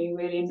it for me,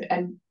 really,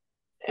 and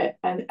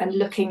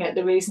looking at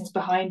the reasons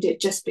behind it,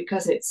 just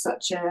because it's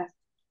such a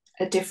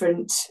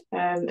different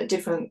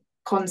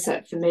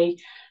concept for me.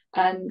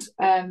 And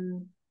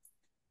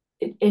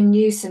in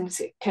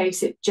Newsom's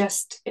case, it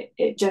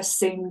just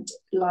seemed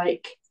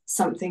like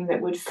something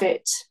that would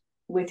fit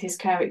with his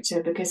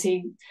character, because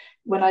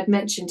when I'd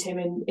mentioned him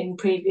in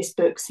previous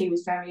books, he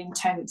was very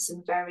intense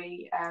and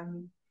very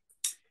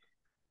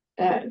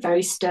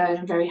very stern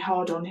and very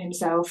hard on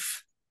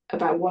himself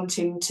about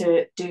wanting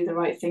to do the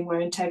right thing where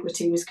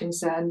integrity was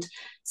concerned.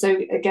 So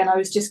again, I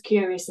was just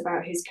curious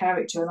about his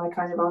character, and I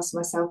kind of asked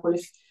myself, well,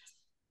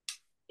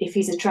 if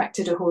he's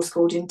attracted a horse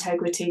called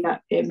integrity,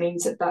 that it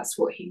means that that's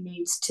what he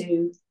needs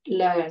to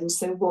learn.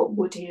 So what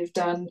would he have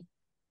done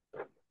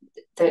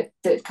that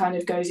kind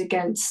of goes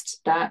against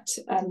that,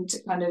 and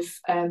kind of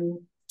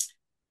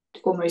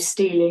almost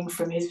stealing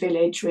from his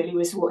village really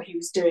was what he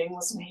was doing,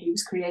 wasn't he? He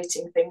was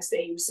creating things that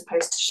he was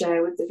supposed to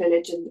share with the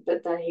village, and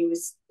but then he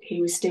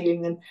was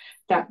stealing them.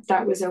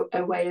 That was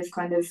a way of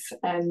kind of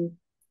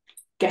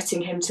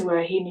getting him to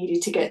where he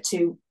needed to get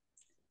to,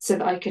 so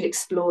that I could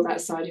explore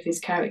that side of his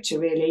character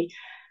really.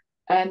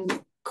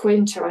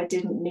 Quinta, I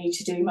didn't need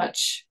to do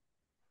much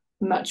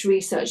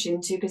research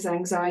into, because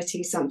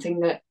anxiety is something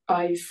that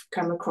I've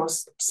come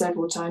across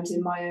several times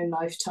in my own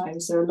lifetime.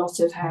 So a lot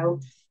of how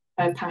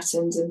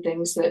patterns and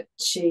things that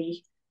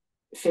she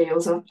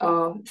feels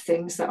are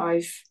things that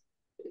I've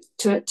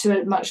to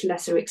a much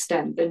lesser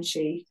extent than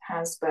she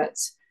has, but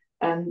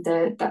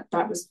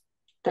that was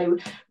they were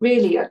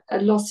really a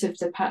lot of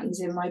the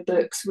patterns in my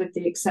books, with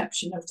the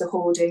exception of the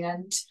hoarding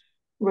and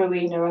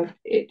Rowena.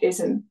 It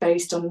isn't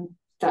based on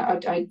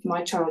that.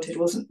 My childhood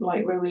wasn't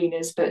like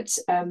Rowena's, but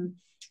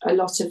a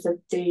lot of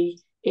the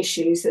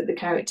issues that the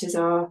characters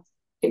are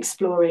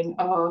exploring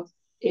are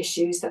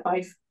issues that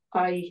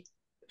I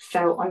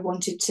felt I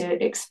wanted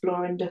to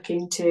explore and look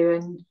into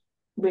and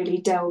really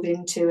delve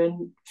into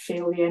and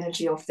feel the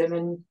energy of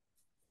them,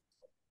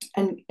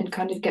 and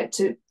kind of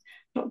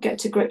not get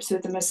to grips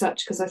with them as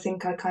such, because I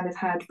think I kind of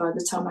had by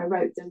the time I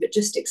wrote them, but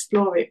just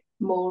explore it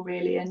more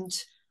really, and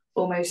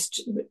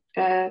almost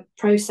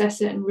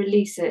process it and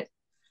release it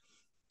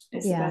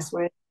is the best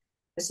way of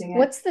expressing it.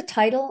 What's the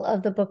title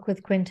of the book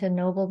with Quinta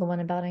Noble, the one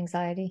about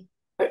anxiety?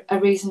 A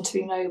Reason to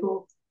Be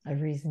Noble. A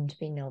Reason to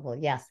Be Noble,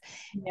 yes.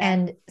 Yeah.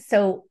 And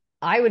so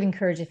I would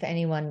encourage, if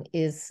anyone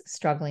is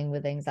struggling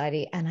with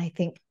anxiety, and I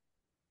think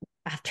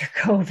after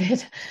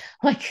COVID,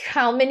 like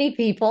how many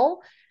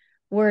people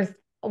were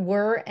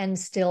and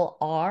still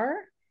are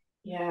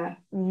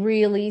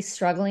really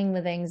struggling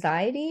with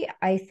anxiety.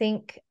 I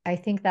think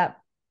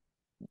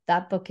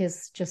that book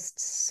is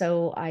just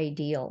so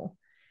ideal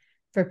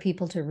for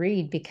people to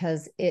read,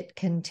 because it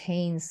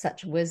contains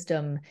such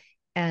wisdom,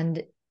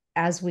 and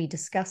as we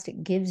discussed,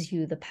 it gives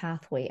you the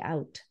pathway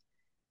out.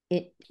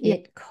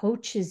 It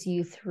coaches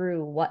you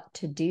through what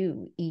to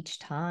do each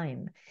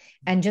time.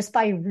 And just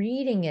by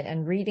reading it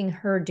and reading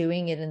her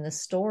doing it in the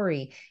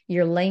story,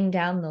 you're laying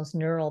down those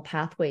neural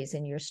pathways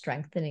and you're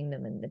strengthening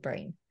them in the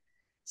brain,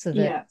 so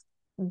that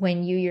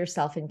when you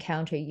yourself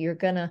encounter, you're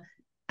gonna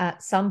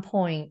at some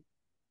point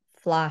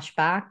flash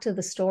back to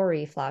the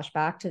story, flash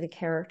back to the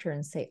character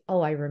and say,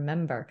 oh, I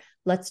remember,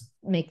 let's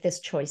make this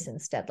choice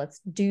instead, let's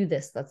do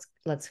this,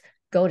 let's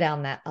go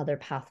down that other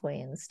pathway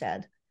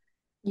instead.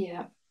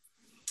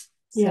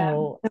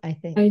 So I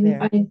think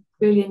I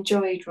really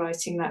enjoyed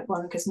writing that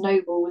one, because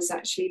Noble was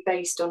actually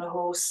based on a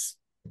horse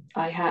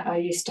I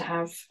used to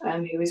have,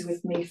 who was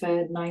with me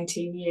for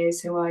 19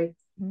 years, who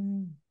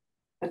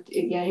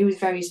he was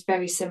very,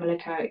 very similar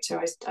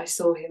character. I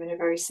saw him in a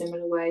very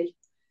similar way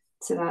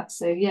to that.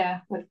 So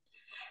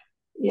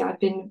I've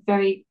been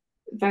very,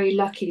 very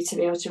lucky to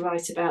be able to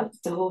write about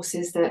the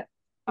horses that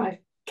I've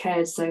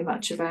cared so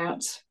much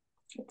about.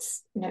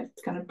 It's, it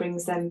kind of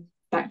brings them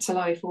back to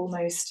life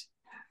almost.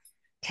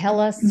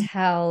 Tell us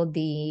how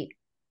the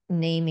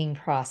naming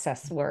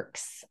process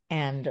works,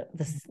 and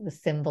the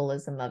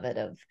symbolism of it,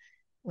 of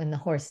when the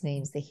horse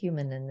names the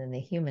human and then the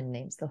human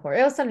names the horse.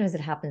 Oh, sometimes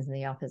it happens in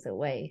the opposite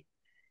way.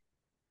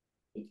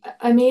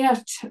 I mean,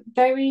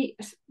 very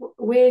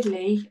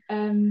weirdly,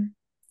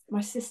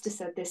 my sister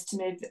said this to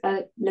me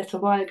a little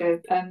while ago.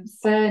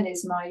 Fern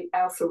is my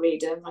alpha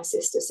reader, my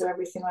sister, so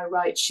everything I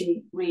write,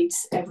 she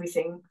reads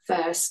everything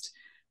first.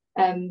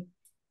 And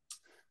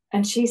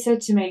she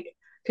said to me,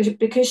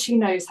 because she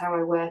knows how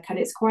I work and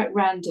it's quite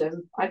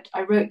random,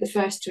 I wrote the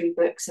first 3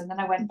 books, and then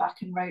I went back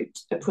and wrote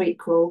a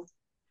prequel.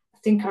 I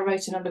think I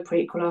wrote another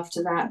prequel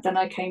after that. Then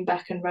I came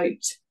back and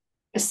wrote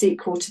a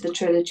sequel to the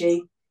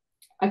trilogy.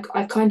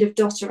 I kind of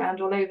dot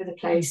around all over the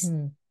place.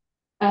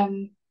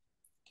 And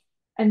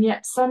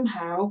yet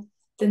somehow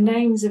the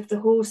names of the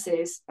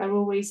horses are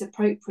always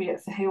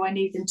appropriate for who I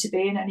need them to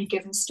be in any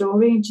given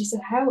story. And she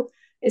said, how,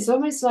 it's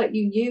almost like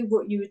you knew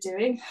what you were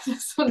doing,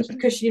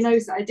 because she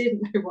knows that I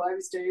didn't know what I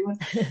was doing.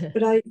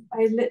 But I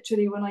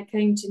literally, when I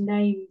came to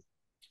name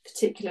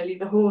particularly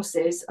the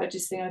horses, I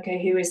just think,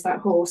 okay, who is that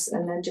horse?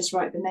 And then just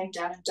write the name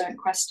down and don't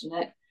question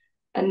it.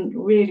 And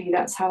really,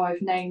 that's how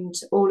I've named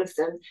all of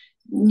them.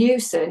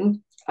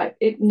 Newson,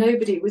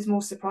 nobody was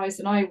more surprised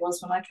than I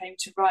was when I came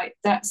to write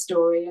that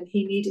story, and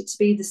he needed to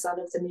be the son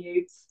of the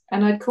new.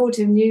 And I'd called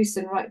him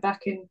Newson right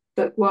back in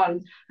book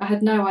 1. I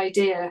had no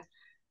idea.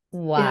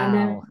 Wow. And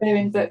then there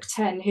in book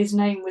 10, his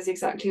name was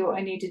exactly what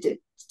I needed it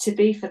to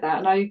be for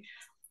that. And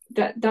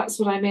that's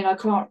what I mean. I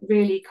can't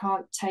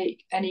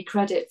take any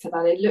credit for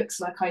that. It looks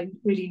like I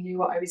really knew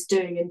what I was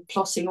doing in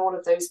plotting all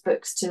of those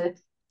books to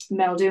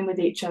meld in with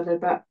each other,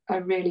 but I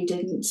really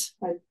didn't.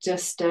 I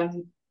just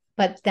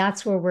But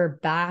that's where we're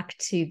back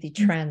to the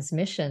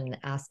transmission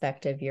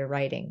aspect of your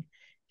writing,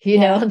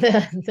 Yeah.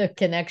 the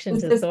connection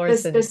to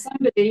source. And There's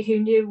somebody who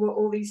knew what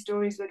all these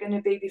stories were going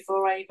to be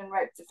before I even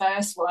wrote the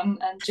first one.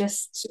 And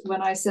just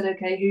when I said,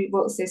 okay,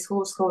 what's this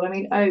horse called? I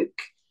mean, Oak,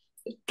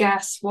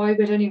 Gas. Why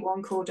would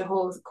anyone call a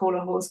horse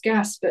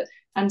Gas? But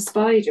and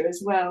Spider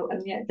as well.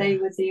 And yet they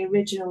were the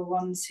original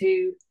ones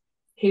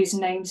whose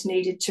names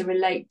needed to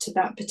relate to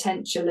that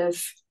potential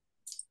of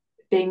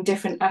being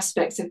different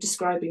aspects of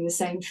describing the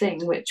same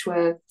thing, which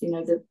were,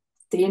 the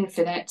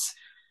infinite.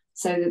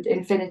 So the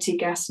infinity,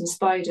 Gas, and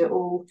Spider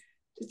all,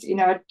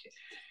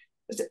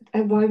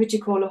 why would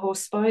you call a horse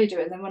Spider?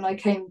 And then when I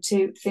came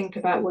to think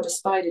about what a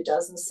spider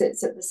does and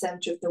sits at the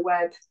center of the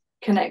web,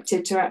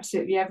 connected to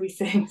absolutely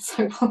everything.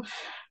 So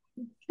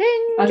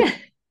I don't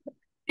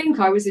think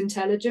I was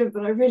intelligent,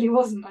 but I really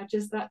wasn't.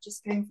 That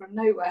just came from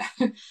nowhere.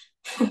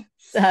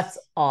 That's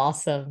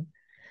awesome.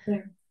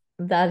 Yeah.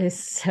 That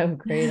is so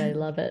great. I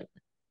love it.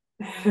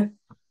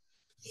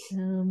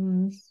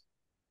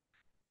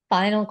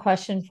 Final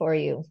question for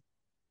you.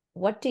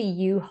 What do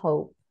you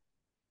hope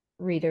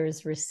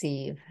readers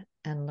receive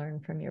and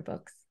learn from your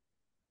books?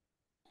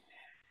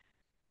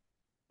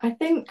 I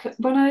think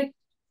when I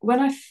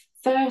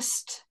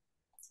first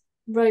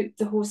wrote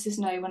The Horses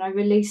Know, when I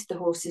released The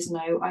Horses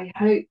Know, I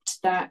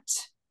hoped that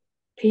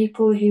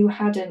people who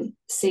hadn't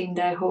seen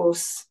their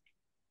horse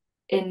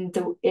in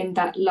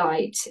that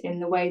light, in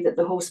the way that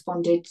the horse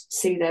bonded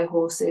see their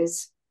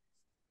horses,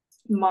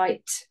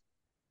 might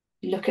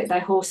look at their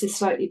horses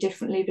slightly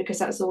differently, because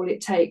that's all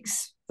it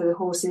takes for the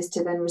horses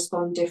to then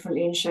respond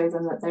differently and show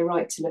them that they're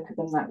right to look at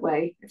them that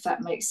way, if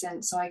that makes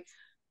sense. So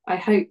I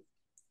hope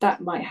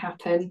that might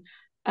happen.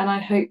 And I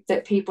hope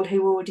that people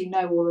who already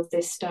know all of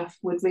this stuff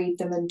would read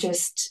them and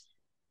just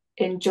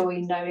enjoy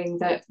knowing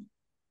that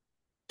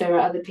there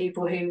are other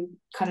people who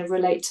kind of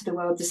relate to the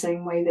world the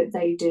same way that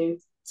they do.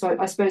 So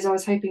I suppose I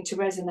was hoping to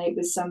resonate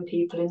with some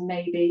people and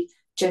maybe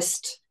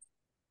just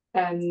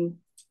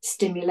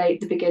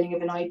stimulate the beginning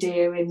of an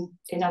idea in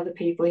other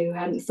people who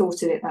hadn't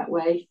thought of it that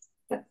way.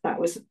 That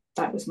was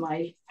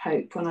my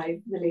hope when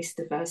I released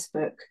the first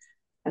book,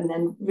 and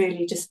then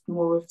really just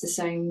more of the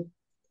same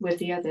with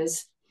the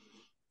others.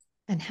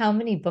 And how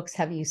many books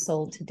have you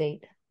sold to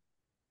date?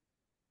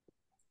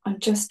 I'm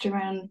just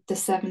around the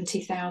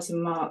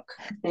 70,000 mark.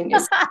 I think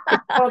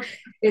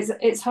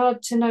it's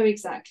hard to know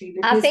exactly,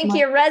 because I think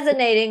you're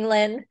resonating,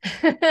 Lynn.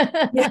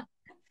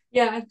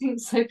 yeah, I think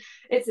so.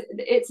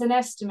 It's an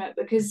estimate,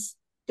 because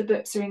the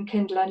books are in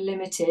Kindle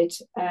Unlimited.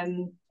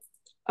 They're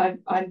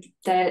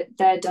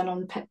done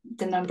on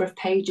the number of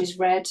pages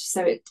read.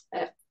 So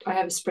I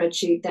have a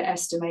spreadsheet that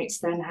estimates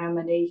then how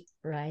many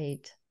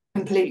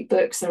complete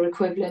books are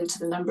equivalent to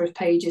the number of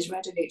pages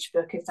read in each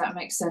book, if that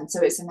makes sense.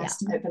 So it's an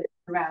estimate, but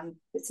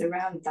it's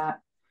around that.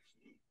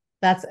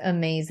 That's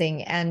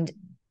amazing. And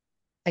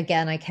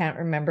again, I can't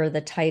remember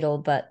the title,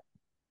 but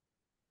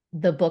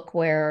the book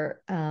where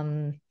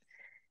the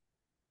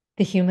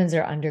humans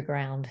are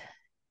underground,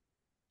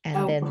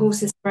 and then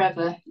Horses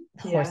Forever.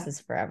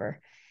 Horses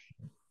Forever.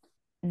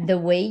 The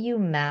way you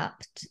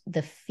mapped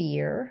the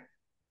fear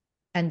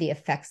and the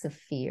effects of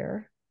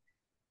fear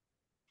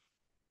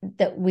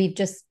that we've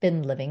just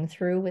been living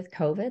through with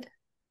COVID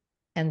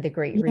and the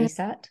Great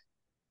Reset.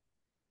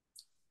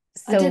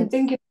 So, I didn't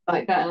think of it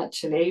like that,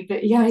 actually,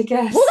 but yeah, I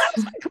guess. Well, that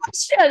was my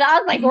question. I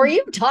was like, were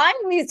you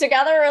tying these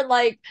together? And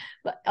like,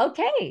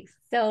 okay.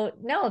 So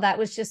no, that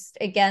was just,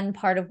 again,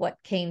 part of what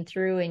came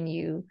through and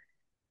you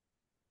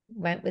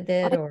went with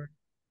it.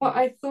 What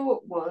I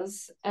thought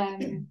was,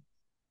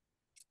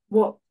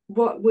 what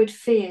would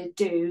fear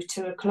do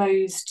to a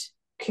closed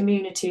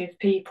community of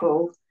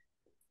people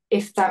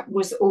if that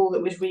was all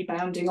that was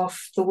rebounding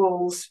off the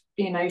walls,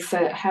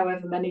 for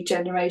however many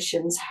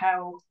generations?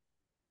 How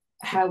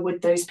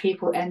would those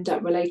people end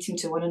up relating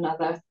to one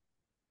another?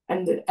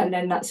 And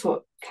then that's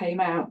what came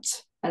out.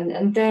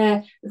 And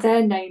their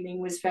naming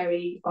was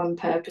very on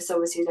purpose.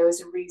 Obviously, there was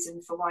a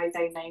reason for why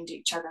they named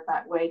each other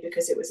that way,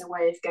 because it was a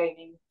way of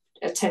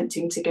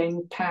attempting to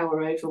gain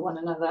power over one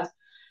another.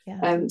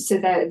 Yeah. So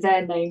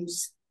their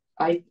names,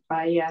 I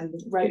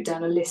wrote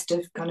down a list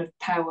of kind of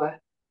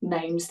power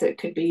names that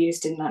could be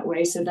used in that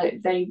way. So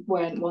they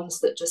weren't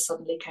ones that just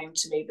suddenly came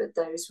to me, but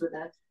those were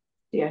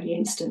the only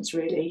instance,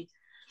 really.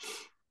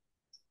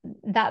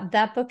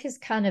 That book is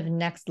kind of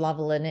next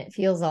level, and it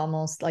feels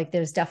almost like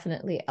there's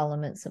definitely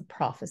elements of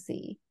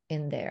prophecy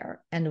in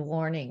there and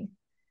warning.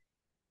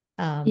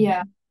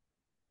 To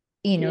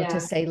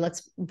say,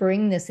 let's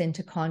bring this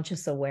into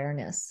conscious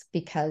awareness,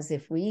 because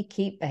if we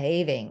keep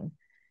behaving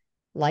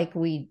like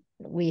we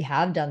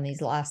have done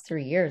these last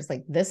 3 years,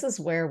 like this is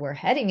where we're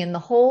heading. And the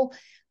whole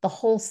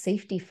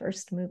safety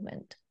first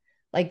movement,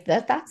 like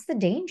that's the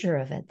danger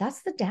of it.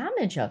 That's the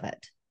damage of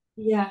it.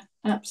 Yeah,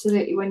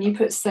 absolutely. When you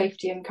put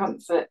safety and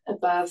comfort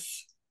above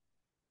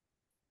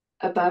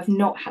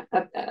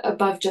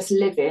just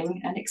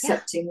living and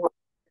accepting what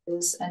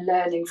is and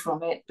learning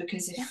from it,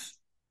 because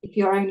if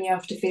you're only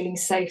after feeling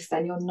safe,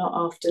 then you're not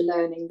after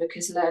learning,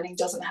 because learning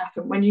doesn't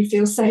happen when you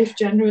feel safe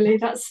generally.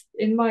 That's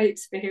in my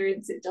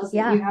experience, it doesn't.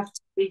 You have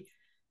to be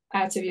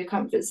out of your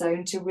comfort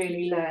zone to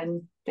really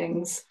learn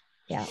things.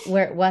 Yeah,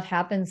 where what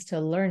happens to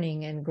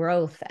learning and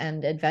growth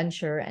and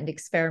adventure and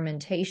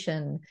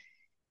experimentation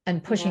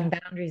and pushing Yeah,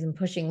 boundaries and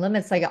pushing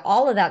limits, like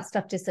all of that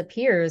stuff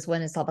disappears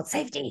when it's all about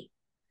safety.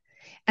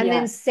 And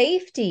then yeah,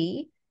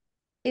 safety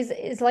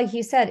is like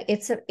you said,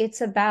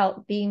 it's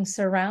about being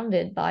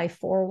surrounded by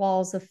four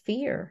walls of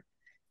fear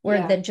where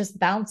yeah, that just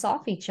bounce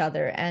off each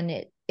other, and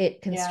it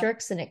yeah,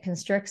 constricts and it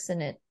constricts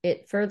and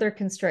it further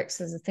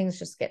constricts as the things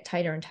just get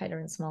tighter and tighter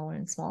and smaller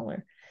and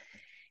smaller.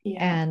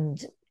 yeah,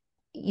 And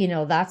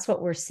that's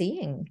what we're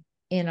seeing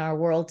in our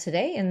world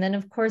today. And then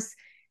of course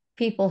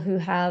people who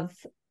have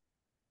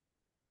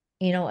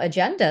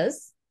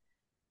agendas,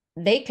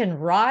 they can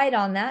ride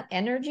on that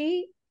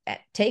energy,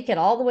 take it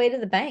all the way to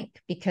the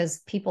bank, because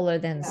people are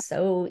then yeah,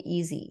 so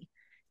easy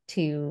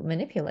to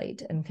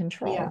manipulate and yeah,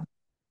 control.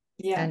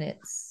 yeah, And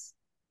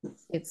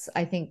it's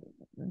I think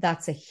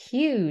that's a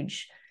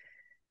huge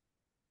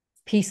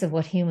piece of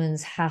what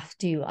humans have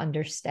to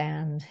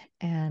understand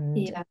and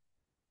yeah,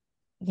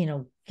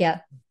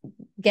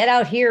 get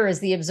out here as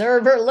the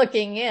observer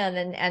looking in.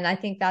 And I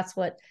think that's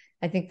what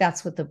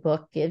the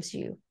book gives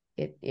you.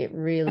 It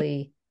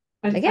really,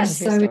 I again, true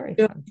so story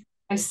enjoyed, from.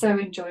 I so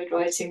enjoyed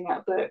writing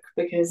that book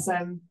because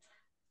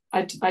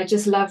I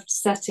just loved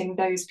setting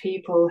those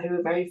people who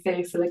are very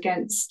fearful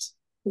against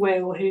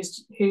Will,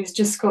 who's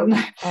just got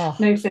Oh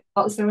no fear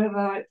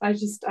whatsoever. I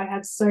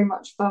had so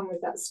much fun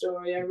with that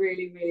story. I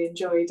really really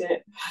enjoyed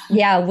it.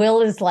 yeah,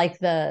 Will is like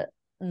the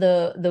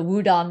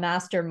Wudon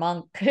master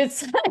monk.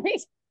 It's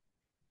like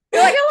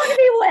you're like, I want to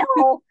be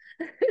Will.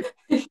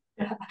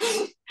 Yeah,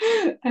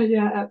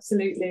 yeah,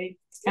 absolutely.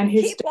 And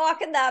his Keep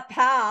walking that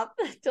path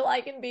till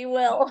I can be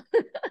Will.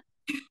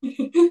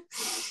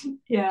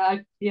 yeah,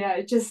 yeah,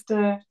 I just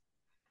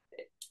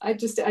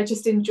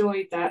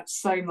enjoyed that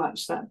so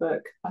much, that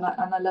book, and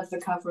I love the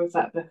cover of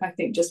that book. I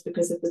think just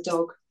because of the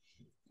dog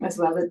as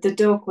well. The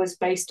dog was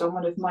based on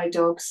one of my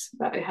dogs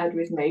that I had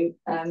with me,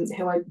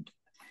 who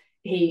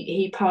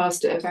he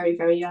passed at a very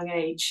very young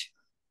age,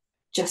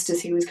 just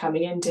as he was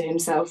coming into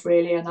himself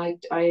really, and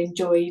I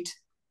enjoyed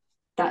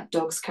that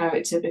dog's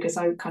character because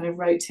I kind of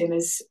wrote him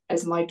as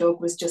my dog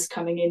was just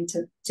coming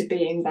into to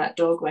being that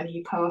dog when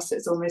he passed.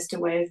 It's almost a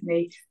way of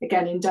me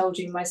again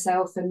indulging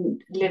myself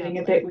and living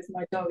a bit Lovely. with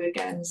my dog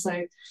again.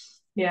 So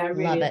yeah, I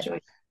really Love it. enjoyed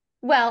it.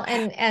 Well,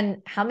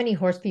 and how many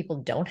horse people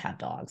don't have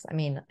dogs? I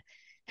mean,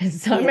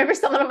 so I Yeah. remember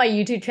someone on my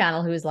YouTube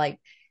channel who was like,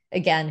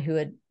 again, who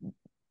had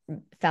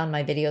found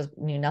my videos,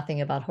 knew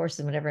nothing about horses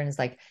and whatever, and is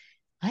like,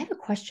 I have a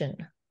question.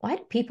 Why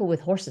do people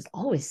with horses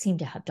always seem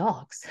to have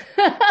dogs?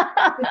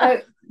 You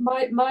know,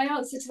 my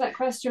answer to that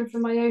question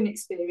from my own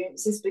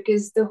experience is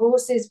because the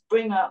horses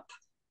bring up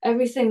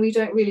everything we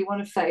don't really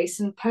want to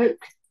face and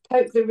poke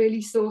the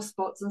really sore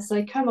spots and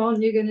say, come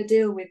on, you're going to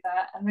deal with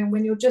that. And then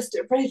when you're just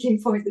at breaking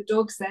point, the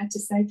dog's there to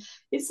say,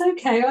 it's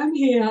okay, I'm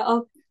here.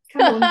 I'll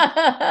come on.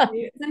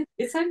 I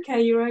It's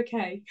okay, you're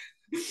okay.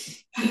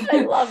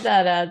 love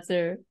that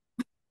answer.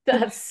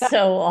 That's That's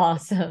so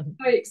awesome.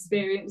 my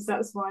experience.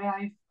 That's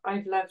why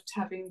I've loved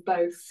having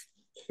both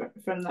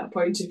from that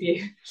point of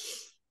view.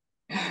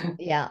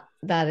 Yeah,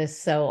 that is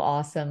so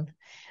awesome.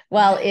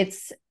 Well,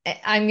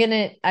 I'm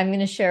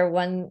gonna share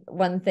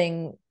one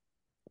thing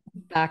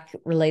back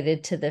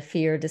related to the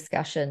fear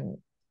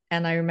discussion.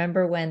 And I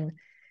remember when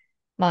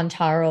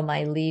Montaro,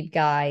 my lead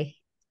guy,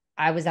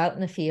 I was out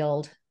in the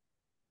field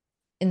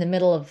in the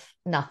middle of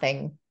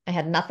nothing. I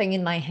had nothing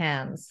in my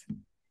hands.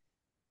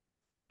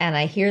 And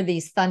I hear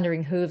these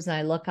thundering hooves, and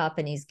I look up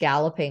and he's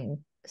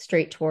galloping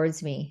straight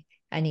towards me.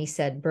 And he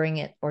said, bring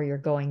it or you're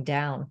going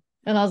down.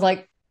 And I was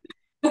like,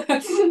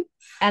 and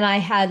I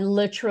had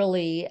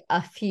literally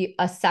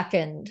a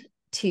second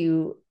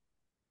to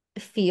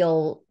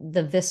feel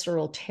the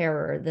visceral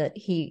terror that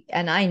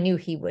and I knew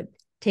he would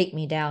take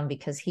me down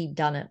because he'd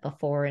done it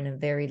before in a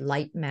very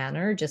light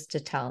manner, just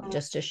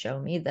to show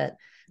me that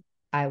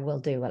I will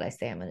do what I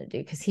say I'm going to do.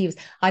 Because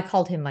I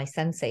called him my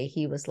sensei.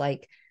 He was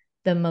like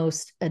the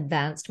most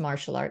advanced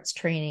martial arts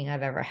training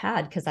I've ever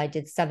had, because I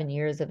did 7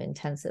 years of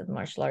intensive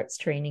martial arts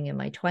training in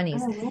my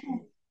 20s. Oh,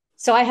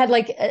 So I had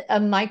like a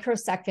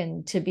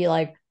microsecond to be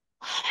like,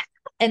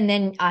 and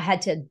then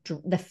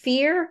the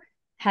fear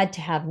had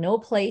to have no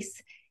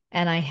place.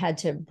 And I had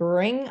to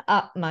bring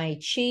up my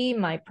chi,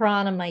 my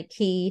prana, my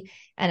ki.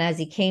 And as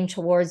he came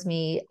towards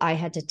me, I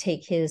had to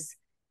take his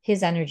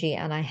energy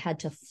and I had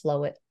to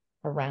flow it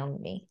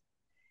around me.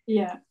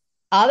 yeah.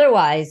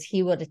 Otherwise,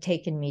 he would have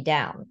taken me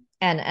down.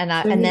 So And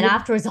he then was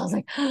afterwards, I was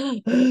like,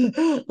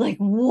 like,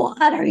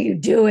 what are you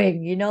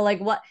doing? Like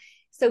what?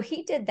 So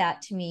he did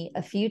that to me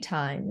a few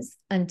times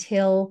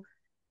until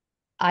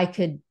I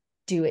could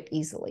do it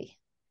easily.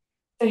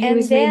 so he And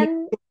was meaning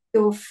then,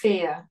 your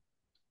fear.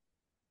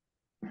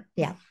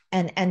 yeah,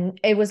 and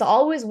it was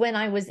always when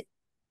I was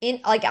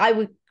like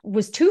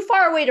was too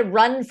far away to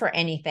run for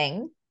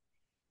anything.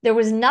 There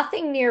was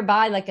nothing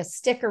nearby, like a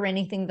stick or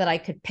anything that I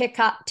could pick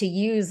up to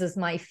use as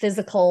my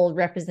physical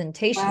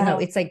representation. No, Wow.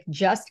 it's like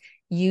just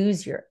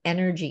use your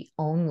energy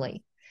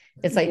only.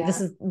 It's like, this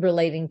Yeah. is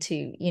relating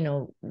to,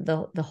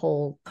 the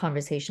whole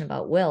conversation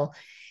about will.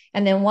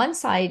 And then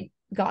once I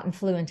gotten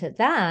fluent at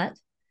that,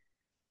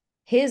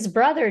 his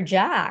brother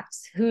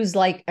Jax, who's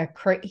like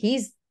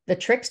he's the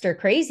trickster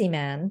crazy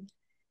man,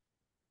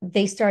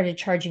 they started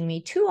charging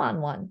me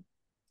 2-on-1.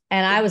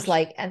 And I was Gosh.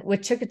 like, and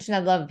which took it to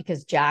another level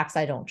because Jax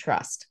I don't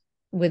trust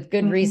with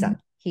good Mhm. reason.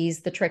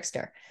 He's the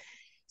trickster.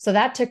 So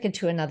that took it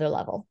to another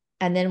level.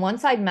 And then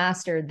once I'd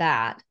mastered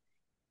that,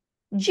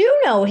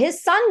 Juno,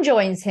 his son,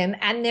 joins him,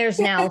 and there's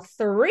now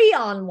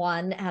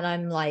 3-on-1. And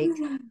I'm like,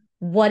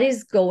 what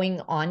is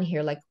going on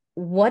here? Like,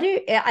 and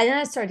then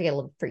I started to get a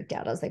little freaked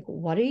out. I was like,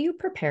 what are you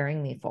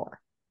preparing me for?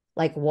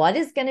 Like, what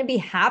is going to be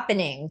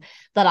happening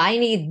that I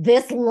need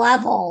this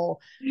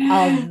level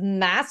of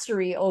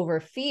mastery over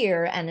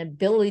fear and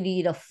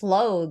ability to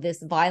flow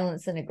this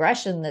violence and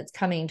aggression that's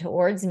coming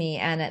towards me?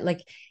 And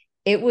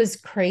it was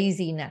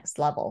crazy next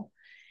level.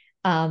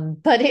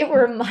 But it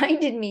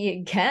reminded me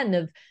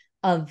again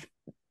of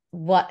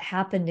what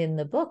happened in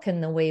the book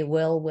and the way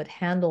Will would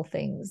handle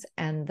things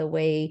and the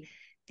way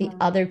the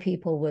other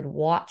people would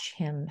watch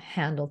him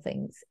handle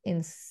things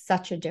in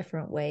such a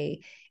different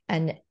way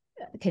and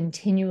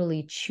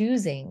continually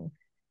choosing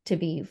to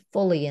be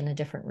fully in a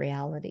different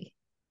reality.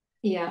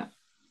 Yeah,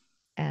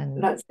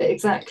 And that's it,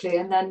 exactly.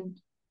 And then,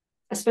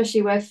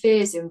 especially where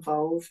fear's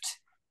involved,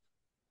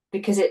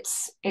 because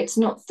it's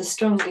not the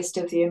strongest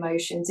of the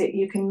emotions.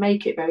 You can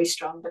make it very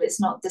strong, but it's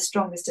not the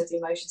strongest of the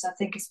emotions. I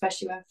think,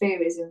 especially when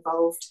fear is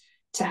involved,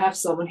 to have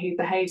someone who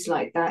behaves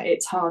like that,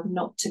 it's hard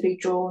not to be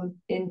drawn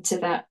into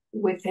that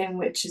with him,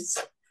 which is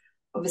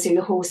obviously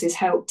the horses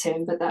helped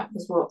him, but that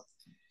was what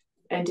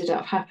ended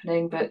up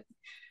happening. But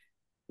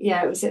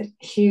yeah, it was a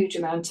huge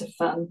amount of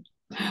fun.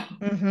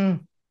 mm-hmm.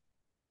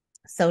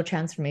 So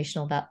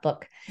transformational, that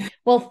book.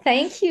 Well,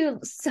 thank you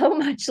so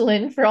much,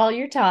 Lynn, for all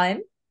your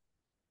time.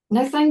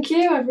 No, thank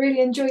you. I've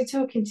really enjoyed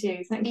talking to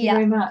you. Thank you Yeah,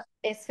 very much.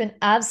 it's been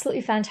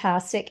absolutely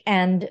fantastic.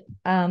 And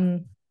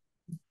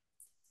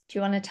do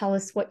you want to tell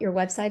us what your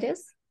website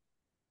is?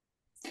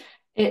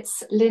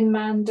 It's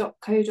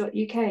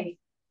lynnmann.co.uk.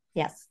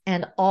 Yes.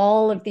 And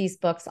all of these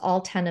books,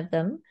 all 10 of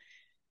them,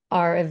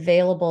 are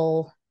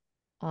available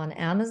on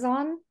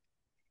Amazon.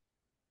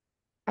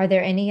 Are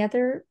there any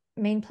other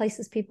main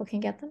places people can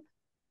get them?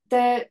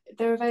 They're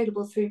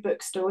available through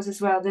bookstores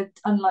as well. They're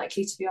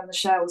unlikely to be on the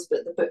shelves,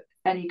 but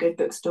any good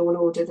bookstore will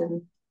order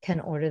them. Can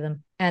order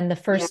them. And the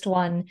Yeah, first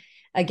one,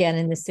 again,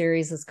 in the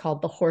series is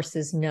called The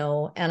Horses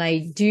Know. And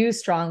I do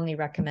strongly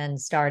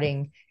recommend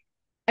starting.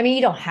 I mean,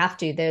 you don't have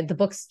to. The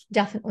books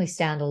definitely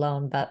stand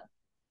alone, but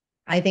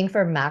I think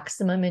for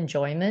maximum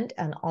enjoyment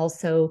and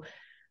also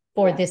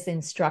for yeah, this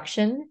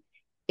instruction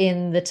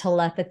in the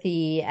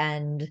telepathy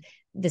and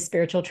the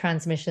spiritual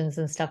transmissions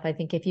and stuff, I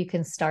think if you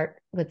can start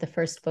with the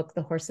first book,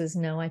 The Horses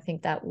Know, I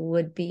think that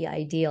would be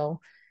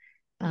ideal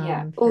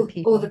yeah. for Or the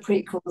people.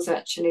 prequels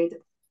actually,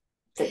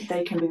 that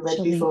they can be read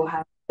Actually,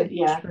 beforehand. But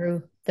yeah,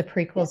 true. The yeah,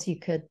 prequels you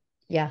could,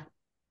 yeah.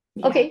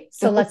 yeah. Okay,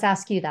 so let's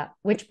ask you that.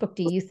 Which book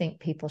do you think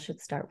people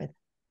should start with?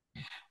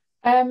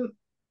 Um,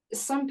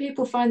 some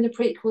people find the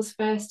prequels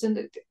first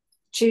and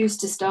choose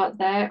to start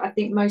there. I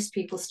think most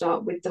people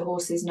start with The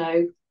Horses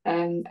Know,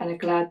 and are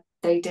glad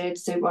they did.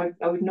 So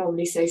I would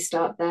normally say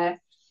start there.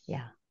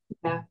 Yeah,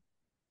 Yeah.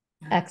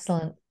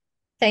 excellent.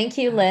 Thank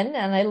you, Lynn,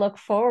 and I look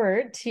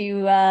forward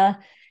to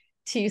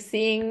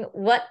seeing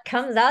what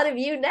comes out of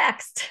you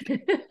next.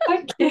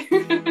 Thank you.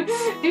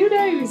 Who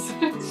knows?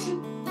 Thank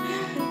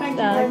you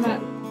very Okay.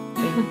 much.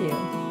 Thank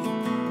you.